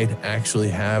we might actually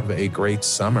have a great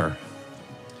summer.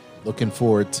 Looking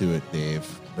forward to it,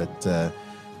 Dave. But,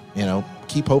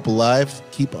 keep hope alive.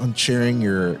 Keep on sharing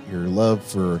your love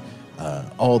for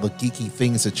all the geeky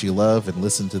things that you love, and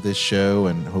listen to this show.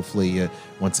 And hopefully,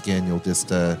 once again, you'll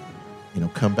just,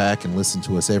 come back and listen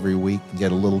to us every week and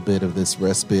get a little bit of this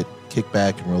respite, kick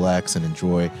back and relax and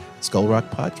enjoy Skull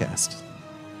Rock Podcast.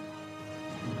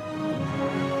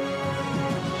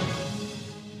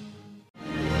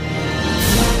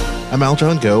 I'm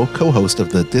Aljon Go, co-host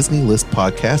of the Disney List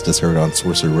podcast, as heard on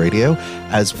Sorcerer Radio,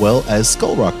 as well as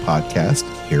Skull Rock Podcast,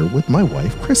 here with my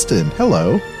wife, Kristen.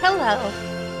 Hello. Hello.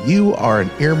 You are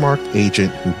an earmarked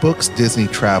agent who books Disney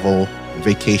travel and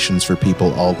vacations for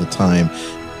people all the time.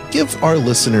 Give our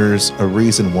listeners a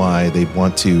reason why they'd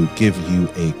want to give you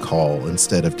a call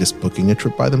instead of just booking a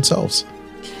trip by themselves.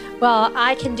 Well,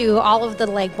 I can do all of the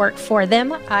legwork for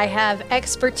them. I have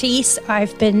expertise.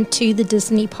 I've been to the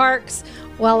Disney parks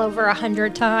well over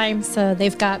 100 times, so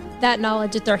they've got that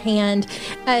knowledge at their hand,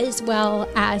 as well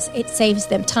as it saves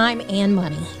them time and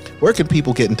money. Where can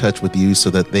people get in touch with you so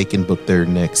that they can book their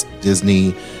next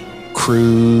Disney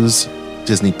cruise,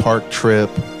 Disney park trip,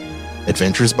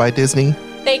 Adventures by Disney?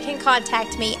 They can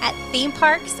contact me at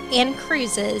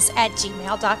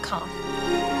themeparksandcruises@gmail.com.